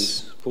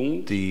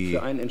Anknüpfungspunkt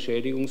für einen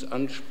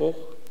Entschädigungsanspruch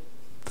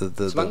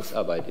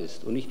Zwangsarbeit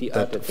ist und nicht die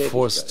Art der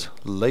forced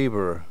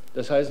labor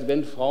das heißt,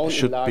 wenn Frauen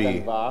should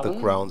be the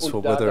grounds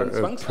for whether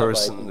a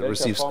person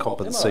receives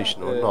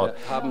compensation or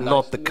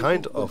not the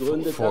kind of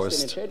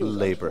forced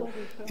labor.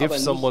 If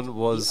someone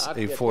was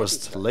a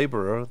forced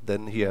laborer,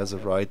 then he has a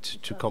right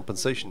to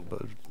compensation,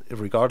 but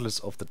regardless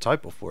of the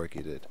type of work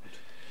he did.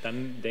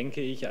 Dann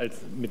denke ich,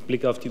 mit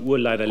Blick auf die Uhr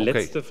leider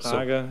letzte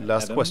Frage. So,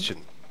 last question.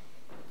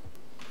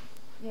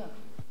 Ja.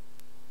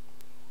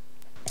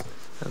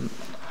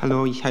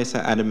 Hallo, ich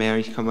heiße Adamer,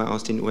 ich komme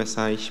aus den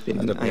USA, ich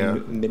bin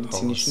ein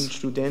medizinischer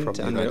Student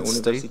an der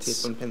Universität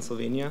von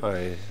Pennsylvania.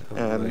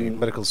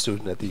 Medical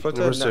student at the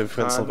University of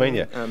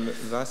Pennsylvania.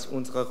 Was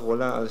unsere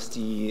Rolle als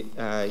die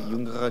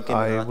jüngere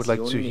Generation I would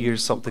like to hear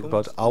something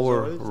about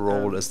our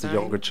role as the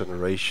younger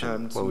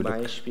generation when we look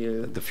at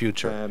the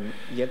future.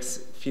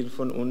 Jetzt viel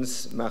von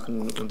uns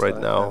machen right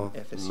now,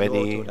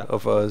 many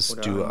of us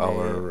do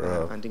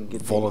our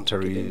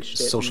voluntary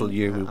social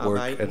year. We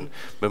work in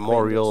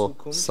memorial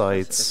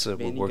sites,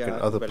 we work in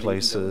other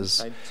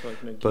places,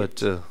 but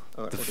the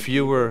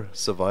fewer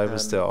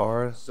survivors there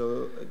are,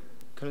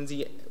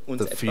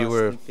 the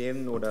fewer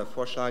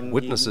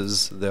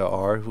witnesses there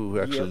are who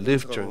actually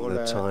lived during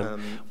that time.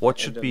 What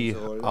should be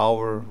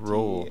our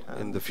role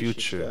in the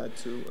future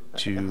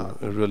to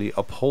really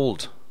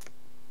uphold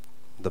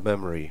the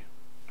memory?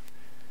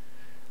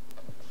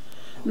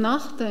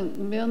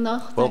 Nachdenken, mehr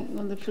nachdenken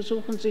und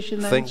versuchen sich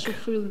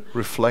hineinzufühlen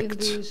in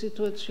die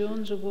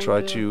Situation, sowohl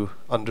try to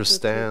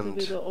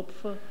understand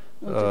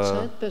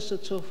the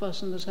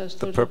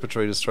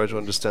perpetrators, try to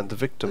understand the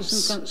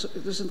victims. That's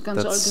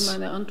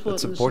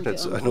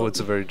important. I know it's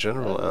a very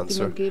general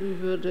answer,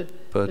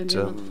 but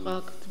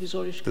this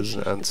is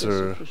an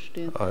answer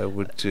I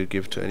would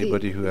give to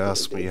anybody who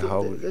asks me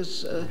how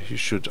you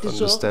should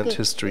understand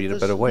history in a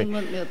better way.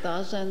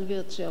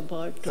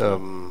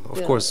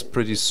 Of course,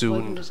 pretty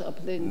soon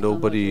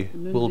nobody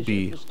will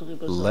be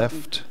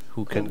left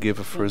who can give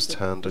a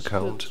first-hand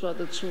account.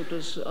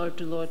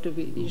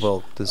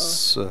 Well,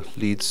 this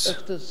leads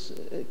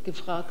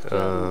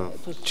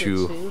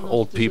to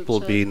old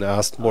people being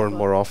asked more and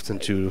more often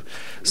to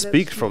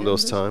speak from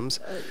those times,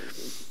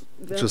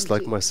 just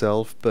like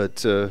myself,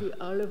 but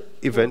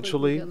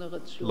eventually,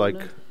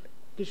 like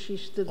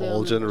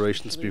all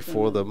generations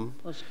before them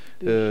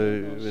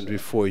and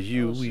before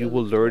you, you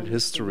will learn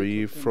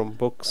history from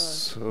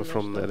books,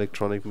 from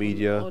electronic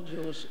media,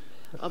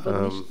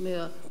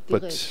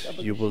 but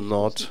you will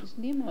not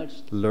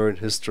learn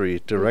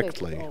history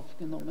directly.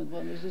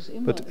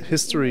 But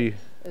history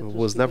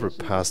was never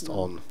passed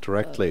on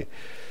directly.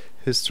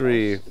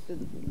 History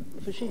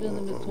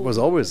was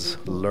always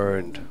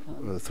learned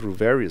through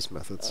various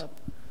methods.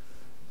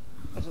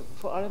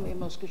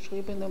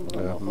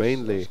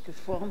 Mainly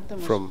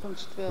from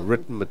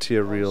written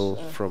material,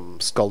 from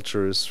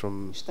sculptures,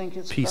 from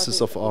pieces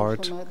of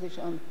art.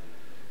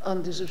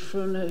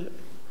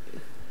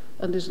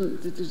 an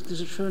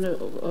diese schöne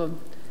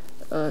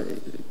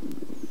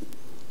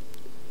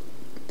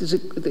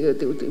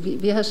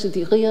wie heißt sie,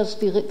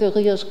 der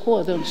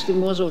Rias-Chor, der uns die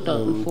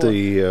Moorsoldaten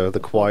the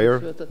choir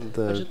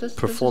that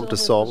performed a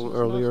song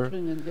earlier.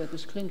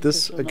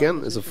 This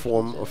again is a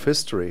form of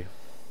history.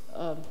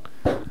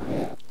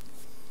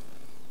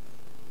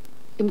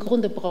 Im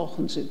Grunde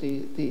brauchen sie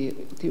die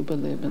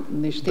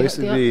Überlebenden nicht.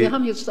 Wir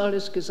haben jetzt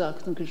alles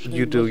gesagt und geschrieben.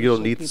 You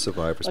don't need the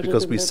survivors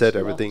because we said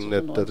everything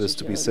that is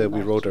to be said.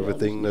 We wrote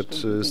everything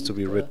that is to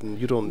be written.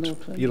 You don't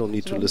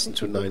need to listen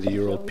to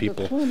 90-year-old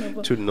people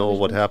to know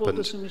what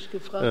happened.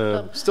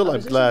 Still,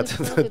 I'm glad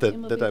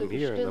that I'm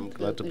here and I'm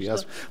glad to be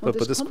asked.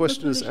 But this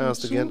question is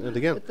asked again and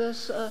again.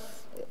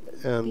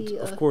 And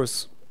of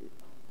course,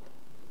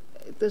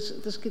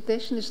 das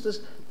Gedächtnis,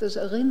 das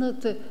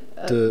erinnerte.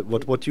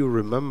 What you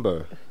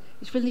remember.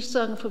 Ich will nicht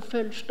sagen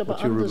verfälscht, aber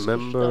anders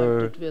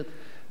gestaltet wird,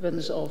 wenn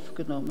es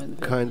aufgenommen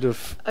wird. Kind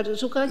of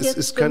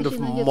is kind of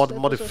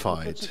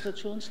modified.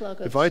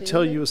 If I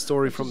tell you a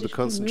story from the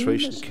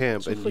concentration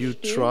camp and you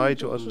try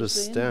to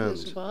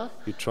understand,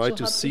 you try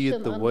to see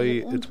it the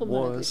way it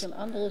was,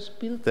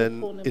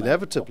 then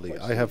inevitably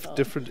I have a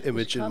different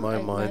image in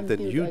my mind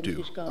than you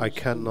do. I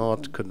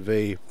cannot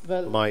convey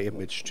my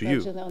image to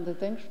you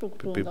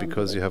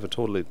because you have a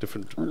totally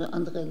different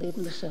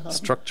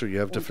structure, you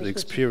have a different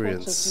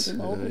experience,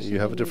 you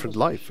have a different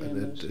life,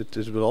 and it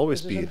will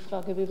always be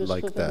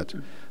like that.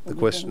 The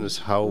question is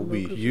how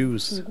we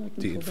use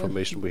the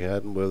information we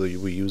had and whether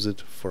we use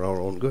it for our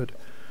own good.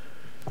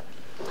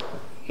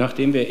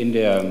 Nachdem wir in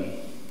der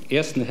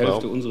ersten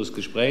Hälfte unseres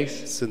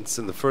Gesprächs since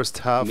in the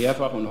first half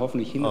mehrfach und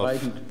hoffentlich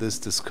hinreichend this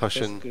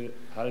discussion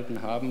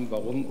festgehalten haben,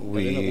 warum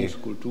we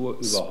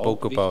Erinnerungskultur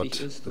spoke überhaupt about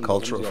wichtig ist the und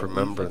culture warum of sie auch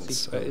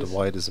remembrance unverzichtbar and ist,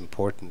 why it is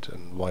important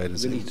and why it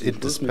is will ich zum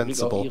Schluss mit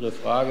Blick auf indispensable. Ihre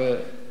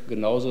Frage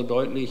genauso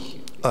deutlich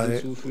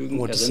hinzufügen, I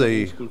want to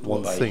say Erinnerungskultur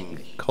one reicht thing.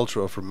 nicht.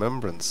 Culture of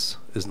remembrance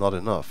is not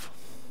enough.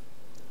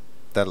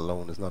 That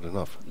alone is not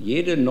enough.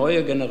 Jede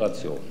neue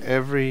Generation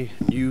Every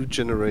new ist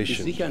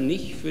generation sicher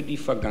nicht für die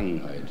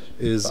Vergangenheit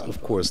is,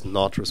 of course,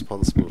 not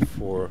responsible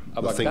for the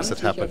aber things ganz that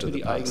sicher happened für in the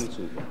die eigene past.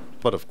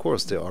 Zukunft. But of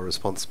course, they are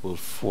responsible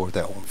for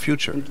their own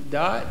future. Und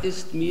da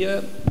ist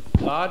mir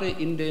gerade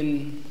in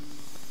den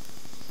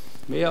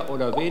mehr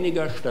oder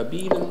weniger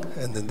stabilen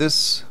And in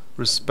this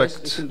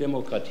respect, westlichen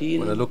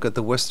Demokratien when I look at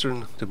the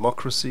Western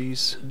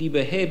democracies, die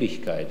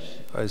Behäbigkeit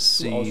I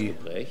zu see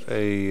ausgeprägt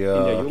in der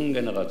a jungen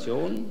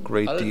Generation,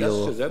 great all das deal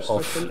für of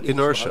selbstverständlich zu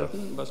inertia.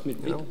 halten, was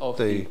mit Blick auf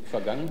die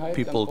Vergangenheit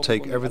People ganz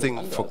take offenkundig alles everything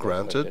andere for als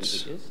granted,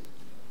 selbstverständlich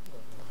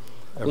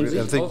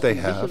ist. everything they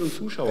have,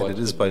 and it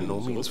is by no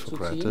means for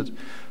granted,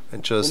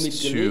 and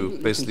just to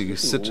basically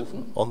sit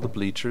on the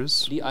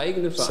bleachers die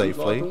eigene safely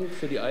Verantwortung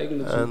für die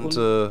eigene and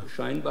Zukunft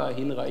scheinbar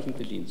hinreichend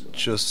bedienen zu können.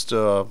 just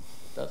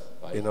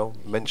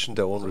mention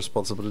their own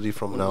responsibility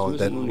from now and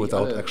then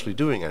without actually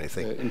doing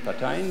anything.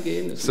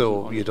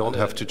 So you don't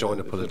have to join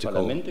a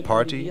political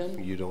party,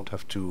 you don't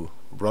have to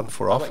run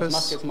for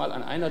office. Let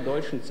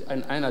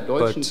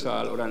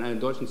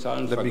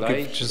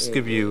me just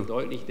give you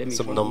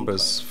some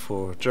numbers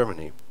for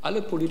Germany.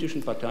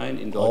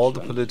 All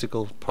the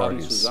political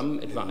parties in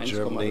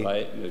Germany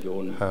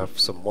have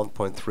some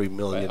 1.3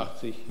 million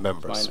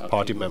members,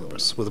 party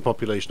members, with a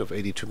population of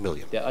 82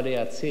 million.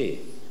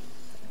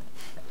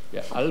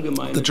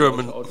 The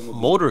German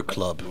Motor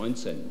Club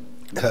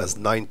has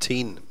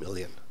 19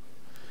 million.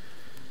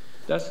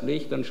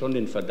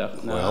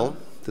 Well,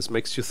 this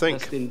makes you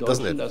think,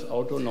 doesn't it?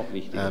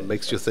 And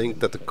makes you think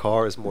that the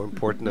car is more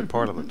important than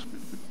Parliament,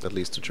 at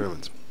least to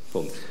Germans.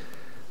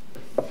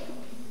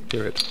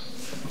 Period.